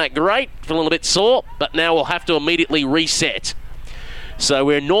feeling that great, feeling a bit sore, but now we'll have to immediately reset. So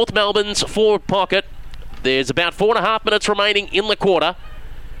we're in North Melbourne's forward pocket. There's about 4.5 minutes remaining in the quarter.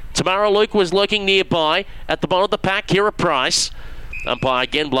 Tamara Luke was lurking nearby. At the bottom of the pack, Kira Price. Umpire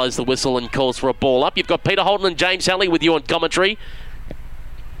again blows the whistle and calls for a ball up. You've got Peter Holden and James Halley with you on commentary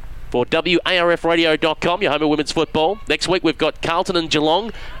for WARFradio.com, your home of women's football. Next week we've got Carlton and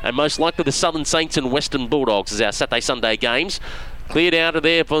Geelong, and most likely the Southern Saints and Western Bulldogs as our Saturday-Sunday games. Cleared out of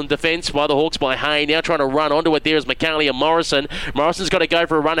there from defence by the Hawks by Hay. Now trying to run onto it there is Michaelia Morrison. Morrison's got to go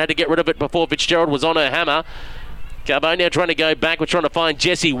for a run, had to get rid of it before Fitzgerald was on her hammer. Carbo now trying to go back. We're trying to find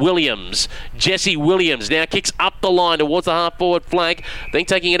Jessie Williams. Jessie Williams now kicks up the line towards the half-forward flank. Then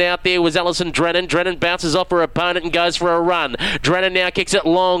taking it out there was Alison Drennan. Drennan bounces off her opponent and goes for a run. Drennan now kicks it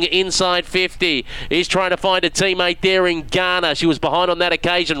long inside 50. He's trying to find a teammate there in Garner. She was behind on that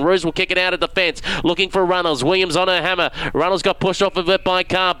occasion. Ruse will kick it out of defence. Looking for Runnels. Williams on her hammer. Runnels got pushed off of it by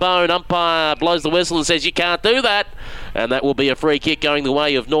Carbone. Umpire blows the whistle and says you can't do that. And that will be a free kick going the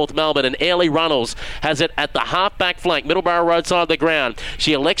way of North Melbourne. And Ellie Runnels has it at the half-back flank, Middleborough Road side of the ground.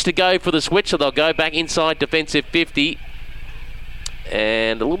 She elects to go for the switch, so they'll go back inside defensive 50.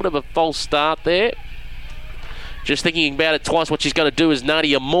 And a little bit of a false start there. Just thinking about it twice, what she's going to do is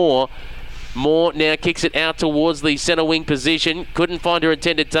Nadia Moore. Moore now kicks it out towards the centre wing position. Couldn't find her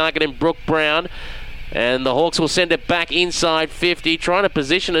intended target in Brooke Brown. And the Hawks will send it back inside 50, trying to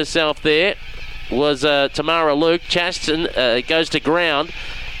position herself there. Was Tamara Luke. Chaston goes to ground.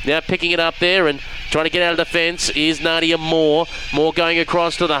 Now picking it up there and trying to get out of defence is Nadia Moore. Moore going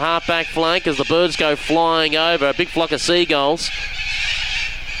across to the half-back flank as the birds go flying over. A big flock of seagulls.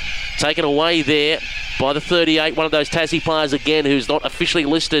 Taken away there by the 38, one of those Tassie players again who's not officially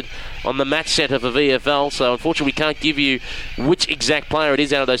listed on the match centre for VFL. So unfortunately we can't give you which exact player it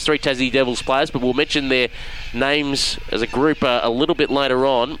is out of those 3 Tassie Devils players, but we'll mention their names as a group a little bit later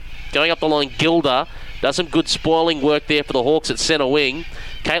on. Going up the line, Gilda does some good spoiling work there for the Hawks at centre wing.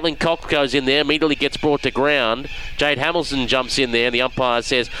 Caitlin Cox goes in there, immediately gets brought to ground. Jade Hamilton jumps in there, and the umpire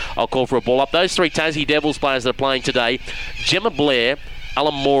says, I'll call for a ball up. Those 3 Tassie Devils players that are playing today, Gemma Blair,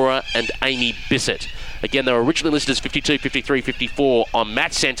 Alan Mora and Amy Bissett. Again, they were originally listed as 52, 53, 54 on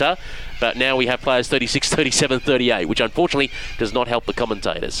match centre, but now we have players 36, 37, 38, which unfortunately does not help the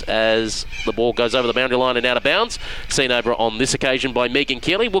commentators. As the ball goes over the boundary line and out of bounds, seen over on this occasion by Megan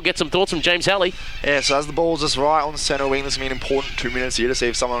Keeley. We'll get some thoughts from James Halley. Yeah, so as the ball's just right on centre wing, this is an important 2 minutes here to see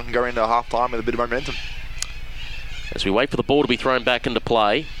if someone can go into half-time with a bit of momentum. As we wait for the ball to be thrown back into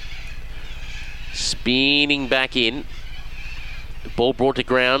play, spinning back in. Ball brought to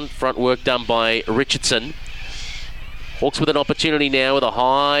ground, front work done by Richardson. Hawks with an opportunity now with a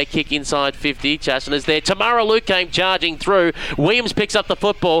high kick inside 50. Chaston is there. Tamara Luke came charging through. Williams picks up the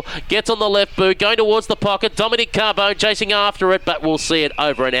football, gets on the left boot, going towards the pocket. Dominic Carbone chasing after it, but we'll see it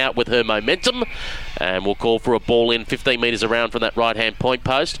over and out with her momentum. And we'll call for a ball in 15 metres around from that right-hand point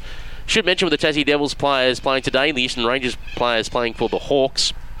post. Should mention with the Tassie Devils players playing today and the Eastern Rangers players playing for the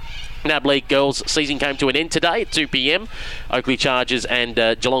Hawks. NAB League Girls season came to an end today at 2 p.m. Oakley Chargers and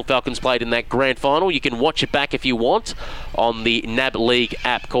Geelong Falcons played in that grand final. You can watch it back if you want on the NAB League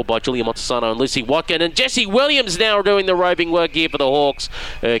app, called by Julia Montesano and Lucy Watkin. And Jessie Williams now doing the roving work here for the Hawks.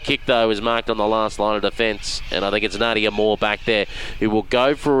 Her kick, though, is marked on the last line of defence. And I think it's Nadia Moore back there who will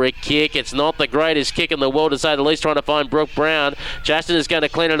go for a kick. It's not the greatest kick in the world, to say the least, trying to find Brooke Brown. Justin is going to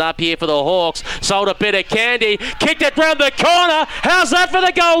clean it up here for the Hawks. Sold a bit of candy. Kicked it round the corner. How's that for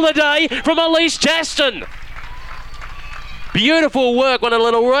the goal today from Elise Chaston? Beautiful work. Went a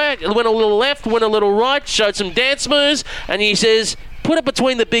little right, went a little left, went a little right, showed some dance moves, and he says, put it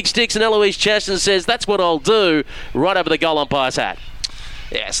between the big sticks, and Eloise Chaston says, that's what I'll do, right over the goal umpire's hat.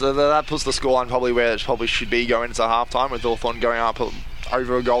 Yeah, so that puts the scoreline probably where it probably should be going into half-time, with Hawthorn going up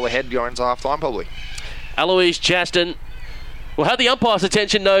over a goal ahead going into half-time probably. Eloise Chaston will have the umpire's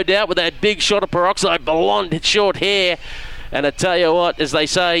attention, no doubt, with that big shot of peroxide blonde short hair. And I tell you what, as they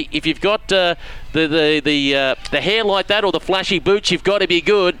say, if you've got the hair like that or the flashy boots, you've got to be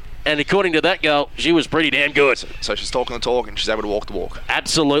good. And according to that girl, she was pretty damn good. So she's talking the talk and she's able to walk the walk.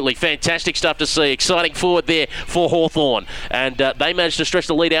 Absolutely. Fantastic stuff to see. Exciting forward there for Hawthorn. And they managed to stretch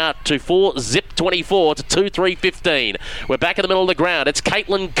the lead out to 4-24 to 2-3-15. We're back in the middle of the ground. It's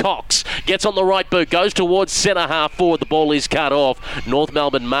Caitlin Cox. Gets on the right boot. Goes towards centre half forward. The ball is cut off. North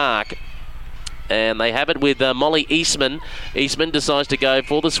Melbourne mark. And they have it with Molly Eastman. Eastman decides to go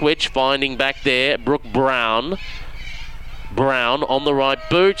for the switch, finding back there Brooke Brown. Brown on the right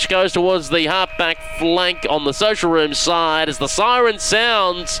boot, goes towards the half-back flank on the social room side as the siren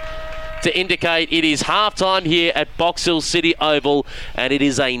sounds to indicate it is half-time here at Box Hill City Oval, and it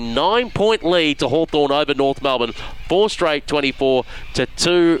is a 9-point lead to Hawthorn over North Melbourne. 4 straight 24 to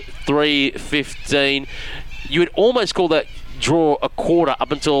 2-3-15. You would almost call that draw a quarter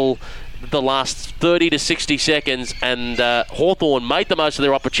up until the last 30 to 60 seconds, and Hawthorn made the most of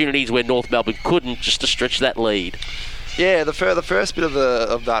their opportunities where North Melbourne couldn't, just to stretch that lead. Yeah, the first bit of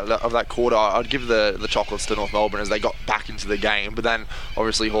that quarter, I'd give the chocolates to North Melbourne as they got back into the game. But then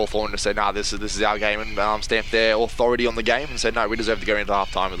obviously Hawthorn just said, "Nah, this is our game," and stamped their authority on the game and said, "No, we deserve to go into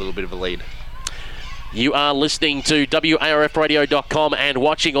half time with a little bit of a lead." You are listening to WARFradio.com and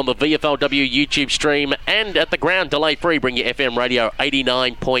watching on the VFLW YouTube stream and at the ground, delay free. Bring your FM radio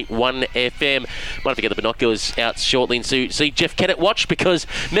 89.1 FM. Might have to get the binoculars out shortly and see Jeff Kennett watch, because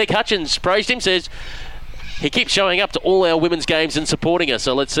Meg Hutchins praised him, says he keeps showing up to all our women's games and supporting us.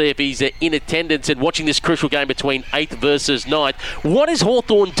 So let's see if he's in attendance and watching this crucial game between 8th versus 9th. What is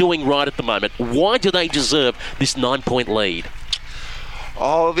Hawthorn doing right at the moment? Why do they deserve this 9-point lead?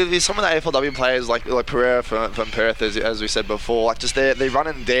 Oh, there's some of the AFLW players like Pereira from Perth, as we said before, like just their run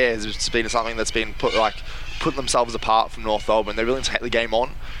and dare has been something that's been putting themselves apart from North Melbourne. They're willing to take the game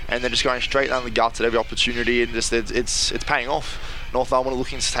on, and they're just going straight down the guts at every opportunity, and just it's paying off. North Melbourne are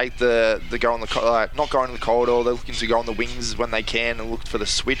looking to take the go on the not going in the corridor. They're looking to go on the wings when they can and look for the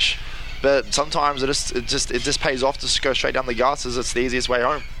switch. But sometimes it just pays off to just go straight down the guts, as it's the easiest way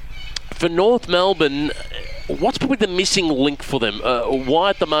home. For North Melbourne, what's probably the missing link for them? Why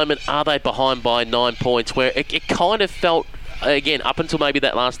at the moment are they behind by 9 points, where it kind of felt, again, up until maybe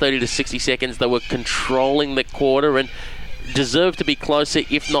that last 30 to 60 seconds, they were controlling the quarter and deserved to be closer,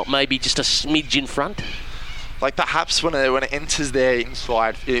 if not maybe just a smidge in front? like perhaps when it enters their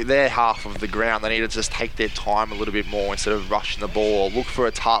half of the ground, they need to just take their time a little bit more instead of rushing the ball, or look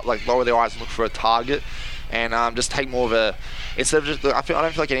for lower their eyes and look for a target, and just take more of a, instead of just, I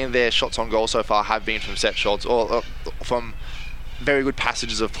don't feel like any of their shots on goal so far have been from set shots or from very good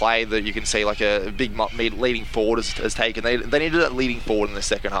passages of play that you can see, like a big leading forward has taken. They needed that leading forward in the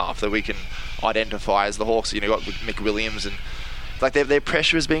second half that we can identify as the Hawks. You know, got Mick Williams, and like their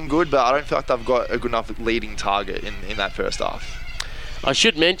pressure has been good, but I don't feel like they've got a good enough leading target in that first half. I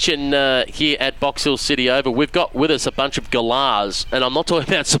should mention here at Box Hill City Oval, we've got with us a bunch of galahs, and I'm not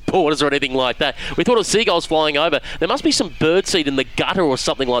talking about supporters or anything like that. We thought of seagulls flying over. There must be some birdseed in the gutter or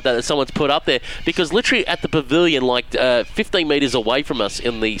something like that someone's put up there, because literally at the pavilion, like 15 metres away from us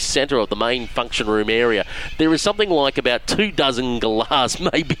in the centre of the main function room area, there is something like about 24 galahs,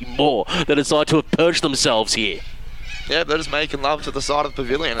 maybe more, that decide to have perched themselves here. Yeah, they're just making love to the side of the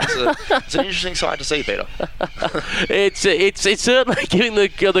pavilion. It's an interesting sight to see, Peter. It's certainly giving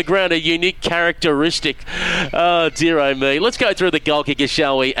the ground a unique characteristic. Oh, dear oh me. Let's go through the goal kickers,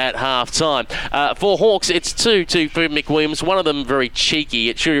 shall we, at half-time. For Hawks, it's 2-2 for Mick Williams. One of them very cheeky.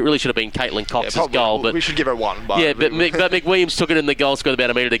 It really should have been Caitlin Cox's goal. But we should give her one. But Mick Williams took it in the goal score about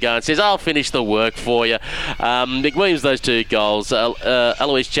a metre to go and says, I'll finish the work for you. Mick Williams, those 2 goals.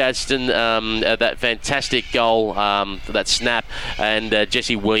 Eloise Chadston, that fantastic goal, for that snap, and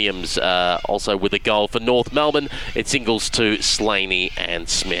Jessie Williams also with a goal for North Melbourne. It singles to Slaney and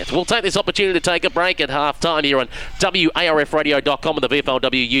Smith. We'll take this opportunity to take a break at half-time here on WARFradio.com and the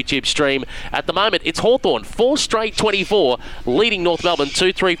VFLW YouTube stream. At the moment, it's Hawthorn, 4 straight 24, leading North Melbourne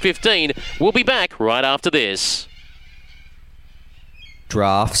 2-3-15. We'll be back right after this.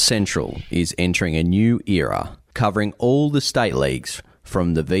 Draft Central is entering a new era, covering all the state leagues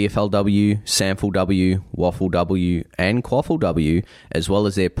from the VFLW, SANFL-W, WAFL-W and QAFL-W, as well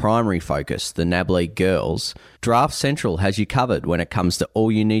as their primary focus, the NAB League Girls. Draft Central has you covered when it comes to all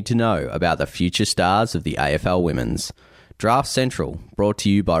you need to know about the future stars of the AFL Women's. Draft Central, brought to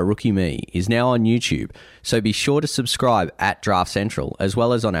you by Rookie Me, is now on YouTube, so be sure to subscribe at Draft Central, as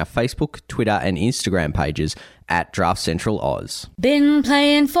well as on our Facebook, Twitter and Instagram pages at Draft Central Oz. Been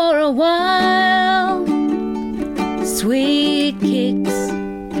playing for a while, sweet kicks,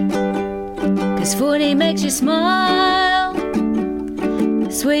 'cause footy makes you smile.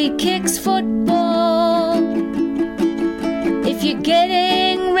 Sweet Kicks football, if you're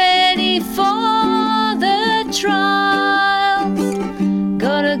getting ready for the trials,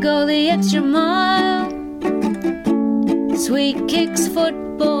 gotta go the extra mile. Sweet Kicks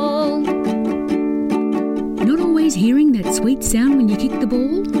football. Not always hearing that sweet sound when you kick the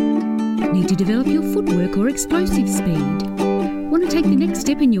ball? Need to develop your footwork or explosive speed? Want to take the next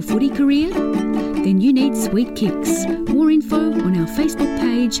step in your footy career? Then you need Sweet Kicks. More info on our Facebook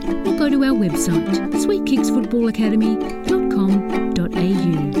page or go to our website,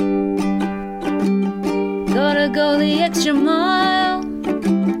 sweetkicksfootballacademy.com.au. Gotta go the extra mile.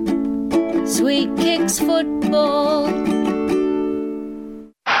 Sweet Kicks football.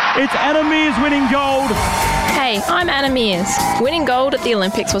 It's Anna Mears winning gold. Hey, I'm Anna Mears. Winning gold at the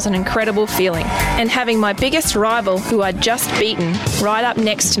Olympics was an incredible feeling, and having my biggest rival, who I'd just beaten, right up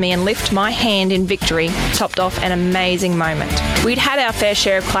next to me and lift my hand in victory topped off an amazing moment. We'd had our fair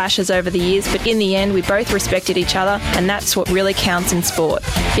share of clashes over the years, but in the end we both respected each other, and that's what really counts in sport.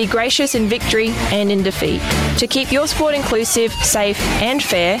 Be gracious in victory and in defeat. To keep your sport inclusive, safe and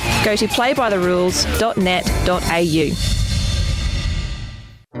fair, go to playbytherules.net.au.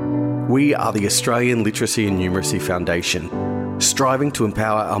 We are the Australian Literacy and Numeracy Foundation, striving to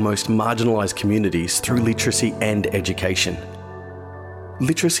empower our most marginalised communities through literacy and education.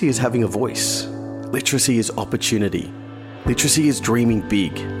 Literacy is having a voice. Literacy is opportunity. Literacy is dreaming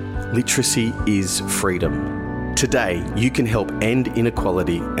big. Literacy is freedom. Today, you can help end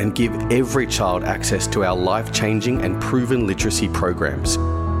inequality and give every child access to our life-changing and proven literacy programs.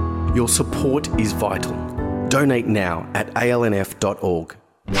 Your support is vital. Donate now at alnf.org.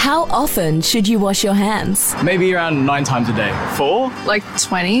 How often should you wash your hands? Maybe around 9 times a day. 4? Like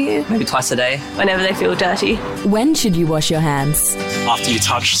 20? Maybe twice a day. Whenever they feel dirty. When should you wash your hands? After you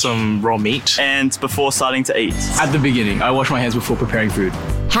touch some raw meat. And before starting to eat. At the beginning, I wash my hands before preparing food.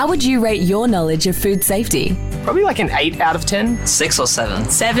 How would you rate your knowledge of food safety? Probably like an 8 out of 10. 6 or 7.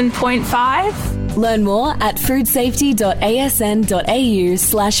 7.5. Learn more at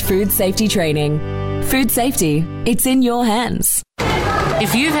foodsafety.asn.au/food safety training. Food safety, it's in your hands.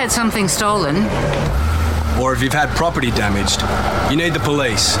 If you've had something stolen, or if you've had property damaged, you need the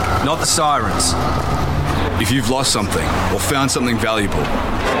police, not the sirens. If you've lost something or found something valuable,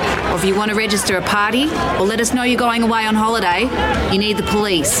 or if you want to register a party or let us know you're going away on holiday, you need the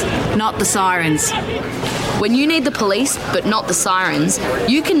police, not the sirens. When you need the police, but not the sirens,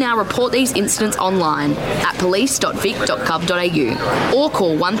 you can now report these incidents online at police.vic.gov.au or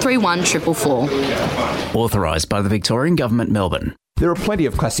call 131 444. Authorised by the Victorian Government, Melbourne. There are plenty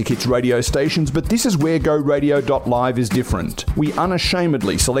of classic hits radio stations, but this is where GoRadio.live is different. We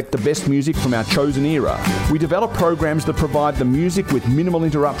unashamedly select the best music from our chosen era. We develop programs that provide the music with minimal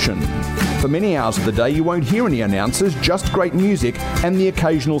interruption. For many hours of the day, you won't hear any announcers, just great music and the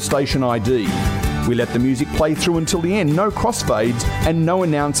occasional station ID. We let the music play through until the end, no crossfades and no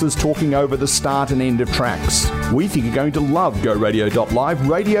announcers talking over the start and end of tracks. We think you're going to love GoRadio.live,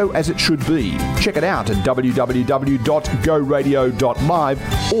 radio as it should be. Check it out at www.goradio.live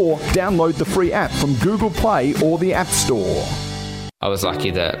or download the free app from Google Play or the App Store. I was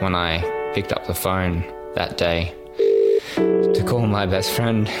lucky that when I picked up the phone that day to call my best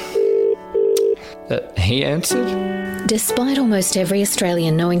friend, that he answered. Despite almost every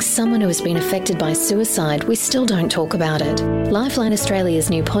Australian knowing someone who has been affected by suicide, we still don't talk about it. Lifeline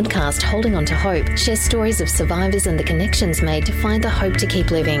Australia's new podcast, Holding On to Hope, shares stories of survivors and the connections made to find the hope to keep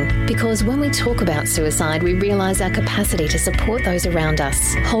living. Because when we talk about suicide, we realise our capacity to support those around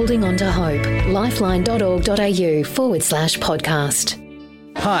us. Holding On to Hope. lifeline.org.au/podcast.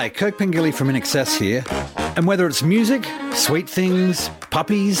 Hi, Kirk Pengilly from In Excess here. And whether it's music, sweet things,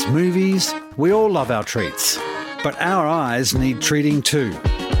 puppies, movies, we all love our treats. But our eyes need treating too.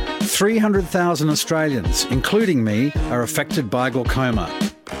 300,000 Australians, including me, are affected by glaucoma.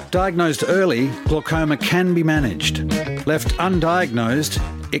 Diagnosed early, glaucoma can be managed. Left undiagnosed,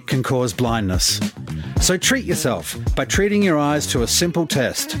 it can cause blindness. So treat yourself by treating your eyes to a simple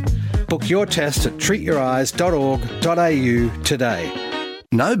test. Book your test at treatyoureyes.org.au today.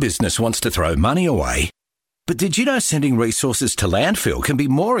 No business wants to throw money away. But did you know sending resources to landfill can be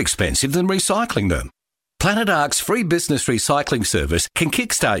more expensive than recycling them? Planet Ark's free business recycling service can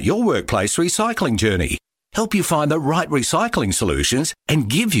kickstart your workplace recycling journey, help you find the right recycling solutions and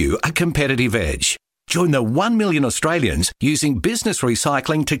give you a competitive edge. Join the 1 million Australians using business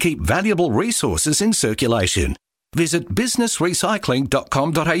recycling to keep valuable resources in circulation. Visit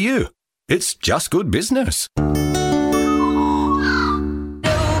businessrecycling.com.au. It's just good business.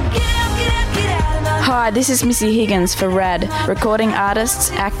 Hi, this is Missy Higgins for RAD, recording artists,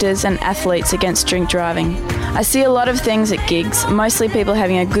 actors and athletes against drink driving. I see a lot of things at gigs, mostly people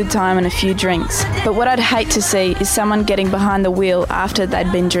having a good time and a few drinks. But what I'd hate to see is someone getting behind the wheel after they'd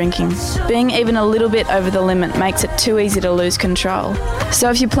been drinking. Being even a little bit over the limit makes it too easy to lose control. So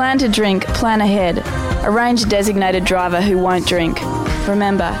if you plan to drink, plan ahead. Arrange a designated driver who won't drink.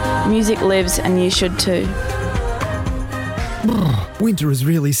 Remember, music lives and you should too. Winter has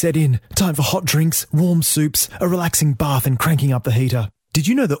really set in. Time for hot drinks, warm soups, a relaxing bath and cranking up the heater. Did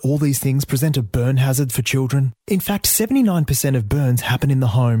you know that all these things present a burn hazard for children? In fact, 79% of burns happen in the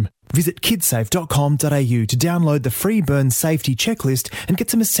home. Visit kidsafe.com.au to download the free burn safety checklist and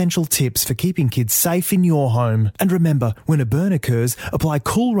get some essential tips for keeping kids safe in your home. And remember, when a burn occurs, apply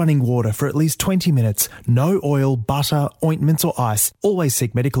cool running water for at least 20 minutes. No oil, butter, ointments or ice. Always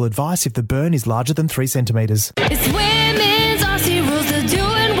seek medical advice if the burn is larger than 3 centimetres. It's women's Aussie rules. They're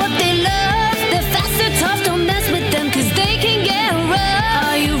doing what they love. They're fast, they're tough. Don't mess with them because they can get rough.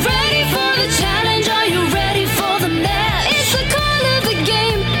 Are you ready for the challenge? Are you ready for the match? It's the call of the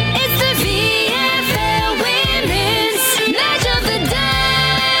game. It's the VFL Women's Match of the Day.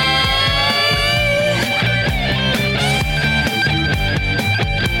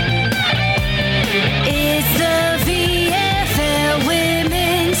 It's the VFL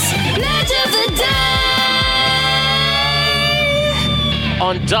Women's Match of the Day.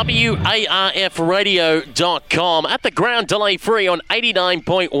 On WARFradio.com, at the ground, delay free on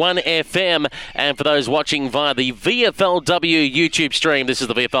 89.1 FM. And for those watching via the VFLW YouTube stream, this is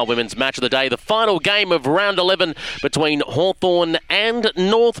the VFL Women's Match of the Day. The final game of round 11 between Hawthorn and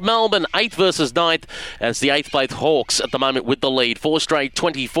North Melbourne, 8th versus 9th, as the 8th place Hawks at the moment with the lead. 4 straight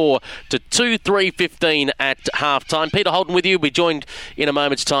 24 to 2-3-15 at half-time. Peter Holden with you. We're joined in a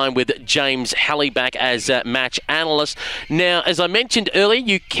moment's time with James Halley back as match analyst. Now, as I mentioned earlier,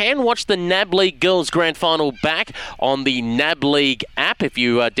 you can watch the NAB League Girls Grand Final back on the NAB League app if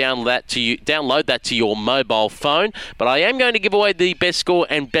you download that to your mobile phone. But I am going to give away the best score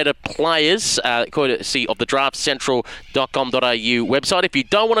and better players, courtesy of the draftcentral.com.au website. If you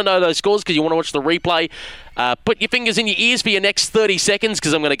don't want to know those scores because you want to watch the replay, put your fingers in your ears for your next 30 seconds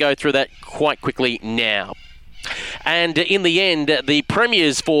because I'm going to go through that quite quickly now. And in the end, the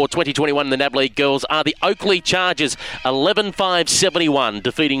premiers for 2021 in the NAB League girls are the Oakley Chargers, 11-5-71,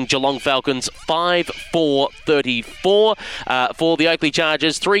 defeating Geelong Falcons 5-4-34. For the Oakley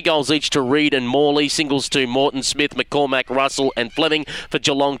Chargers, 3 goals each to Reid and Morley, singles to Morton, Smith, McCormack, Russell and Fleming. For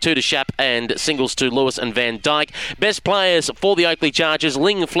Geelong, 2 to Shapp and singles to Lewis and Van Dyke. Best players for the Oakley Chargers,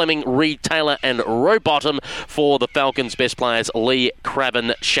 Ling, Fleming, Reid, Taylor and Rowbottom. For the Falcons, best players, Lee,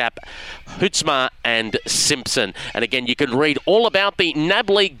 Craven, Shapp, Hutzma and Simpson. And again, you can read all about the NAB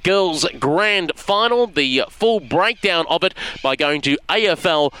League Girls Grand Final, the full breakdown of it, by going to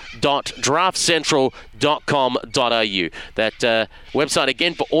afl.draftcentral.com.au. That website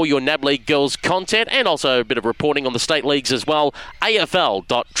again for all your NAB League Girls content and also a bit of reporting on the state leagues as well,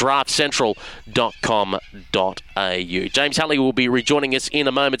 afl.draftcentral.com.au. James Halley will be rejoining us in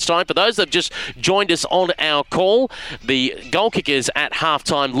a moment's time. For those that have just joined us on our call, the goal kickers at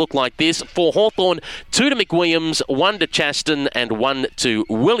halftime look like this. For Hawthorn, 2 to McWilliams, 1 to Chaston and 1 to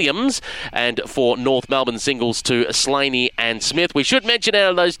Williams. And for North Melbourne, singles to Slaney and Smith. We should mention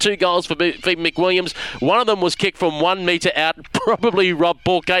out of those 2 goals for McWilliams, one of them was kicked from 1 metre out, probably robbed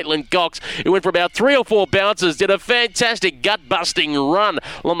poor Caitlin Cox. It went for about 3 or 4 bounces, did a fantastic gut-busting run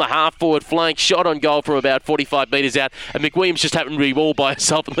along the half-forward flank, shot on goal from about 45 metres out, and McWilliams just happened to be all by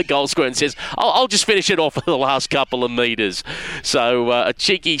herself in the goal square and says, I'll just finish it off for the last couple of metres. So a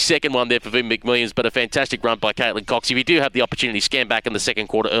cheeky second one there for Vim McWilliams, but a fantastic run by Caitlin Cox. If you do have the opportunity, scan back in the second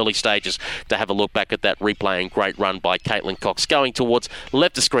quarter, early stages, to have a look back at that replay, and great run by Caitlin Cox going towards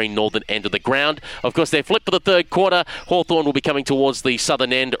left of screen, northern end of the ground. Of course, they're flipped for the third quarter. Hawthorn will be coming towards the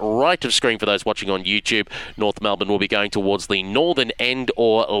southern end, right of screen for those watching on YouTube. North Melbourne will be going towards the northern end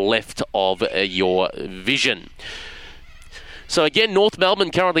or left of your vision. So again, North Melbourne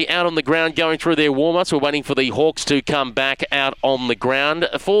currently out on the ground going through their warm-ups. We're waiting for the Hawks to come back out on the ground.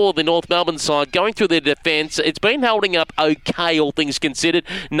 For the North Melbourne side, going through their defence, it's been holding up okay, all things considered.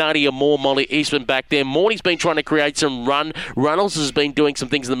 Nadia Moore, Molly Eastman back there. Morney's been trying to create some run. Runnels has been doing some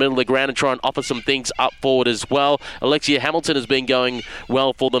things in the middle of the ground and trying to offer some things up forward as well. Alexia Hamilton has been going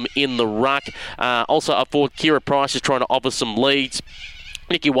well for them in the ruck. Also up forward, Kira Price is trying to offer some leads.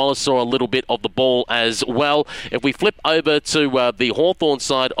 Nikki Wallace saw a little bit of the ball as well. If we flip over to the Hawthorn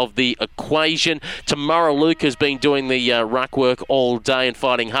side of the equation, Tamara Luke has been doing the ruck work all day and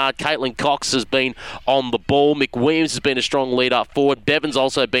fighting hard. Caitlin Cox has been on the ball. McWilliams has been a strong lead up forward. Bevan's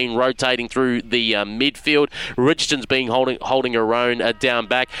also been rotating through the midfield. Richardson's been holding her own down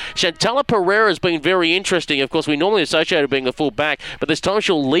back. Chantella Pereira has been very interesting. Of course, we normally associate her being a full back, but this time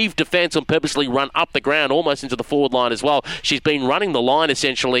she'll leave defence and purposely run up the ground, almost into the forward line as well. She's been running the line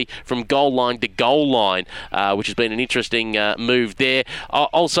essentially from goal line to goal line, which has been an interesting move there.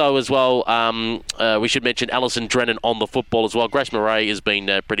 Also as well, we should mention Alison Drennan on the football as well. Grace Murray has been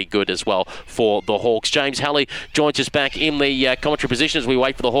pretty good as well for the Hawks. James Halley joins us back in the commentary position as we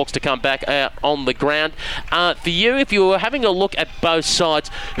wait for the Hawks to come back out on the ground. For you, if you were having a look at both sides,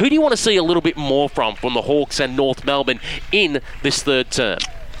 who do you want to see a little bit more from the Hawks and North Melbourne in this third term?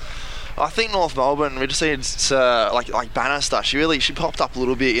 I think North Melbourne, we just need like Bannister. She popped up a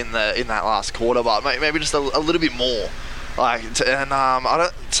little bit in that last quarter, but maybe just a little bit more. I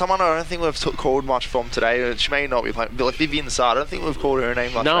don't think we've called much from today. She may not be playing. Like Vivian Sarr, I don't think we've called her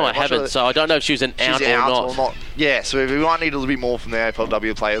name much. No, I haven't. So I don't know if she was out or not. Yeah, so we might need a little bit more from the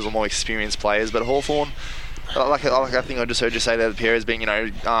AFLW players or more experienced players. But Hawthorn, like I think I just heard you say that Pierre's been,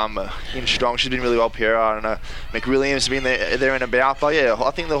 in strong. She's been really well, Pierre. I don't know. McWilliams has been there and about. But yeah,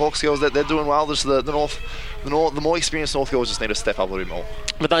 I think the Hawks girls, they're doing well. Just the more experienced North girls just need to step up a little bit more.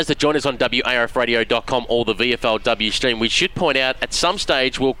 For those that join us on WARFradio.com or the VFLW stream, we should point out at some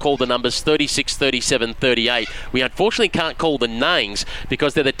stage we'll call the numbers 36, 37, 38. We unfortunately can't call the names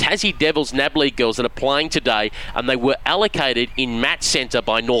because they're the Tassie Devils NAB League girls that are playing today, and they were allocated in match centre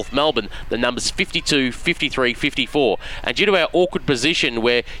by North Melbourne, the numbers 52, 53, 54. And due to our awkward position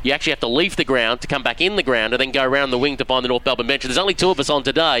where you actually have to leave the ground to come back in the ground and then go around the wing to find the North Melbourne bench, and there's only 2 of us on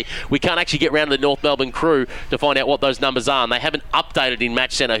today, we can't actually get round to the North Melbourne crew to find out what those numbers are, and they haven't updated in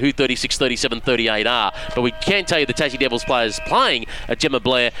match centre who 36, 37, 38 are. But we can tell you the Tassie Devils players playing are Gemma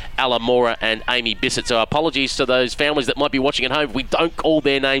Blair, Ella Mora and Amy Bissett. So apologies to those families that might be watching at home if we don't call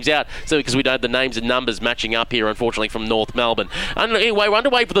their names out, so because we don't have the names and numbers matching up here, unfortunately, from North Melbourne. And anyway, we're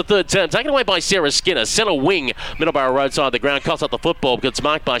underway for the third term, taken away by Sarah Skinner, centre wing. wing. Middleborough Road side of the ground. Costs up the football because it's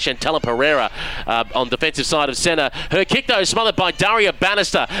marked by Chantella Pereira on defensive side of centre. Her kick, though, is smothered by Daria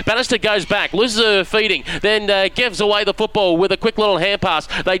Bannister. Bannister goes back, loses her feeding, then gives away the football with a quick little hand pass.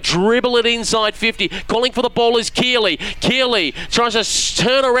 They dribble it inside 50. Calling for the ball is Keeley. Keeley tries to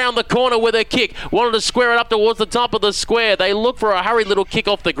turn around the corner with her kick. Wanted to square it up towards the top of the square. They look for a hurried little kick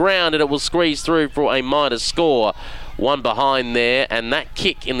off the ground, and it will squeeze through for a minor score. One behind there, and that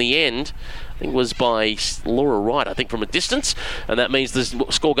kick in the end, I think, was by Laura Wright, I think, from a distance, and that means the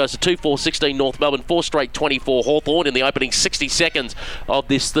score goes to 2-4-16 North Melbourne, 4 straight 24 Hawthorn in the opening 60 seconds of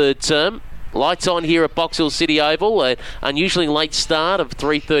this third term. Lights on here at Box Hill City Oval, an unusually late start of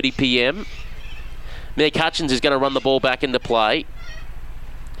 3:30 p.m. Meg Hutchins is going to run the ball back into play.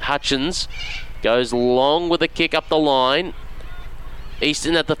 Hutchins goes long with a kick up the line.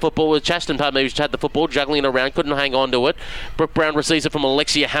 Easton at the football with Chaston, who's had the football, juggling it around, couldn't hang on to it. Brooke Brown receives it from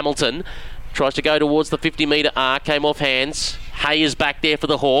Alexia Hamilton. Tries to go towards the 50-metre arc, came off hands. Hay is back there for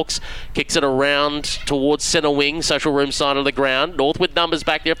the Hawks. Kicks it around towards centre wing, social room side of the ground. North with numbers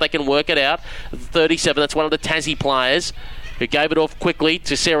back there if they can work it out. 37, that's one of the Tassie players who gave it off quickly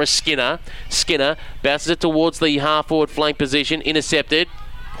to Sarah Skinner. Skinner bounces it towards the half-forward flank position, intercepted.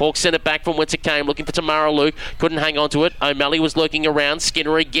 Hawks sent it back from whence it came, looking for Tamara Luke. Couldn't hang on to it. O'Malley was lurking around.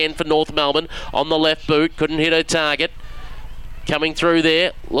 Skinner again for North Melbourne on the left boot. Couldn't hit her target. Coming through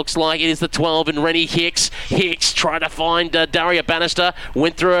there, looks like it is the 12 and Rennie Hicks. Hicks tried to find Daria Bannister,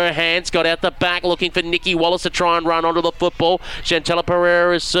 went through her hands, got out the back, looking for Nikki Wallace to try and run onto the football. Chantella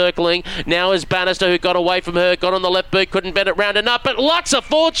Pereira is circling. Now is Bannister, who got away from her, got on the left boot, couldn't bend it round and up, but Lux of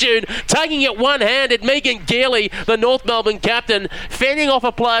Fortune taking it one-handed. Megan Gearley, the North Melbourne captain, fending off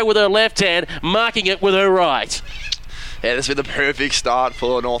a player with her left hand, marking it with her right. Yeah, this has been the perfect start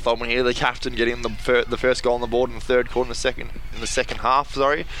for North Melbourne here. The captain getting the first goal on the board in the third quarter, in the second half.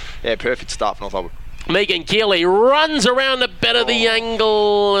 Yeah, perfect start for North Melbourne. Megan Keeley runs around to better the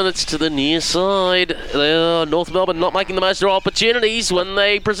angle, and it's to the near side. North Melbourne not making the most of their opportunities when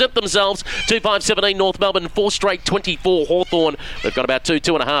they present themselves. 2-5-17 North Melbourne, 4 straight 24 Hawthorn. We've got about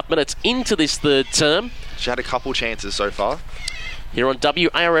 2.5 minutes into this third term. She had a couple chances so far. Here on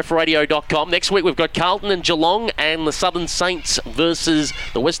WARFradio.com. Next week we've got Carlton and Geelong and the Southern Saints versus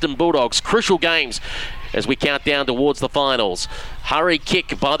the Western Bulldogs. Crucial games as we count down towards the finals. Hurry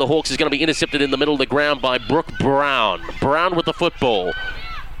kick by the Hawks is going to be intercepted in the middle of the ground by Brooke Brown. Brown with the football.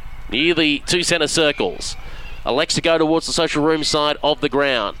 Near the two centre circles. Elects to go towards the social room side of the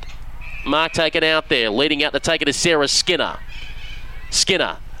ground. Mark taken out there. Leading out to take it is Sarah Skinner.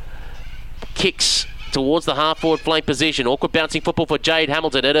 Skinner kicks towards the half-forward flank position. Awkward bouncing football for Jade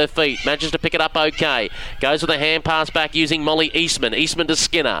Hamilton at her feet. Manages to pick it up okay. Goes with a hand pass back using Molly Eastman. Eastman to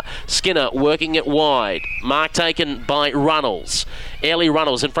Skinner. Skinner working it wide. Mark taken by Runnels. Ellie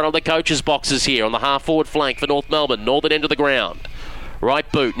Runnels in front of the coach's boxes here on the half-forward flank for North Melbourne. Northern end of the ground.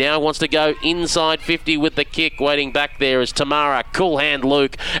 Right boot. Now wants to go inside 50 with the kick. Waiting back there is Tamara. Cool hand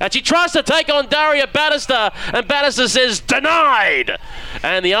Luke. And she tries to take on Daria Bannister. And Bannister says, denied!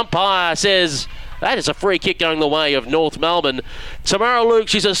 And the umpire says, that is a free kick going the way of North Melbourne. Tamara Luke,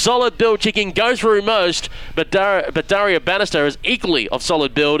 she's a solid build. She can go through most, but Daria Bannister is equally of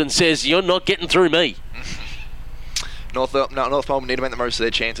solid build and says, you're not getting through me. North Melbourne need to make the most of their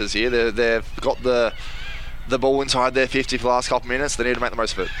chances here. They've got the ball inside their 50 for the last couple of minutes. They need to make the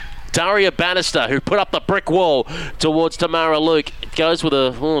most of it. Daria Bannister, who put up the brick wall towards Tamara Luke, goes with a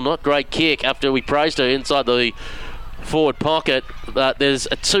not great kick after we praised her inside the forward pocket. There's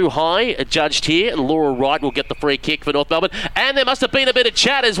a too high judged here, and Laura Wright will get the free kick for North Melbourne. And there must have been a bit of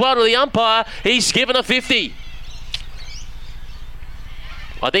chat as well to the umpire. He's given a 50.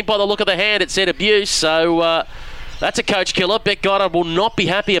 I think by the look of the hand it said abuse, so that's a coach killer. Beck Goddard will not be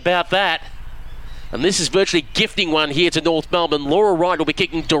happy about that. And this is virtually gifting one here to North Melbourne. Laura Wright will be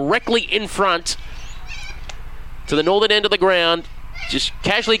kicking directly in front to the northern end of the ground. Just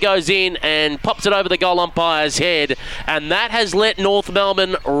casually goes in and pops it over the goal umpire's head. And that has let North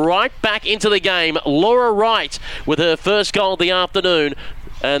Melbourne right back into the game. Laura Wright with her first goal of the afternoon.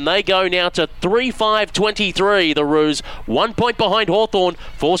 And they go now to 3-5-23, the Roos. 1 point behind Hawthorn,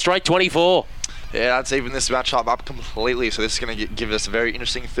 4 straight 24. Yeah, that's even this matchup up completely. So this is going to give us a very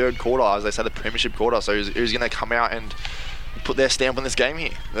interesting third quarter, as they say, the premiership quarter. So who's going to come out and put their stamp on this game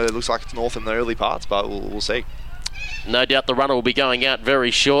here? It looks like it's North in the early parts, but we'll see. No doubt the runner will be going out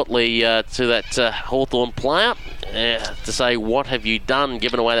very shortly to that Hawthorn player. to say, what have you done,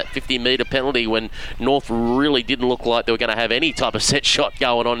 giving away that 50-metre penalty when North really didn't look like they were going to have any type of set shot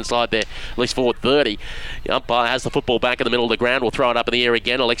going on inside there, at least forward 30. The umpire has the football back in the middle of the ground. We'll throw it up in the air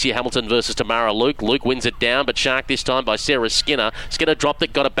again. Alexia Hamilton versus Tamara Luke. Luke wins it down, but sharked this time by Sarah Skinner. Skinner dropped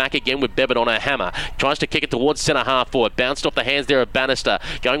it, got it back again with Bevan on her hammer. Tries to kick it towards centre half forward. Bounced off the hands there of Bannister.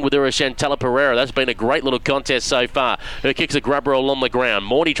 Going with her is Chantella Pereira. That's been a great little contest so far. Her kicks a grubber along the ground.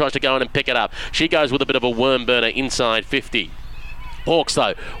 Morty tries to go in and pick it up. She goes with a bit of a worm burner inside 50. Hawks,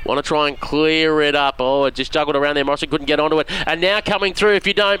 though, want to try and clear it up. Oh, it just juggled around there. Morrison couldn't get onto it. And now coming through, if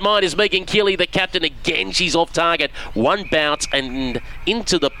you don't mind, is Megan Keeley, the captain. Again, she's off target. One bounce and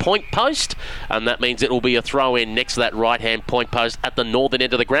into the point post. And that means it will be a throw-in next to that right-hand point post at the northern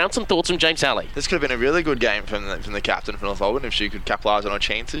end of the ground. Some thoughts from James Halley. This could have been a really good game from the captain for North Melbourne. If she could capitalise on her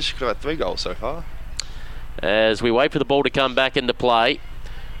chances, she could have had 3 goals so far. As we wait for the ball to come back into play.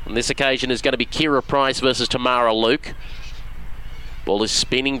 On this occasion is going to be Kira Price versus Tamara Luke. Ball is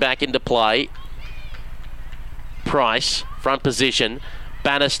spinning back into play. Price, front position.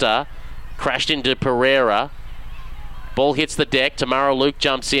 Bannister crashed into Pereira. Ball hits the deck. Tamara Luke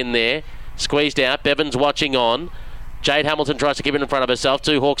jumps in there. Squeezed out. Bevan's watching on. Jade Hamilton tries to keep it in front of herself.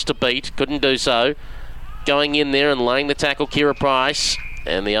 2 Hawks to beat. Couldn't do so. Going in there and laying the tackle, Kira Price.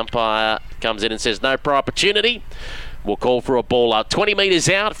 And the umpire comes in and says no prior opportunity. We'll call for a ball up. 20 metres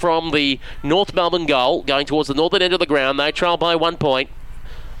out from the North Melbourne goal, going towards the northern end of the ground. They trail by 1 point.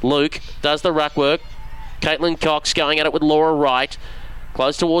 Luke does the ruck work. Caitlin Cox going at it with Laura Wright.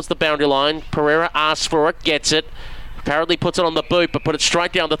 Close towards the boundary line. Pereira asks for it, gets it. Apparently puts it on the boot, but put it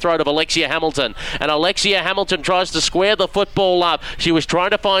straight down the throat of Alexia Hamilton. And Alexia Hamilton tries to square the football up. She was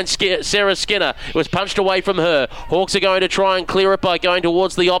trying to find Sarah Skinner. It was punched away from her. Hawks are going to try and clear it by going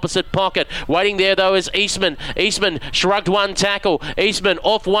towards the opposite pocket. Waiting there, though, is Eastman. Eastman shrugged one tackle. Eastman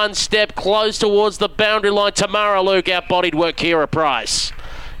off one step, close towards the boundary line. Tamara Luke outbodied work Kira Price.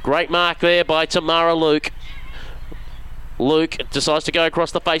 Great mark there by Tamara Luke. Luke decides to go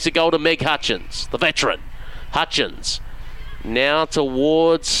across the face of goal to Meg Hutchins, the veteran. Hutchins now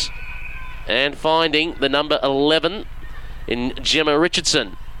towards and finding the number 11 in Jenna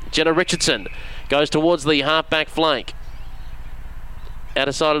Richardson. Jenna Richardson goes towards the half-back flank.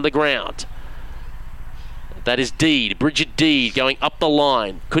 Outer side of the ground. That is Deed, Bridget Deed going up the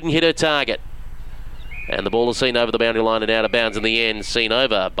line. Couldn't hit her target. And the ball is seen over the boundary line and out of bounds in the end. Seen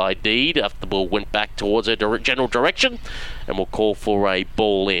over by Deed after the ball went back towards her general direction. And we'll call for a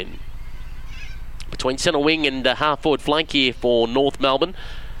ball in. Between centre wing and half-forward flank here for North Melbourne.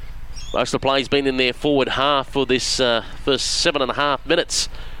 Most of the play's been in their forward half for this first 7.5 minutes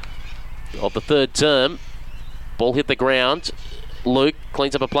of the third term. Ball hit the ground. Luke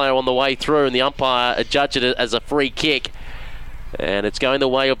cleans up a player on the way through, and the umpire adjudged it as a free kick. And it's going the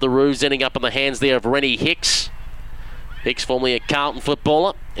way of the Roos, ending up in the hands there of Rennie Hicks. Hicks, formerly a Carlton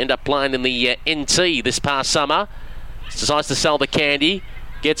footballer, ended up playing in the NT this past summer. Decides to sell the candy.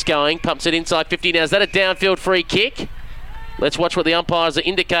 Gets going, pumps it inside 50 now. Is that a downfield free kick? Let's watch what the umpires are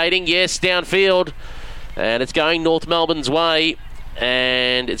indicating. Yes, downfield. And it's going North Melbourne's way.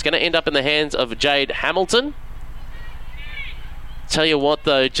 And it's going to end up in the hands of Jade Hamilton. Tell you what,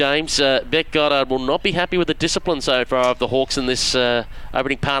 though, James, Beck Goddard will not be happy with the discipline so far of the Hawks in this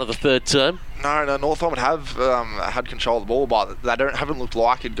opening part of the third term. No, North Melbourne have had control of the ball, but they haven't looked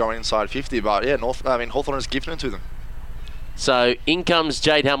like it going inside 50. But yeah, Hawthorn has given it to them. So in comes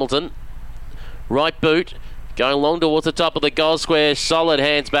Jade Hamilton. Right boot. Going long towards the top of the goal square. Solid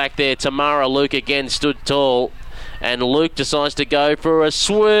hands back there. Tamara Luke again stood tall. And Luke decides to go for a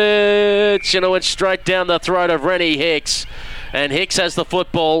switch. And it went straight down the throat of Rennie Hicks. And Hicks has the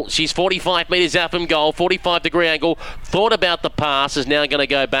football. She's 45 metres out from goal. 45-degree angle. Thought about the pass. Is now going to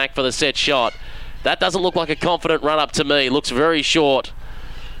go back for the set shot. That doesn't look like a confident run-up to me. Looks very short.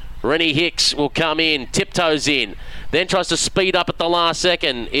 Rennie Hicks will come in. Tiptoes in. Then tries to speed up at the last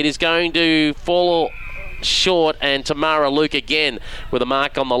second. It is going to fall short, and Tamara Luke again with a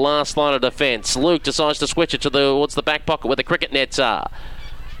mark on the last line of defence. Luke decides to switch it towards the back pocket where the cricket nets are.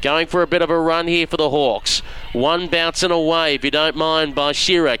 Going for a bit of a run here for the Hawks. One bouncing away, if you don't mind, by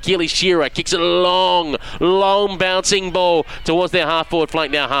Shearer. Keely Shearer kicks it a long bouncing ball towards their half-forward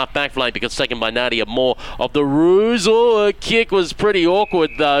flank, now half-back flank, because it's taken by Nadia Moore of the Roos. Oh, her kick was pretty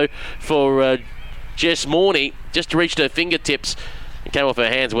awkward, though, for Jess Morney. Just reached her fingertips. It came off her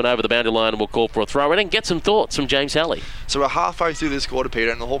hands, went over the boundary line, and we'll call for a throw. And get some thoughts from James Halley. So we're halfway through this quarter,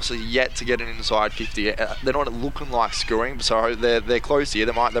 Peter, and the Hawks are yet to get an inside 50. They're not looking like scoring, so they're close here.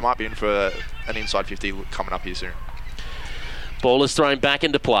 They might be in for an inside 50 coming up here soon. Ball is thrown back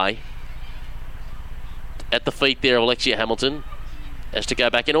into play. At the feet there of Alexia Hamilton. Has to go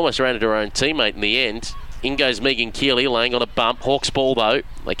back in, almost around her own teammate in the end. In goes Megan Keeley, laying on a bump. Hawks ball, though.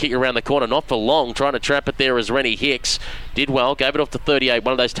 They kick it around the corner, not for long. Trying to trap it there as Rennie Hicks. Did well, gave it off to 38.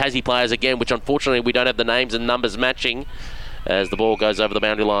 One of those Tassie players again, which unfortunately we don't have the names and numbers matching. As the ball goes over the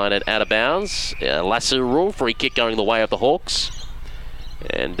boundary line and out of bounds. Lasso rule, free kick going the way of the Hawks.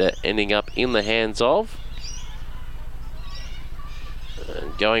 And ending up in the hands of...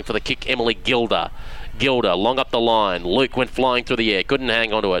 going for the kick, Emily Gilder. Gilder, long up the line. Luke went flying through the air. Couldn't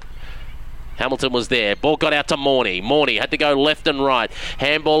hang on to it. Hamilton was there. Ball got out to Morney. Morney had to go left and right.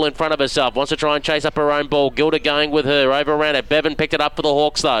 Handball in front of herself. Wants to try and chase up her own ball. Gilder going with her. Over around it. Bevan picked it up for the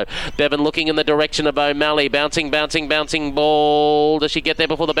Hawks, though. Bevan looking in the direction of O'Malley. Bouncing ball. Does she get there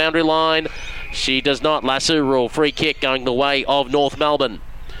before the boundary line? She does not. Lasso rule. Free kick going the way of North Melbourne.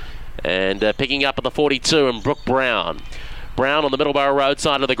 And picking up at the 42 and Brooke Brown. Brown on the Middleborough Road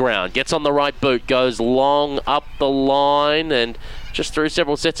side of the ground. Gets on the right boot. Goes long up the line and just through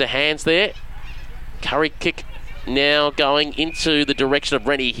several sets of hands there. Curry kick now going into the direction of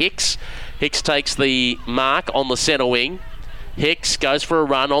Rennie Hicks. Hicks takes the mark on the centre wing. Hicks goes for a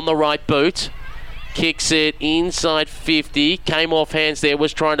run on the right boot. Kicks it inside 50. Came off hands there.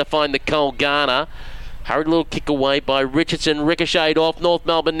 Was trying to find the Cole Garner. Hurried little kick away by Richardson. Ricocheted off. North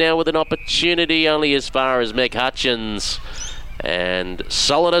Melbourne now with an opportunity only as far as Meg Hutchins. And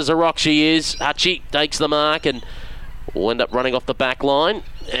solid as a rock she is. Hutchie takes the mark and will end up running off the back line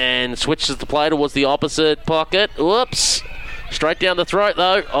and switches the play towards the opposite pocket. Whoops. Straight down the throat,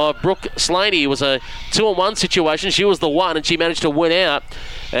 though, of Brooke Slaney. It was a 2-on-1 situation. She was the one, and she managed to win out.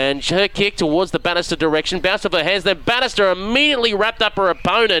 And her kick towards the Bannister direction. Bounced off her hands. Then Bannister immediately wrapped up her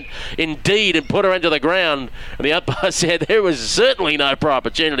opponent, indeed, and put her into the ground. And the umpire said there was certainly no prior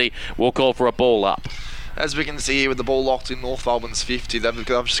opportunity. We'll call for a ball up. As we can see here with the ball locked in North Melbourne's 50, they've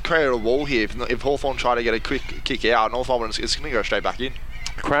just created a wall here. If Hawthorn try to get a quick kick out, North Melbourne is going to go straight back in.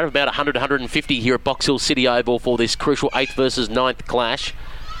 A crowd of about 100, 150 here at Box Hill City Oval for this crucial 8th versus 9th clash.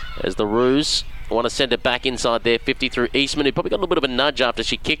 As the Roos want to send it back inside there, 50 through Eastman, who probably got a little bit of a nudge after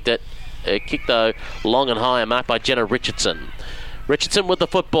she kicked it. Kicked, though, long and high, a mark by Jenna Richardson. Richardson with the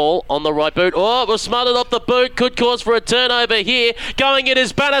football on the right boot. Oh, it was smothered off the boot. Could cause for a turnover here. Going in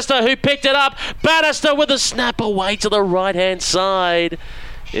is Bannister, who picked it up. Bannister with a snap away to the right-hand side.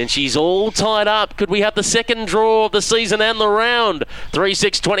 And she's all tied up. Could we have the second draw of the season and the round?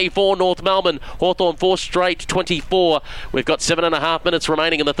 3-6-24 North Melbourne. Hawthorn 4 straight 24. We've got 7.5 minutes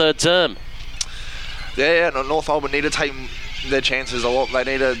remaining in the third term. Yeah, North Melbourne need to take their chances a lot. They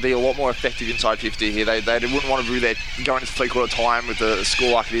need to be a lot more effective inside 50 here. They wouldn't want to do that going into three-quarter time with the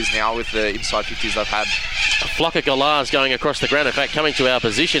score like it is now with the inside 50s they've had. A flock of galahs going across the ground. In fact, coming to our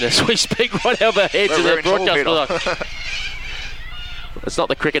position as we speak right over heads of the broadcast. It's not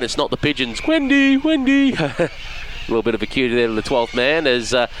the cricket, it's not the pigeons. Wendy. A little bit of a cue there to the 12th man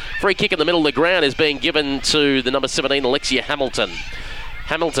as free kick in the middle of the ground is being given to the number 17, Alexia Hamilton.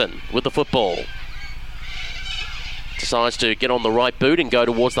 Hamilton with the football. Decides to get on the right boot and go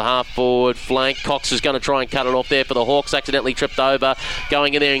towards the half-forward flank. Cox is going to try and cut it off there for the Hawks. Accidentally tripped over.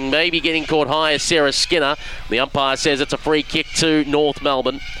 Going in there and maybe getting caught high is Sarah Skinner. The umpire says it's a free kick to North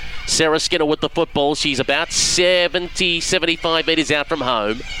Melbourne. Sarah Skinner with the football. She's about 75 metres out from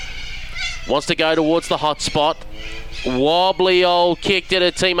home. Wants to go towards the hot spot. Wobbly old kick. Did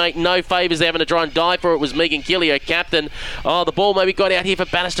her teammate no favours there, having to try and dive for it. Was Megan Keeley, her captain. Oh, the ball maybe got out here for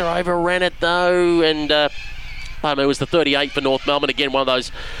Bannister. Overran it though. And it was the 38 for North Melbourne. Again, one of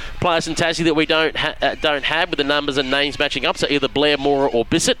those players in Tassie that we don't have with the numbers and names matching up. So either Blair, Moore or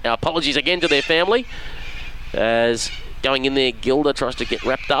Bissett. Our apologies again to their family. As going in there, Gilder tries to get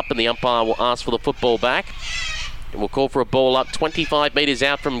wrapped up and the umpire will ask for the football back. And we'll call for a ball up 25 metres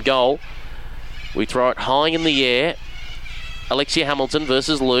out from goal. We throw it high in the air. Alexia Hamilton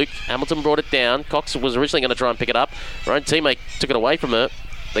versus Luke. Hamilton brought it down. Cox was originally going to try and pick it up. Her own teammate took it away from her.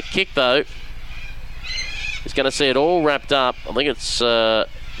 The kick, though, is going to see it all wrapped up. I think it's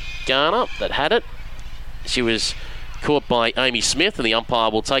Garner that had it. She was caught by Amy Smith, and the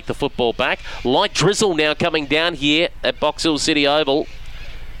umpire will take the football back. Light drizzle now coming down here at Box Hill City Oval.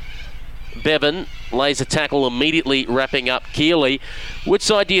 Bevan lays a tackle immediately, wrapping up Keeley. Which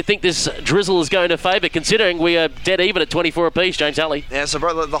side do you think this drizzle is going to favour, considering we are dead even at 24 apiece, James Halley? Yeah, so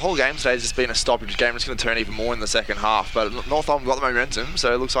bro, the whole game today has just been a stoppage game. It's going to turn even more in the second half. But North Melbourne got the momentum,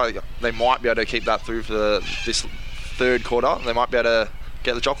 so it looks like they might be able to keep that through for this third quarter. They might be able to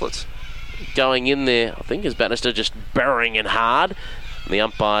get the chocolates. Going in there, I think, is Bannister just burying in hard. And the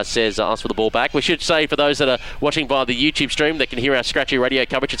umpire says, ask for the ball back. We should say, for those that are watching via the YouTube stream that can hear our scratchy radio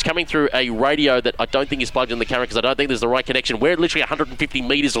coverage, it's coming through a radio that I don't think is plugged in the camera because I don't think there's the right connection. We're literally 150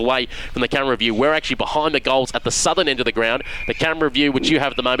 metres away from the camera view. We're actually behind the goals at the southern end of the ground. The camera view, which you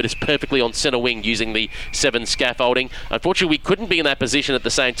have at the moment, is perfectly on centre wing using the 7 scaffolding. Unfortunately, we couldn't be in that position at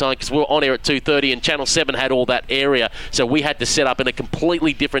the same time because we were on air at 2:30 and Channel 7 had all that area. So we had to set up in a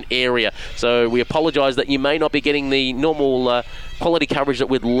completely different area. So we apologise that you may not be getting the normal quality coverage that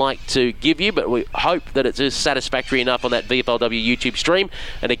we'd like to give you, but we hope that it is satisfactory enough on that VFLW YouTube stream.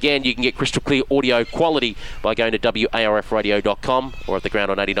 And again, you can get crystal clear audio quality by going to warfradio.com or at the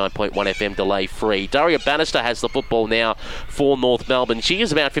ground on 89.1 FM delay free. Daria Bannister has the football now for North Melbourne. She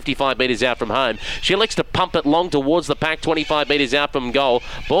is about 55 metres out from home. She elects to pump it long towards the pack, 25 metres out from goal.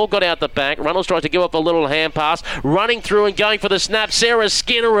 Ball got out the back. Runnels tries to give up a little hand pass. Running through and going for the snap. Sarah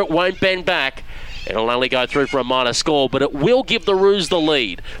Skinner, it won't bend back. It'll only go through for a minor score, but it will give the Roos the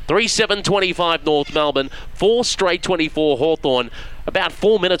lead. 3-7-25 North Melbourne, 4 straight 24 Hawthorn. About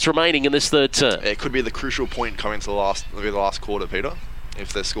 4 minutes remaining in this third term. It could be the crucial point coming to the last quarter, Peter,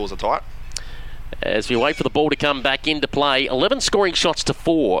 if the scores are tight. As we wait for the ball to come back into play, 10 scoring shots to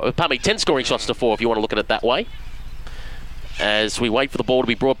 4 if you want to look at it that way. As we wait for the ball to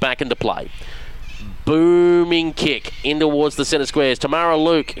be brought back into play. Booming kick in towards the centre squares. Tamara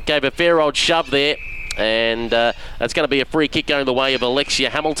Luke gave a fair old shove there, and that's going to be a free kick going the way of Alexia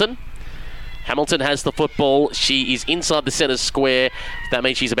Hamilton. Hamilton has the football. She is inside the centre square. That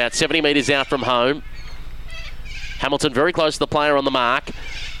means she's about 70 metres out from home. Hamilton very close to the player on the mark.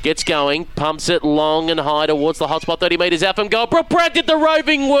 Gets going, pumps it long and high towards the hotspot, 30 metres out from goal. Brooke Pratt did the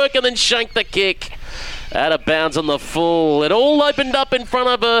roving work and then shanked the kick. Out of bounds on the full. It all opened up in front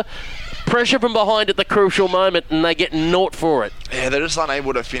of her. Pressure from behind at the crucial moment, and they get naught for it. Yeah, they're just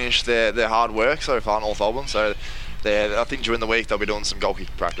unable to finish their hard work so far, North Melbourne. So I think during the week they'll be doing some goal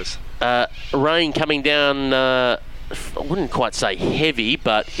kick practice. Rain coming down, I wouldn't quite say heavy,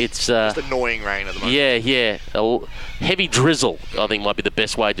 but it's... just annoying rain at the moment. Yeah. A heavy drizzle, I think might be the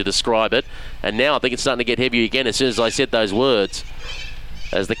best way to describe it. And now I think it's starting to get heavier again as soon as I said those words.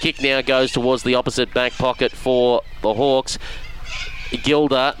 As the kick now goes towards the opposite back pocket for the Hawks.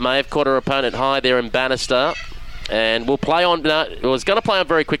 Gilda may have caught her opponent high there in Bannister, and will play on. No, it was going to play on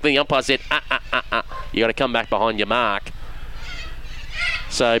very quickly. The umpire said, you got to come back behind your mark.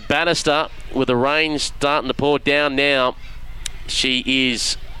 So Bannister, with the rain starting to pour down now, she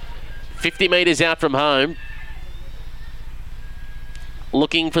is 50 metres out from home,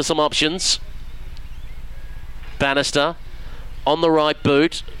 looking for some options. Bannister on the right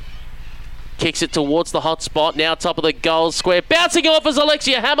boot. Kicks it towards the hot spot. Now top of the goal square. Bouncing off is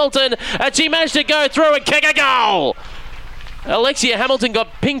Alexia Hamilton. And she managed to go through and kick a goal. Alexia Hamilton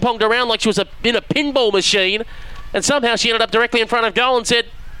got ping-ponged around like she was in a pinball machine. And somehow she ended up directly in front of goal and said,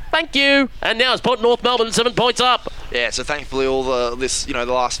 thank you. And now it's put North Melbourne 7 points up. Yeah, so thankfully the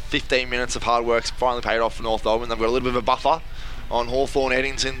last 15 minutes of hard work's finally paid off for North Melbourne. They've got a little bit of a buffer on Hawthorn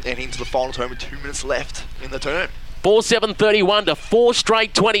heading to the final term with 2 minutes left in the term. 4-7-31 to 4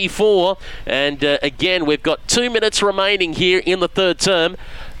 straight 24. And again, we've got 2 minutes remaining here in the third term.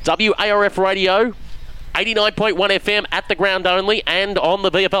 WARF Radio, 89.1 FM at the ground only and on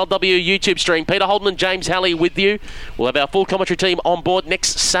the VFLW YouTube stream. Peter Holden and James Halley with you. We'll have our full commentary team on board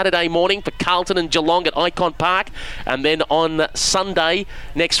next Saturday morning for Carlton and Geelong at Icon Park. And then on Sunday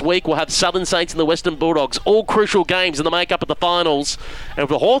next week, we'll have Southern Saints and the Western Bulldogs. All crucial games in the makeup of the finals. And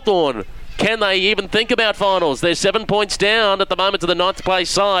for Hawthorn, can they even think about finals? They're 7 points down at the moment to the 9th place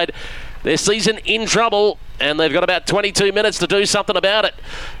side. Their season in trouble, and they've got about 22 minutes to do something about it.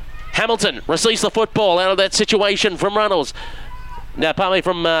 Hamilton receives the football out of that situation from Runnels. Now,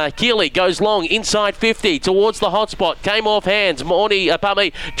 from Keeley goes long, inside 50, towards the hotspot, came off hands.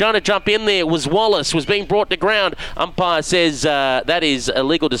 Trying to jump in there was Wallace, was being brought to ground. Umpire says that is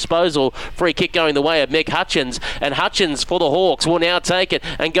illegal disposal. Free kick going the way of Meg Hutchins. And Hutchins for the Hawks will now take it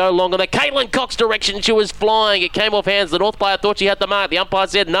and go long on the Caitlin Cox direction. She was flying. It came off hands. The North player thought she had the mark. The umpire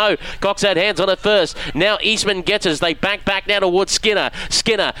said no. Cox had hands on it first. Now Eastman gets us. They back now towards Skinner.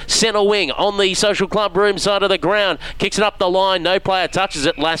 Skinner, centre wing on the social club room side of the ground. Kicks it up the line. No player touches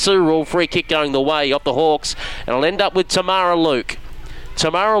it. Lasso rule, free kick going the way of the Hawks, and it'll end up with Tamara Luke.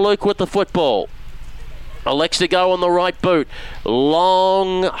 Tamara Luke with the football. Elects to go on the right boot.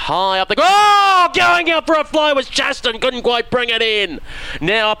 Long, high up the... Oh! Going out for a fly was Chaston. Couldn't quite bring it in.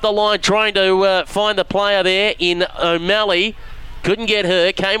 Now up the line trying to find the player there in O'Malley. Couldn't get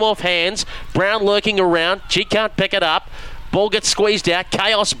her. Came off hands. Brown lurking around. She can't pick it up. Ball gets squeezed out.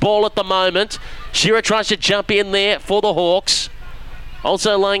 Chaos ball at the moment. Shearer tries to jump in there for the Hawks.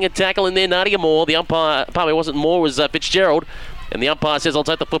 Also laying a tackle in there, Nadia Moore. The umpire, probably wasn't Moore, was Fitzgerald. And the umpire says, I'll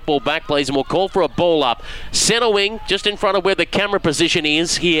take the football back, please, and we'll call for a ball up. Centre wing, just in front of where the camera position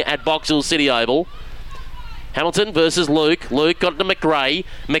is here at Box Hill City Oval. Hamilton versus Luke. Luke got it to McRae.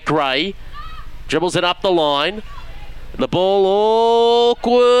 McRae dribbles it up the line. The ball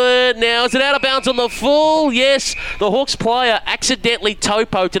awkward. Now, is it out of bounds on the full? Yes. The Hawks player accidentally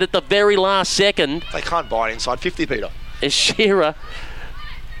toe-poked it at the very last second. They can't buy it inside 50, Peter. As Shearer.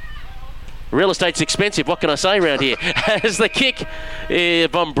 Real estate's expensive. What can I say around here? As the kick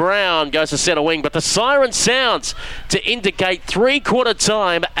from Brown goes to centre wing. But the siren sounds to indicate three-quarter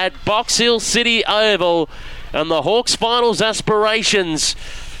time at Box Hill City Oval. And the Hawks' finals aspirations...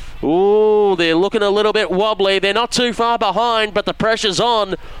 Ooh, they're looking a little bit wobbly. They're not too far behind, but the pressure's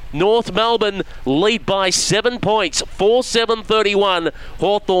on. North Melbourne lead by 7 points, 4-7-31.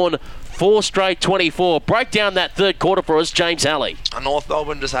 Hawthorn 4 straight 24. Break down that third quarter for us, James Halley. North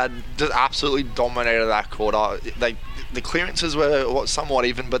Melbourne just absolutely dominated that quarter. The clearances were somewhat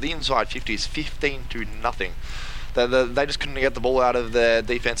even, but the inside 50 is 15-0. They just couldn't get the ball out of their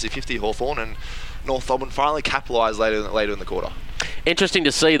defensive 50, Hawthorn, and North Melbourne finally capitalised later in the quarter. Interesting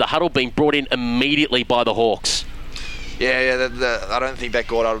to see the huddle being brought in immediately by the Hawks. Yeah. I don't think Beck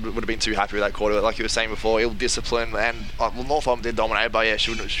Goddard would have been too happy with that quarter. Like you were saying before, ill discipline, and North Melbourne did dominate, but yeah,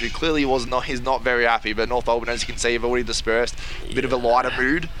 she clearly was not. He's not very happy. But North Melbourne, as you can see, have already dispersed. A bit of a lighter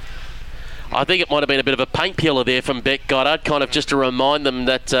mood. I think it might have been a bit of a paint peeler there from Beck Goddard, kind of just to remind them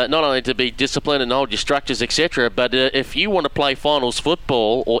that not only to be disciplined and hold your structures, etc., but if you want to play finals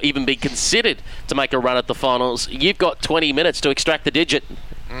football or even be considered to make a run at the finals, you've got 20 minutes to extract the digit.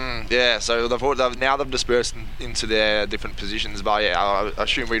 Yeah, so they've dispersed into their different positions, but yeah, I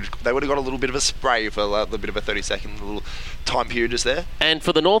assume they would have got a little bit of a spray for a little bit of a 30-second little time period just there. And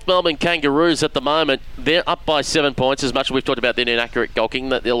for the North Melbourne Kangaroos at the moment, they're up by 7 points, as much as we've talked about their inaccurate goalking,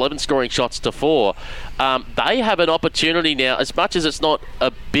 the 11 scoring shots to 4. They have an opportunity now, as much as it's not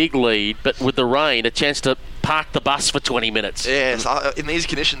a big lead, but with the rain, a chance to park the bus for 20 minutes. Yes, in these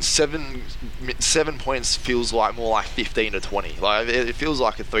conditions, 7 points feels like more like 15-20. Like it feels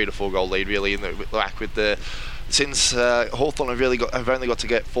like a 3 to 4 goal lead really. Since Hawthorn have only got to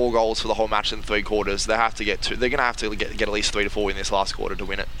get 4 goals for the whole match in 3 quarters, they have to get 2. They're going to have to get at least 3 to 4 in this last quarter to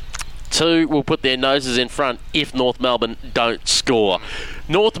win it. 2 will put their noses in front if North Melbourne don't score.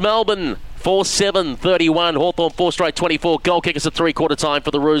 North Melbourne 4-7-31. Hawthorn 4 straight 24. Goal kickers at three-quarter time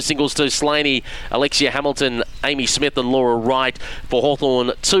for the Roos. Singles to Slaney, Alexia Hamilton, Amy Smith and Laura Wright. For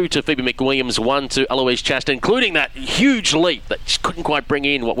Hawthorn, 2 to Phoebe McWilliams, 1 to Eloise Chaston, including that huge leap that she couldn't quite bring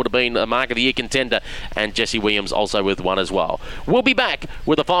in what would have been a Mark of the Year contender, and Jessie Williams also with 1 as well. We'll be back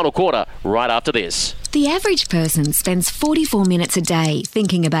with the final quarter right after this. The average person spends 44 minutes a day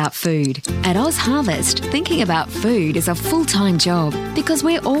thinking about food. At Oz Harvest, thinking about food is a full-time job because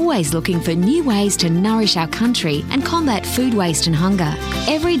we're always looking for new ways to nourish our country and combat food waste and hunger.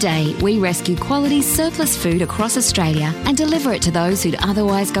 Every day, we rescue quality surplus food across Australia and deliver it to those who'd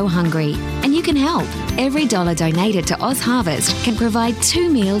otherwise go hungry. And you can help. Every dollar donated to Oz Harvest can provide 2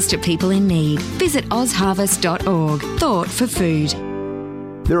 meals to people in need. Visit ozharvest.org. Thought for food.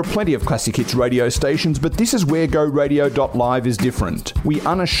 There are plenty of classic hits radio stations, but this is where GoRadio.live is different. We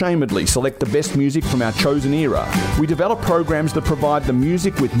unashamedly select the best music from our chosen era. We develop programs that provide the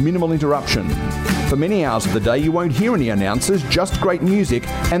music with minimal interruption. For many hours of the day, you won't hear any announcers, just great music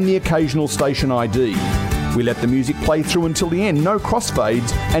and the occasional station ID. We let the music play through until the end, no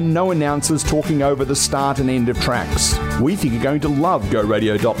crossfades and no announcers talking over the start and end of tracks. We think you're going to love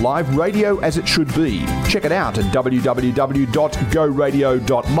GoRadio.live, radio as it should be. Check it out at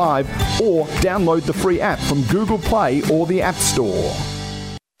www.goradio.live or download the free app from Google Play or the App Store.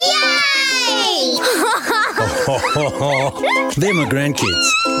 They're my grandkids.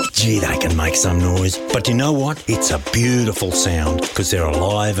 Gee, they can make some noise. But you know what? It's a beautiful sound because they're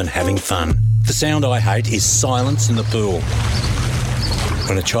alive and having fun. The sound I hate is silence in the pool.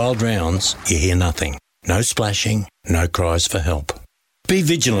 When a child drowns, you hear nothing. No splashing, no cries for help. Be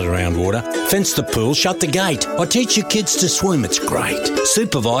vigilant around water. Fence the pool, shut the gate. I teach your kids to swim, it's great.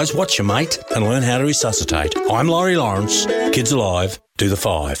 Supervise, watch your mate, and learn how to resuscitate. I'm Laurie Lawrence. Kids Alive, do the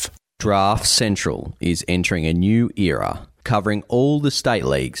 5. Draft Central is entering a new era, covering all the state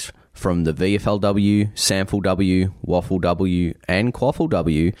leagues from the VFLW, Sample W, Waffle W and Quaffle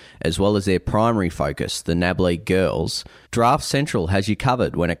W, as well as their primary focus, the NAB League Girls. Draft Central has you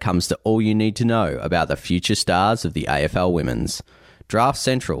covered when it comes to all you need to know about the future stars of the AFL Women's. Draft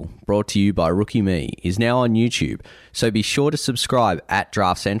Central, brought to you by Rookie Me, is now on YouTube, so be sure to subscribe at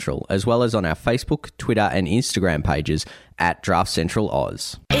Draft Central, as well as on our Facebook, Twitter and Instagram pages at Draft Central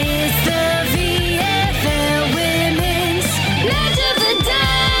Oz. It's the VFL Women's Match of the Day.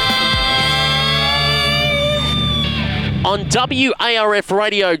 on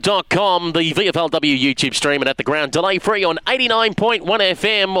WARFradio.com, the VFLW YouTube stream, and at the ground delay free on 89.1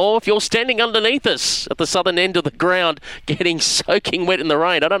 FM, or if you're standing underneath us at the southern end of the ground getting soaking wet in the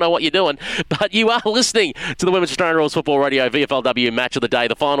rain. I don't know what you're doing, but you are listening to the Women's Australian Rules Football Radio VFLW Match of the Day,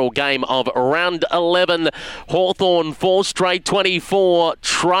 the final game of round 11. Hawthorn 4 straight 24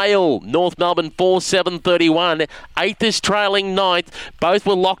 trail North Melbourne 4-7-31. 8th is trailing 9th. Both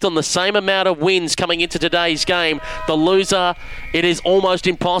were locked on the same amount of wins coming into today's game. The loser, it is almost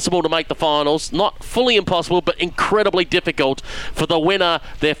impossible to make the finals. Not fully impossible, but incredibly difficult. For the winner,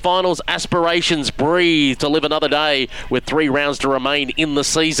 their finals aspirations breathe to live another day with 3 rounds to remain in the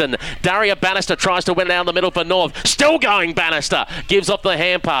season. Daria Bannister tries to win down the middle for North. Still going, Bannister. Gives off the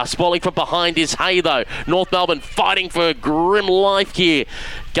hand pass. Spoiling from behind is Hay, though. North Melbourne fighting for grim life here.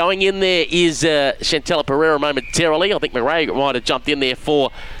 Going in there is Chantella Pereira momentarily. I think McRae might have jumped in there for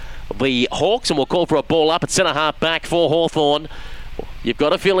the Hawks, and we'll call for a ball up at centre-half back for Hawthorn. You've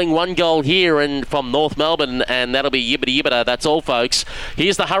got a feeling 1 goal here and from North Melbourne, and that'll be yibbity-yibbita. That's all, folks.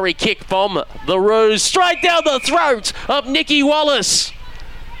 Here's the hurry kick from the Roos, straight down the throat of Nikki Wallace.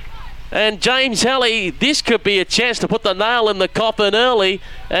 And James Halley, this could be a chance to put the nail in the coffin early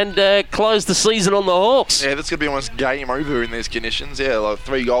and close the season on the Hawks. Yeah, this could be almost game over in these conditions. Yeah, like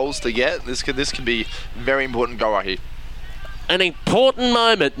 3 goals to get. This could be a very important goal right here. An important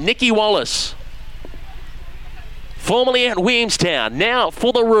moment. Nikki Wallace, formerly at Williamstown, now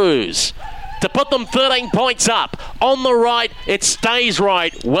for the Roos, to put them 13 points up. On the right, it stays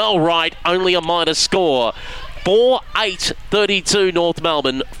right. Well right, only a minor score. 4-8-32 North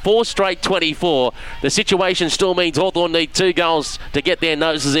Melbourne, 4 straight 24. The situation still means Hawthorn need 2 goals to get their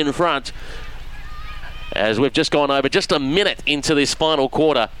noses in front. As we've just gone over just a minute into this final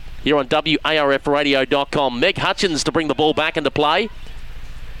quarter here on WARFradio.com. Meg Hutchins to bring the ball back into play.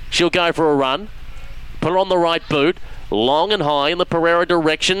 She'll go for a run. Put it on the right boot. Long and high in the Pereira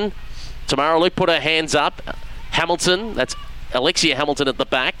direction. Tamara Luke put her hands up. Hamilton, that's Alexia Hamilton at the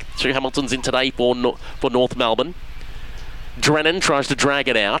back. 2 Hamiltons in today for North Melbourne. Drennan tries to drag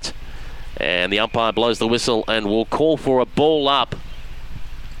it out. And the umpire blows the whistle and will call for a ball up.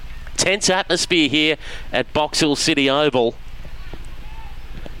 Tense atmosphere here at Box Hill City Oval.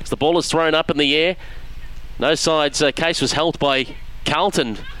 As the ball is thrown up in the air. No sides case was held by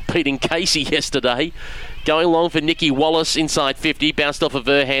Carlton beating Casey yesterday. Going along for Nikki Wallace inside 50. Bounced off of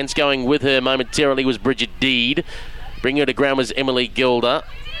her hands. Going with her momentarily was Bridget Deed. Bringing her to ground was Emily Gilder.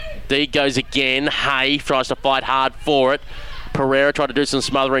 Deed goes again. Hay tries to fight hard for it. Pereira tried to do some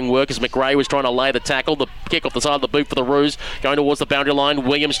smothering work as McRae was trying to lay the tackle. The kick off the side of the boot for the Roos. Going towards the boundary line.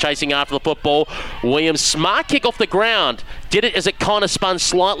 Williams chasing after the football. Williams, smart kick off the ground. Did it as it kind of spun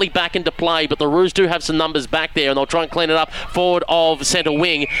slightly back into play, but the Roos do have some numbers back there, and they'll try and clean it up forward of centre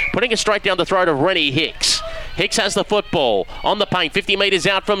wing. Putting it straight down the throat of Rennie Hicks. Hicks has the football on the paint, 50 metres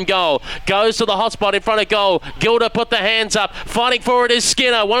out from goal. Goes to the hot spot in front of goal. Gilder put the hands up. Fighting for it is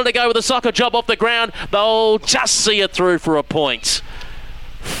Skinner. Wanted to go with a soccer job off the ground. They'll just see it through for a point.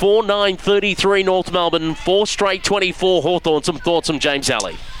 4-9-33 North Melbourne. 4 straight 24 Hawthorn. Some thoughts from James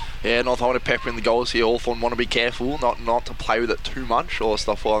Alley. Yeah, North want to pepper in the goals here. Hawthorn want to be careful not to play with it too much or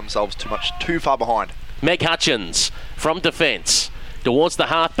stuff for themselves too far behind. Meg Hutchins from defence towards the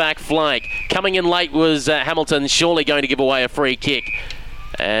half-back flank. Coming in late was Hamilton, surely going to give away a free kick.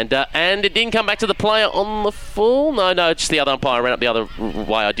 And it didn't come back to the player on the full. No, just the other umpire ran up the other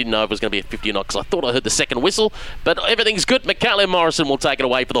way. I didn't know if it was going to be a 50 or not because I thought I heard the second whistle. But everything's good. Michaela Morrison will take it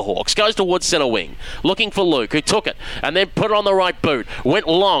away for the Hawks. Goes towards centre wing. Looking for Luke, who took it and then put it on the right boot. Went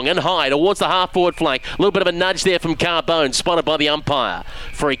long and high towards the half-forward flank. A little bit of a nudge there from Carbone, spotted by the umpire.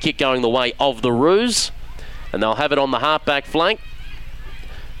 Free kick going the way of the Roos. And they'll have it on the half-back flank.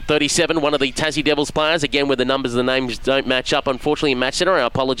 37, one of the Tassie Devils players, again where the numbers and the names don't match up, unfortunately, in match centre. Our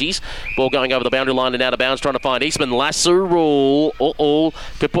apologies. Ball going over the boundary line and out of bounds, trying to find Eastman. Lasso rule.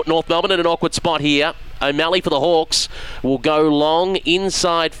 Could put North Melbourne in an awkward spot here. O'Malley for the Hawks will go long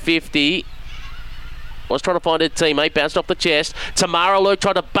inside 50. Was trying to find her teammate, bounced off the chest. Tamara Luke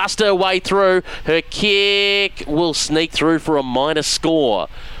tried to bust her way through. Her kick will sneak through for a minor score.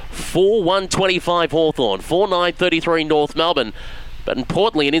 4-1-25 Hawthorn. 4-9-33 North Melbourne. But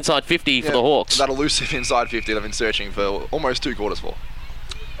importantly, an inside 50 for the Hawks. That elusive inside 50 they've been searching for almost 2 quarters for.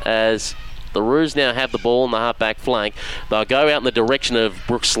 As the Roos now have the ball on the half-back flank, they'll go out in the direction of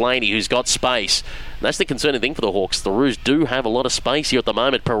Brooke Slaney, who's got space. And that's the concerning thing for the Hawks. The Roos do have a lot of space here at the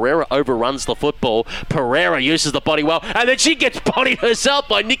moment. Pereira overruns the football. Pereira uses the body well, and then she gets bodied herself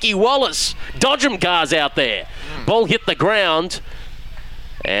by Nikki Wallace. Dodgem cars out there. Ball hit the ground.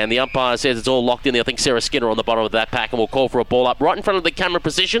 And the umpire says it's all locked in there. I think Sarah Skinner on the bottom of that pack, and we'll call for a ball up right in front of the camera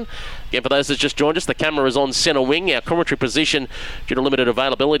position. Again, for those that's just joined us, the camera is on centre wing. Our commentary position, due to limited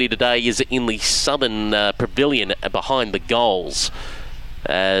availability today, is in the southern pavilion behind the goals.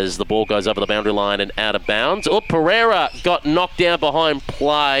 As the ball goes over the boundary line and out of bounds. Pereira got knocked down behind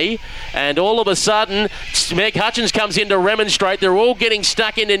play, and all of a sudden Meg Hutchins comes in to remonstrate. They're all getting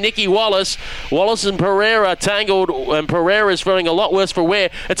stuck into Nikki Wallace. Wallace and Pereira tangled, and Pereira's feeling a lot worse for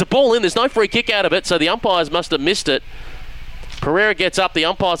wear. It's a ball in, there's no free kick out of it, so the umpires must have missed it. Pereira gets up, the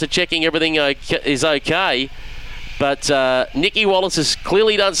umpires are checking everything is okay. But Nikki Wallace has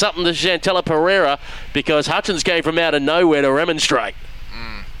clearly done something to Chantella Pereira, because Hutchins came from out of nowhere to remonstrate.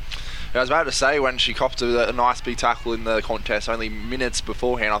 I was about to say, when she copped a nice big tackle in the contest only minutes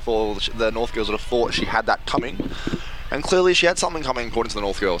beforehand, I thought the North girls would have thought she had that coming. And clearly she had something coming according to the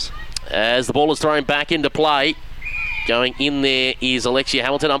North girls. As the ball is thrown back into play, going in there is Alexia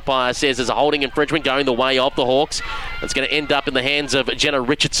Hamilton. Umpire says there's a holding infringement going the way of the Hawks. It's going to end up in the hands of Jenna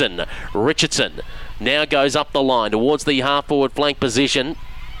Richardson. Richardson now goes up the line towards the half-forward flank position.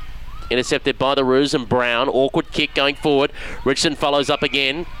 Intercepted by the Roos and Brown. Awkward kick going forward. Richardson follows up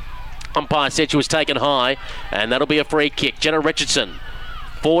again. Umpire said she was taken high, and that'll be a free kick. Jenna Richardson,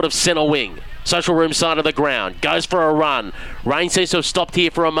 forward of centre wing. Social room side of the ground. Goes for a run. Rain seems to have stopped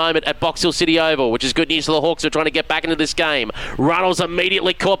here for a moment at Box Hill City Oval, which is good news for the Hawks who are trying to get back into this game. Runnels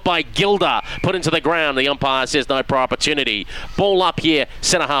immediately caught by Gilda. Put into the ground. The umpire says no prior opportunity. Ball up here,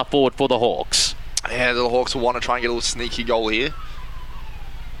 centre half forward for the Hawks. Yeah, the Hawks will want to try and get a little sneaky goal here.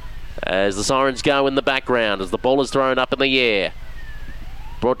 As the sirens go in the background, as the ball is thrown up in the air.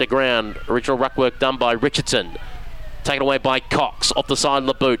 Brought to ground, original ruck work done by Richardson. Taken away by Cox, off the side of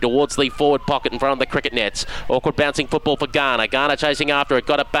the boot, towards the forward pocket in front of the cricket nets. Awkward bouncing football for Garner. Garner chasing after it,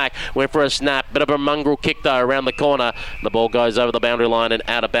 got it back, went for a snap. Bit of a mongrel kick though around the corner. The ball goes over the boundary line and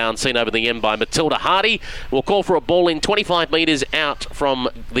out of bounds, seen over the end by Matilda Hardy. We'll call for a ball in 25 metres out from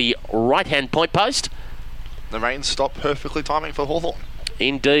the right-hand point post. The rain stopped perfectly timing for Hawthorn.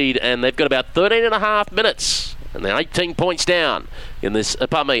 Indeed, and they've got about 13 and a half minutes. And they're 18 points down in this,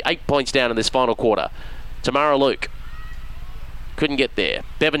 8 points down in this final quarter. Tamara Luke couldn't get there.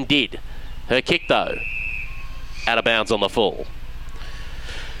 Bevan did. Her kick, though, out of bounds on the full.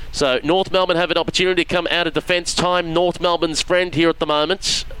 So North Melbourne have an opportunity to come out of defence time. North Melbourne's friend here at the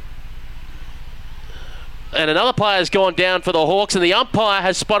moment. And another player's gone down for the Hawks, and the umpire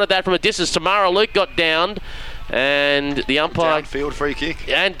has spotted that from a distance. Tamara Luke got downed. And the umpire... Downfield free kick.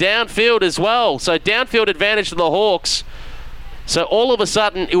 And downfield as well. So downfield advantage to the Hawks. So all of a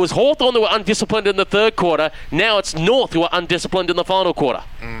sudden, it was Hawthorn who were undisciplined in the third quarter. Now it's North who are undisciplined in the final quarter.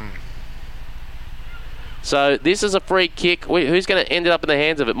 So this is a free kick. Who's going to end up in the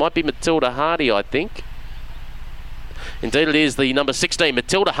hands of it? Might be Matilda Hardy, I think. Indeed it is, the number 16,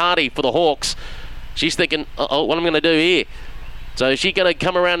 Matilda Hardy for the Hawks. She's thinking, uh-oh, what am I going to do here? So is she going to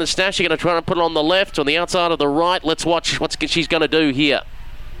come around and snatch? She's going to try and put it on the left, on the outside of the right. Let's watch what she's going to do here.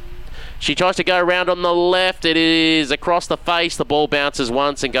 She tries to go around on the left. It is across the face. The ball bounces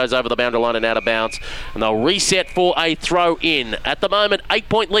once and goes over the boundary line and out of bounds. And they'll reset for a throw in. At the moment,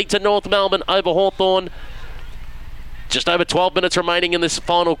 8-point lead to North Melbourne over Hawthorn. Just over 12 minutes remaining in this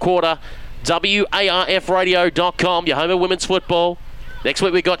final quarter. WARFradio.com, your home of women's football. Next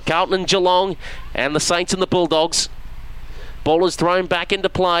week we've got Carlton and Geelong and the Saints and the Bulldogs. Ball is thrown back into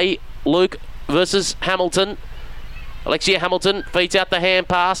play. Luke versus Hamilton. Alexia Hamilton feeds out the hand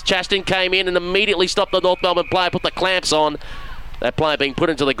pass. Chaston came in and immediately stopped the North Melbourne player, put the clamps on. That player being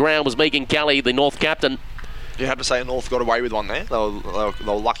put into the ground was Megan Kelly, the North captain. You have to say North got away with one there. They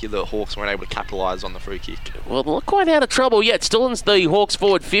were lucky the Hawks weren't able to capitalise on the free kick. Well, not quite out of trouble yet. Still in the Hawks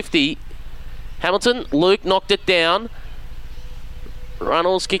forward 50. Hamilton, Luke knocked it down.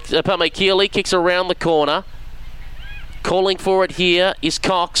 Runnels Keeley kicks around the corner. Calling for it here is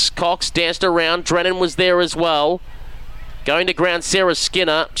Cox. Cox danced around. Drennan was there as well. Going to ground, Sarah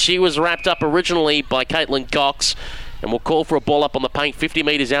Skinner. She was wrapped up originally by Caitlin Cox. And we'll call for a ball up on the paint 50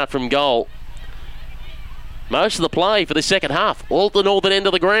 metres out from goal. Most of the play for the second half, all at the northern end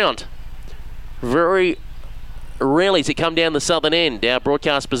of the ground. Very rarely does it come down the southern end, our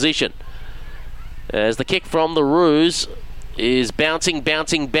broadcast position. As the kick from the Roos is bouncing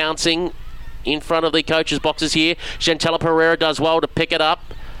in front of the coach's boxes here. Chantella Pereira does well to pick it up.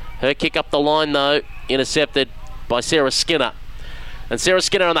 Her kick up the line, though, intercepted by Sarah Skinner. And Sarah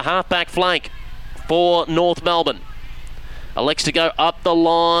Skinner on the half-back flank for North Melbourne. Elects to go up the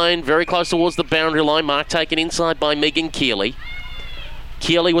line, very close towards the boundary line. Mark taken inside by Megan Keeley.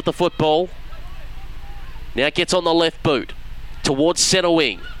 Keeley with the football. Now gets on the left boot towards centre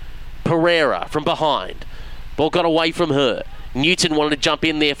wing. Pereira from behind. Ball got away from her. Newton wanted to jump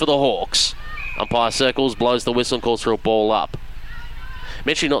in there for the Hawks. Umpire circles, blows the whistle and calls for a ball up. I'm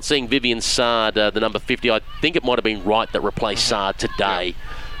actually not seeing Vivian Sard, the number 50. I think it might have been Wright that replaced Sard today.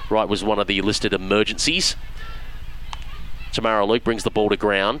 Wright was one of the listed emergencies. Tamara Luke brings the ball to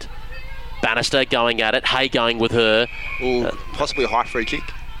ground. Bannister going at it. Hay going with her. Possibly a high free kick.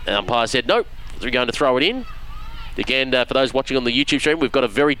 Umpire said, nope, we're going to throw it in. Again, for those watching on the YouTube stream, we've got a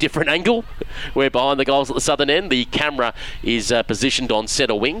very different angle. We're behind the goals at the southern end. The camera is positioned on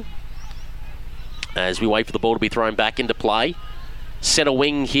centre wing as we wait for the ball to be thrown back into play. Centre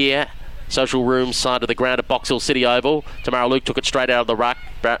wing here. Social room side of the ground at Box Hill City Oval. Tamara Luke took it straight out of the ruck.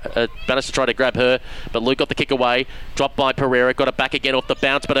 Bannister tried to grab her, but Luke got the kick away. Dropped by Pereira, got it back again off the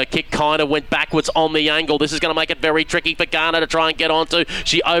bounce, but her kick kind of went backwards on the angle. This is going to make it very tricky for Garner to try and get onto.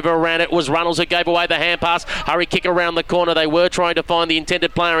 She overran it. It was Runnels who gave away the hand pass. Hurry kick around the corner. They were trying to find the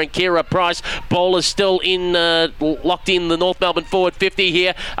intended player in Kira Price. Ball is still in, locked in the North Melbourne forward 50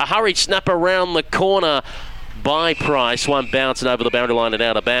 here. A hurried snap around the corner by Price. One bouncing over the boundary line and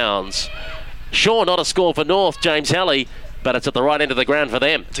out of bounds. Sure, not a score for North, James Halley, but it's at the right end of the ground for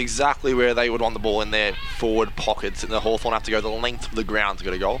them. It's exactly where they would want the ball in their forward pockets, and the Hawthorn have to go the length of the ground to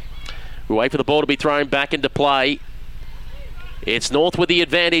get a goal. We wait for the ball to be thrown back into play. It's North with the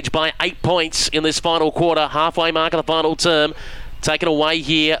advantage by 8 points in this final quarter, halfway mark of the final term. Taken away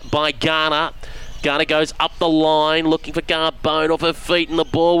here by Garner. Garner goes up the line, looking for Garbone off her feet, and the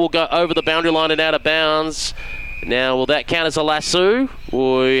ball will go over the boundary line and out of bounds. Now, will that count as a lasso?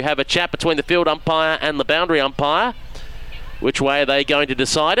 We have a chat between the field umpire and the boundary umpire. Which way are they going to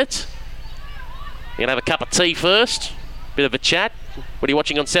decide it? You're going to have a cup of tea first. Bit of a chat. What are you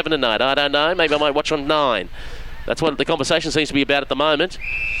watching on 7 tonight? I don't know. Maybe I might watch on 9. That's what the conversation seems to be about at the moment.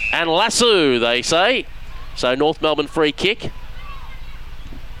 And lasso, they say. So North Melbourne free kick.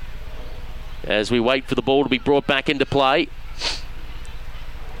 As we wait for the ball to be brought back into play.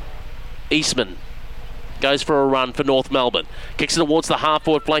 Eastman goes for a run for North Melbourne. Kicks it towards the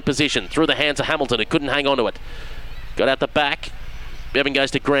half-forward flank position. Through the hands of Hamilton, who couldn't hang on to it. Got out the back. Bevan goes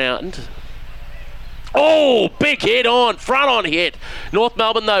to ground. Oh, big hit on. Front on hit. North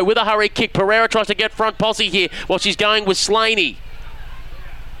Melbourne, though, with a hurry kick. Pereira tries to get front posse here while she's going with Slaney.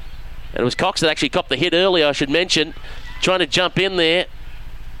 And it was Cox that actually copped the hit earlier, I should mention. Trying to jump in there.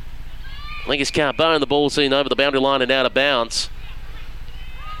 I think it's Carbone. The ball's seen over the boundary line and out of bounds.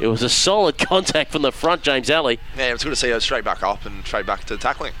 It was a solid contact from the front, James Alley. Yeah, it's good to see her straight back up and straight back to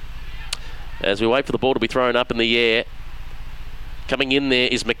tackling. As we wait for the ball to be thrown up in the air. Coming in there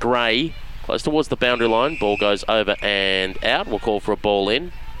is McRae. Close towards the boundary line. Ball goes over and out. We'll call for a ball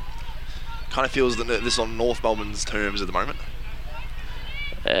in. Kind of feels that this is on North Melbourne's terms at the moment.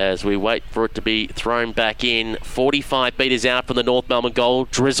 As we wait for it to be thrown back in. 45 metres out from the North Melbourne goal.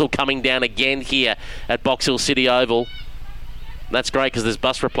 Drizzle coming down again here at Box Hill City Oval. That's great because there's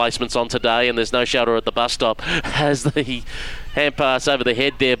bus replacements on today and there's no shelter at the bus stop. As the hand pass over the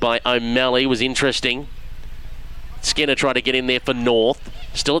head there by O'Malley was interesting. Skinner tried to get in there for North.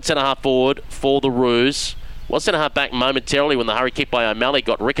 Still at centre-half forward for the Roos. Was centre-half back momentarily when the hurry kick by O'Malley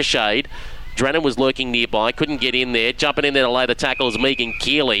got ricocheted. Drennan was lurking nearby, couldn't get in there. Jumping in there to lay the tackle is Megan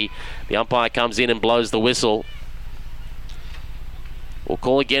Keeley. The umpire comes in and blows the whistle. We'll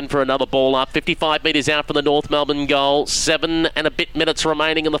call again for another ball up. 55 metres out from the North Melbourne goal. 7 and a bit minutes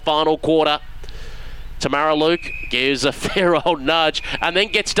remaining in the final quarter. Tamara Luke gives a fair old nudge and then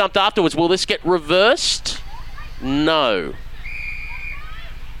gets dumped afterwards. Will this get reversed? No.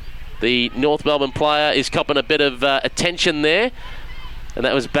 The North Melbourne player is copping a bit of attention there. And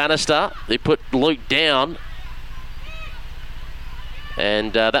that was Bannister who put Luke down.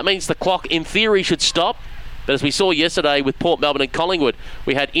 And that means the clock, in theory, should stop. But as we saw yesterday with Port Melbourne and Collingwood,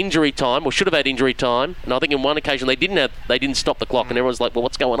 we had injury time, or should have had injury time. And I think in one occasion they didn't stop the clock, and everyone's like, well,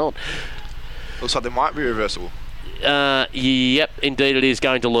 what's going on? Looks like there might be reversible. Yep, indeed it is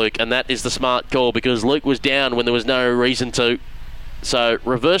going to Luke, and that is the smart call because Luke was down when there was no reason to. So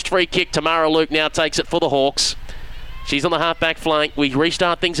reversed free kick. Tamara Luke now takes it for the Hawks. She's on the half-back flank. We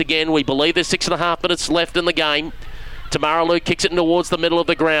restart things again. We believe there's 6.5 minutes left in the game. Tamara Luke kicks it in towards the middle of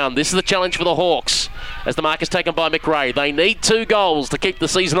the ground. This is the challenge for the Hawks as the mark is taken by McRae. They need 2 goals to keep the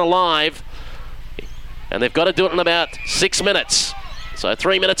season alive, and they've got to do it in about 6 minutes. So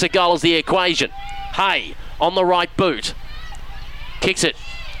 3 minutes a goal is the equation. Hay on the right boot. Kicks it.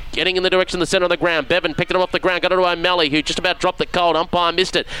 Getting in the direction of the centre of the ground. Bevan picked it off the ground. Got it to O'Malley, who just about dropped it cold. Umpire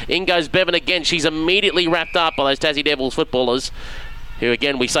missed it. In goes Bevan again. She's immediately wrapped up by those Tassie Devils footballers, who,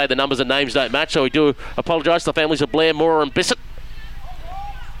 again, we say the numbers and names don't match, so we do apologise to the families of Blair, Moore and Bissett.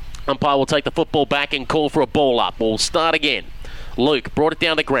 Umpire will take the football back and call for a ball up. We'll start again. Luke brought it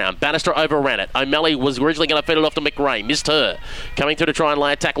down the ground. Bannister overran it. O'Malley was originally going to feed it off to McRae. Missed her. Coming through to try and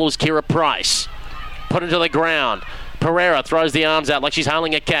lay a tackle was Kira Price. Put it to the ground. Pereira throws the arms out like she's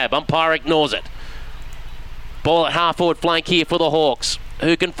hailing a cab. Umpire ignores it. Ball at half-forward flank here for the Hawks.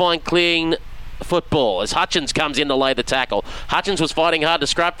 Who can find clean football as Hutchins comes in to lay the tackle. Hutchins was fighting hard to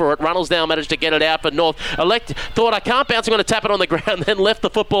scrap for it. Runnels now managed to get it out for North. Thought, I can't bounce, I'm going to tap it on the ground, then left the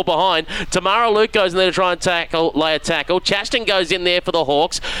football behind. Tamara Luke goes in there to try and lay a tackle. Chaston goes in there for the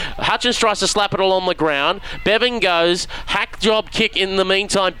Hawks. Hutchins tries to slap it along the ground. Bevan goes, hack job kick in the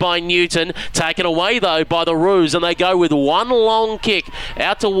meantime by Newton. Taken away though by the Roos, and they go with one long kick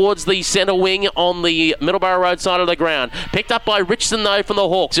out towards the centre wing on the Middleborough Road side of the ground. Picked up by Richardson though from the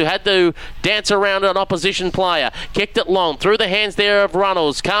Hawks, who had to dance around an opposition player. Kicked it long through the hands there of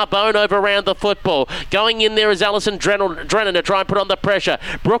Runnels. Carbone overran the football. Going in there is Alison Drennan to try and put on the pressure.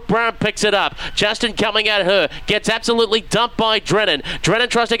 Brooke Brown picks it up. Chaston coming at her. Gets absolutely dumped by Drennan. Drennan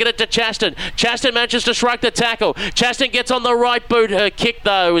tries to get it to Chaston. Chaston manages to shrug the tackle. Chaston gets on the right boot. Her kick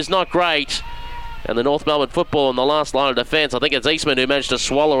though is not great. And the North Melbourne football in the last line of defence, I think it's Eastman who managed to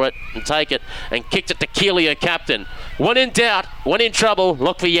swallow it and take it and kicked it to Keeley, her captain. When in doubt, when in trouble,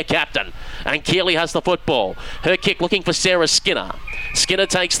 look for your captain. And Keeley has the football. Her kick looking for Sarah Skinner. Skinner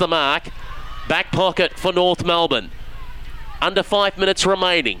takes the mark. Back pocket for North Melbourne. Under 5 minutes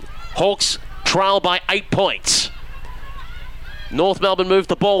remaining. Hawks trail by 8 points. North Melbourne moved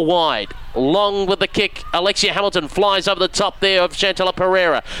the ball wide. Long with the kick. Alexia Hamilton flies over the top there of Chantella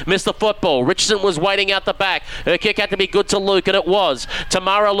Pereira. Missed the football. Richardson was waiting out the back. Her kick had to be good to Luke, and it was.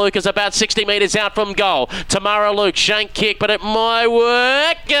 Tamara Luke is about 60 metres out from goal. Tamara Luke, shank kick, but it might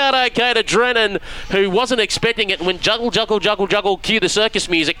work out okay to Drennan, who wasn't expecting it, and went juggle, cue the circus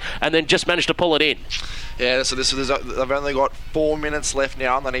music, and then just managed to pull it in. Yeah, so they've only got 4 minutes left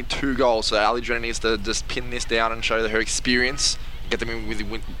now, and they need 2 goals. So Ali Drennan needs to just pin this down and show her experience. Get the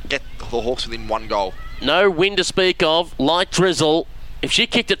Hawks within 1 goal. No wind to speak of. Light drizzle. If she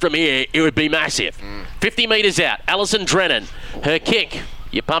kicked it from here, it would be massive. 50 metres out. Alison Drennan. Her kick.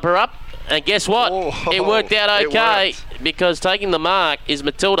 You pump her up, and guess what? It worked out okay because taking the mark is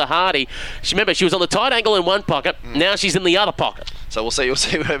Matilda Hardy. Remember, she was on the tight angle in one pocket. Now she's in the other pocket. So we'll see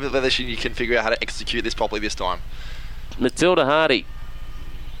whether she can figure out how to execute this properly this time. Matilda Hardy.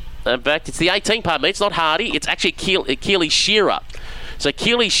 In fact, it's the 18, pardon me. It's not Hardy. It's actually Keely Shearer. So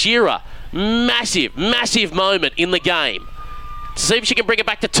Keely Shearer, massive moment in the game. To see if she can bring it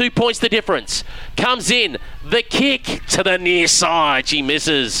back to 2 points the difference. Comes in. The kick to the near side. She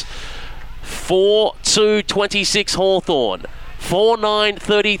misses. 4-2-26 Hawthorn.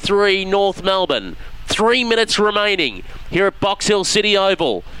 4-9-33 North Melbourne. 3 minutes remaining here at Box Hill City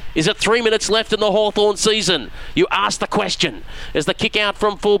Oval. Is it 3 minutes left in the Hawthorn season? You ask the question. As the kick out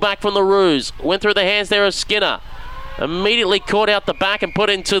from fullback from the Roos. Went through the hands there of Skinner. Immediately caught out the back and put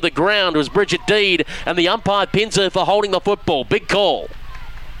into the ground was Bridget Deed, and the umpire pins her for holding the football. Big call.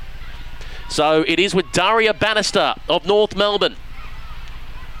 So it is with Daria Bannister of North Melbourne.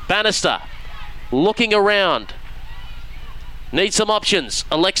 Bannister looking around. Needs some options.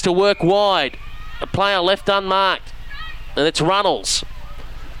 Elects to work wide. A player left unmarked. And it's Runnels.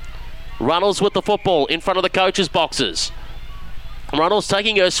 Runnels with the football in front of the coaches' boxes. Runnels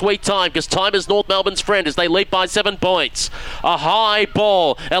taking her sweet time because time is North Melbourne's friend as they leap by 7 points. A high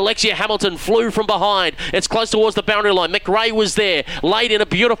ball. Alexia Hamilton flew from behind. It's close towards the boundary line. McRae was there. Laid in a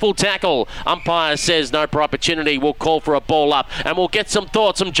beautiful tackle. Umpire says no for opportunity. We'll call for a ball up and we'll get some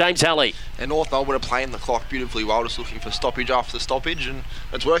thoughts from James Halley. And North Melbourne are playing the clock beautifully well, just looking for stoppage after stoppage, and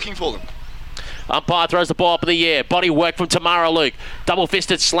it's working for them. Umpire throws the ball up in the air. Body work from Tamara Luke.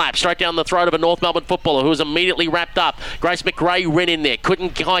 Double-fisted slap straight down the throat of a North Melbourne footballer who was immediately wrapped up. Grace McRae ran in there.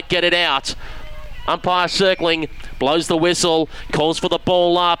 Couldn't quite get it out. Umpire circling. Blows the whistle. Calls for the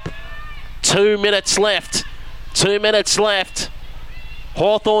ball up. 2 minutes left. 2 minutes left.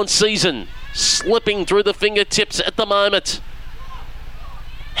 Hawthorn season slipping through the fingertips at the moment.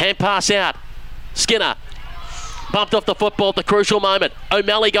 Hand pass out. Skinner. Bumped off the football at the crucial moment.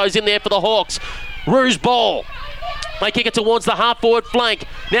 O'Malley goes in there for the Hawks. Roos ball. They kick it towards the half-forward flank.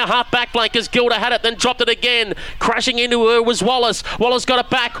 Now half-back flank as Gilda had it, then dropped it again. Crashing into her was Wallace. Wallace got it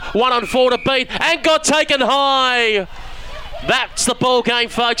back. 1-on-4 to beat and got taken high. That's the ball game,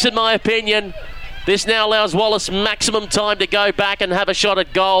 folks, in my opinion. This now allows Wallace maximum time to go back and have a shot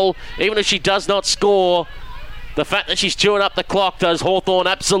at goal, even if she does not score. The fact that she's chewing up the clock does Hawthorn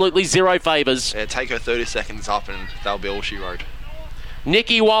absolutely zero favours. Yeah, take her 30 seconds up and that'll be all she wrote.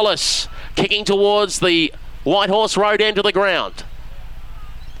 Nikki Wallace kicking towards the White Horse Road end of the ground.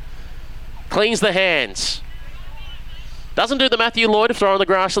 Cleans the hands. Doesn't do the Matthew Lloyd of throwing the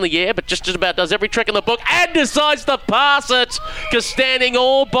grass in the air, but just about does every trick in the book and decides to pass it, because standing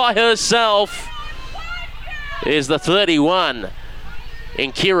all by herself is the 31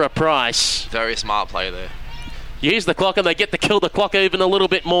 in Kira Price. Very smart play there. Use the clock and they get to kill the clock even a little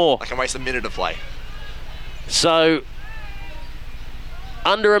bit more. They can waste a minute of play. So,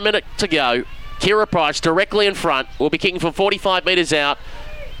 under a minute to go. Kira Price directly in front. Will be kicking from 45 metres out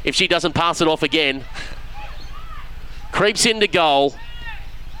if she doesn't pass it off again. Creeps into goal.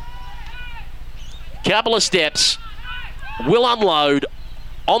 Couple of steps. Will unload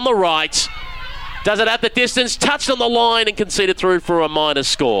on the right. Does it at the distance. Touched on the line and conceded through for a minor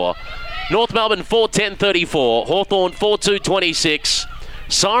score. North Melbourne 4-10-34. Hawthorn 4-2-26.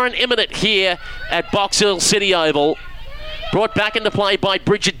 Siren imminent here at Box Hill City Oval. Brought back into play by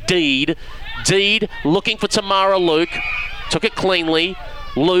Bridget Deed. Deed looking for Tamara Luke. Took it cleanly.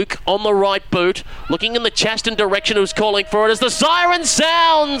 Luke on the right boot. Looking in the Chaston direction, who's calling for it as the siren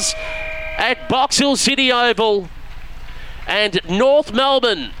sounds at Box Hill City Oval. And North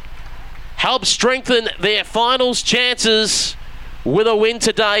Melbourne help strengthen their finals chances with a win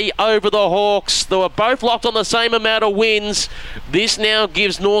today over the Hawks. They were both locked on the same amount of wins. This now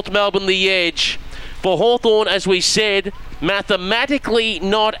gives North Melbourne the edge. For Hawthorn, as we said, mathematically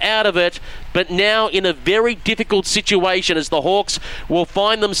not out of it, but now in a very difficult situation as the Hawks will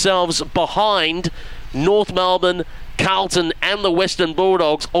find themselves behind North Melbourne, Carlton and the Western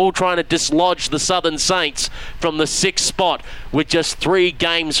Bulldogs, all trying to dislodge the Southern Saints from the 6th spot with just 3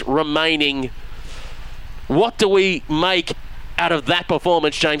 games remaining. What do we make out of that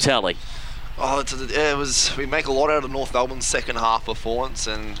performance, James Halley? Oh, we make a lot out of North Melbourne's second half performance,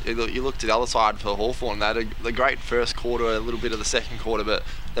 and you look to the other side for Hawthorn. They had a great first quarter, a little bit of the second quarter, but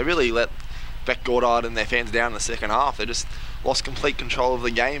they really let Beck Goddard and their fans down in the second half. They just lost complete control of the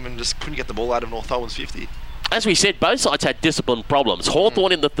game and just couldn't get the ball out of North Melbourne's 50. As we said, both sides had discipline problems.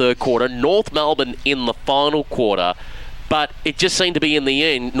 Hawthorn in the third quarter, North Melbourne in the final quarter. But it just seemed to be in the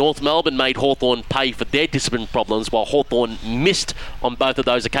end, North Melbourne made Hawthorn pay for their discipline problems while Hawthorn missed on both of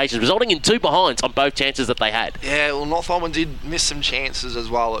those occasions, resulting in 2 behinds on both chances that they had. Yeah, well, North Melbourne did miss some chances as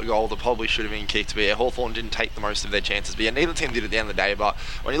well at goal that probably should have been kicked. But yeah, Hawthorn didn't take the most of their chances. But yeah, neither team did at the end of the day. But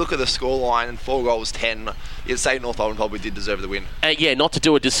when you look at the scoreline and 4 goals, 10, you'd say North Melbourne probably did deserve the win. Yeah, not to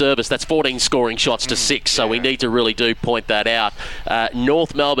do a disservice, that's 14 scoring shots to 6, so we need to really do point that out.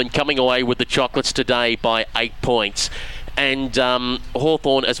 North Melbourne coming away with the chocolates today by 8 points. And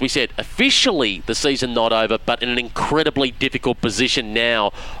Hawthorn, as we said, officially the season not over, but in an incredibly difficult position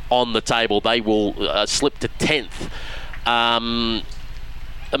now on the table. They will slip to 10th. I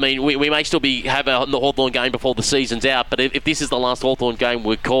mean, we may still have the Hawthorn game before the season's out, but if this is the last Hawthorn game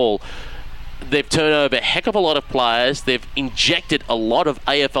we call, they've turned over a heck of a lot of players. They've injected a lot of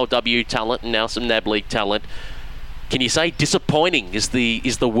AFLW talent and now some NAB League talent. Can you say disappointing is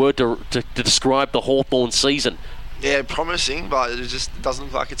the word to describe the Hawthorn season? Yeah, promising, but it just doesn't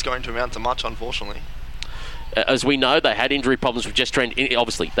look like it's going to amount to much, unfortunately. As we know, they had injury problems with Jess Trent,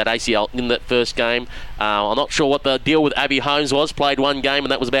 obviously, that ACL in that first game. I'm not sure what the deal with Abby Holmes was. Played 1 game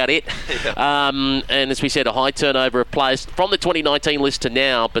and that was about it. Yeah. And as we said, a high turnover of players from the 2019 list to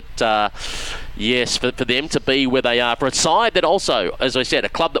now. But yes, for them to be where they are, for a side that also, as I said, a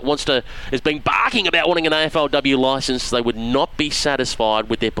club that has been barking about wanting an AFLW licence, they would not be satisfied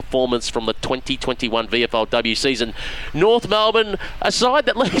with their performance from the 2021 VFLW season. North Melbourne, a side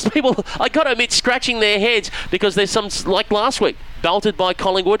that leaves people, I got to admit, scratching their heads, because there's some, like last week, belted by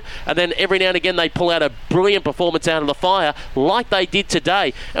Collingwood, and then every now and again they pull out a brilliant performance out of the fire like they did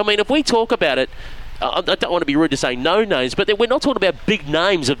today. I mean, if we talk about it, I don't want to be rude to say no names, but we're not talking about big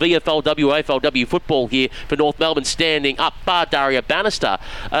names of VFLW, AFLW football here for North Melbourne standing up, bar Daria Bannister.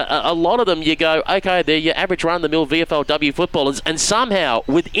 A lot of them, you go, okay, they're your average run-of-the-mill VFLW footballers, and somehow,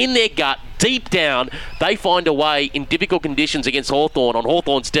 within their gut, deep down, they find a way in difficult conditions against Hawthorn on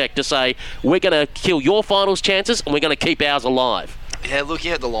Hawthorn's deck to say, we're going to kill your finals chances and we're going to keep ours alive. Yeah,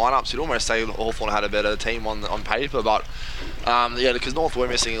 looking at the lineups, you'd almost say Hawthorn had a better team on paper, but yeah, because North were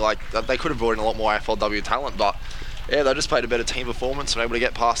missing, they could have brought in a lot more AFLW talent, but yeah, they just played a better team performance and were able to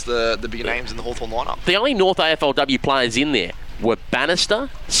get past the bigger names in the Hawthorn lineup. The only North AFLW players in there were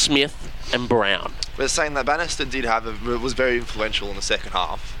Bannister, Smith and Brown. We're saying that Bannister was very influential in the second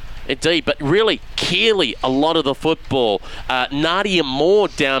half. Indeed, but really, Keeley, a lot of the football. Nadia Moore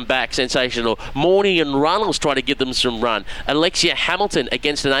down back, sensational. Morney and Runnels try to give them some run. Alexia Hamilton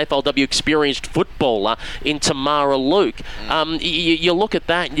against an AFLW experienced footballer in Tamara Luke. You look at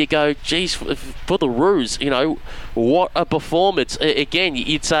that and you go, geez, for the Roos, what a performance. Again,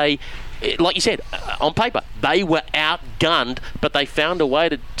 you'd say, like you said, on paper, they were outgunned, but they found a way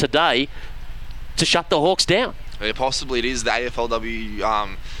today to shut the Hawks down. Yeah, possibly it is the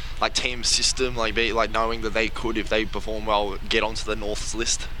AFLW team system, knowing that they could, if they perform well, get onto the North's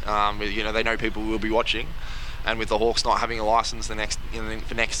list. They know people will be watching, and with the Hawks not having a license for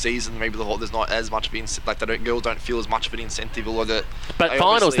next season, maybe there's not as much of girls don't feel as much of an incentive. But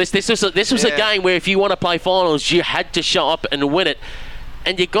finals, this was a game where if you want to play finals, you had to show up and win it,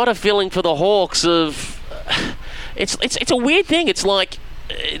 and you got a feeling for the Hawks of it's a weird thing. It's like,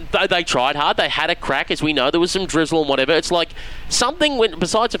 they tried hard. They had a crack. As we know, there was some drizzle and whatever. It's like something went,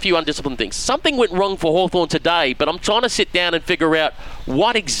 besides a few undisciplined things, something went wrong for Hawthorn today, but I'm trying to sit down and figure out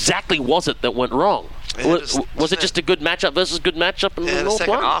what exactly was it that went wrong. Yeah, was it just a good matchup versus good matchup? In the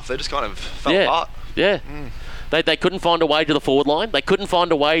second half, they just kind of fell apart. Yeah. They couldn't find a way to the forward line. They couldn't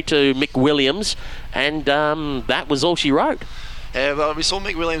find a way to Mick Williams, and that was all she wrote. Yeah, but we saw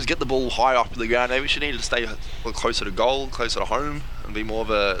Mick Williams get the ball high up to the ground. Maybe she needed to stay closer to goal, closer to home, and be more of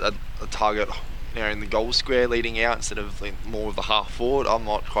a target, in the goal square leading out instead of more of the half forward. I'm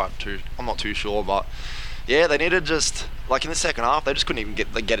not too sure, but yeah, they needed just in the second half, they just couldn't even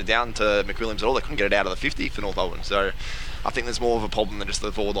get it down to Mick Williams at all. They couldn't get it out of the 50 for North Melbourne. So I think there's more of a problem than just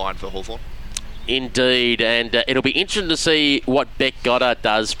the forward line for Hawthorn. Indeed, and it'll be interesting to see what Beck Goddard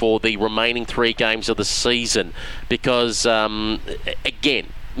does for the remaining 3 games of the season, because, again,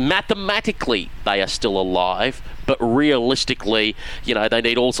 mathematically they are still alive, but realistically, they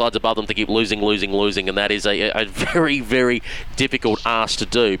need all sides above them to keep losing, and that is a very, very difficult ask to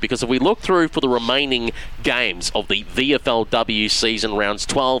do, because if we look through for the remaining games of the VFLW season, rounds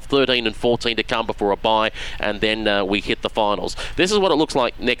 12, 13 and 14 to come before a bye, and then we hit the finals. This is what it looks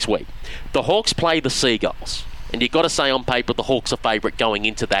like next week. The Hawks play the Seagulls. And you've got to say on paper the Hawks are favourite going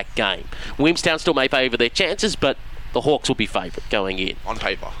into that game. Williamstown still may favour their chances, but the Hawks will be favourite going in. On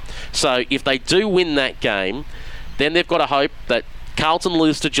paper. So if they do win that game, then they've got to hope that Carlton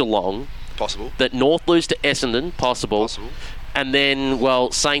lose to Geelong. Possible. That North lose to Essendon. Possible. And then,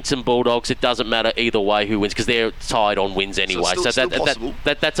 Saints and Bulldogs, it doesn't matter either way who wins, because they're tied on wins anyway. So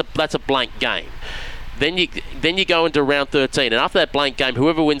that's a blank game. Then you go into round 13, and after that blank game,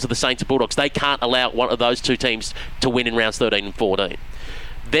 whoever wins of the Saints and Bulldogs, they can't allow one of those two teams to win in rounds 13 and 14.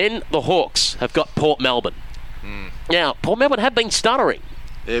 Then the Hawks have got Port Melbourne. Now, Port Melbourne have been stuttering.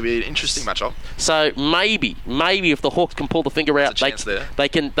 It'll be an interesting matchup. So maybe if the Hawks can pull the finger out,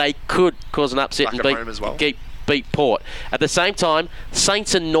 they could cause an upset and beat Port. At the same time,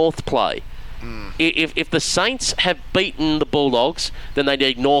 Saints and North play. If the Saints have beaten the Bulldogs, then they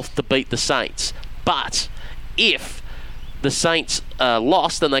need North to beat the Saints. But if the Saints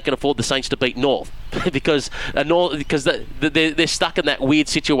lost, then they can afford the Saints to beat North. because they're stuck in that weird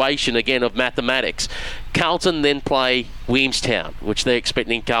situation again of mathematics. Carlton then play Williamstown, which they're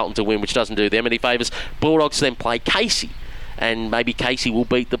expecting Carlton to win, which doesn't do them any favours. Bulldogs then play Casey, and maybe Casey will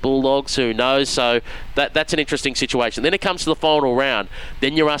beat the Bulldogs, who knows. So that's an interesting situation. Then it comes to the final round,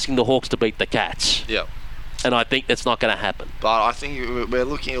 then you're asking the Hawks to beat the Cats. Yeah. And I think that's not going to happen. But I think we're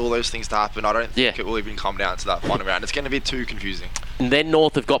looking at all those things to happen. I don't think it will even come down to that final round. It's going to be too confusing. And then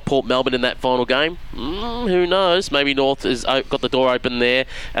North have got Port Melbourne in that final game. Who knows? Maybe North has got the door open there.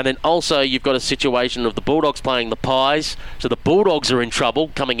 And then also you've got a situation of the Bulldogs playing the Pies. So the Bulldogs are in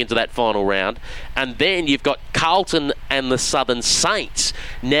trouble coming into that final round. And then you've got Carlton and the Southern Saints.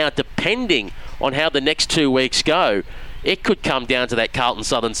 Now, depending on how the next 2 weeks go, it could come down to that Carlton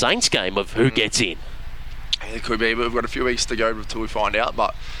Southern Saints game of who gets in. It could be, but we've got a few weeks to go until we find out.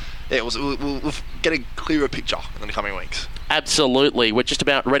 But yeah, we'll get a clearer picture in the coming weeks. Absolutely. We're just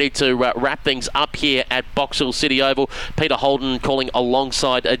about ready to wrap things up here at Box Hill City Oval. Peter Holden calling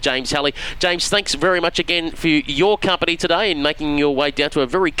alongside James Halley. James, thanks very much again for your company today and making your way down to a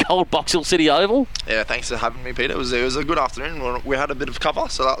very cold Box Hill City Oval. Yeah, thanks for having me, Peter. It was a good afternoon. We had a bit of cover,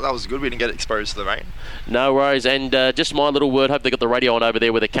 so that was good. We didn't get exposed to the rain. No worries. And just my little word, hope they got the radio on over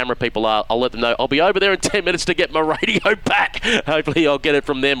there where the camera people are. I'll let them know. I'll be over there in 10 minutes to get my radio back. Hopefully I'll get it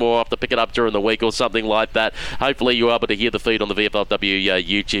from them, or I'll have to pick it up during the week or something like that. Hopefully you're able to hear the feed on the VFLW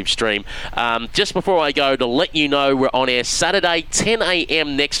YouTube stream. Just before I go, to let you know we're on air Saturday 10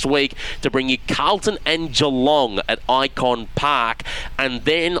 a.m. next week to bring you Carlton and Geelong at Icon Park, and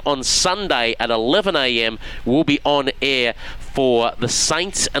then on Sunday at 11 a.m. we'll be on air for the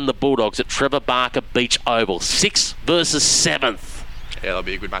Saints and the Bulldogs at Trevor Barker Beach Oval, 6th versus 7th. Yeah, that'll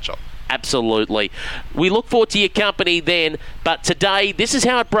be a good matchup. Absolutely. We look forward to your company then, but today, this is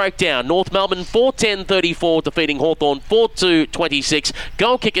how it broke down. North Melbourne 4-10-34 defeating Hawthorn 4-2-26.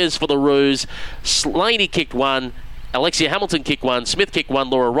 Goal kickers for the Roos. Slaney kicked one. Alexia Hamilton kicked one. Smith kicked one.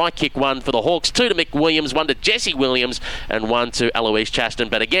 Laura Wright kicked one for the Hawks. 2 to Mick Williams, 1 to Jesse Williams, and 1 to Eloise Chaston.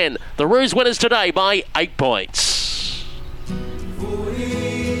 But again, the Roos winners today by 8 points.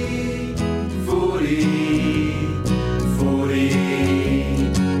 40.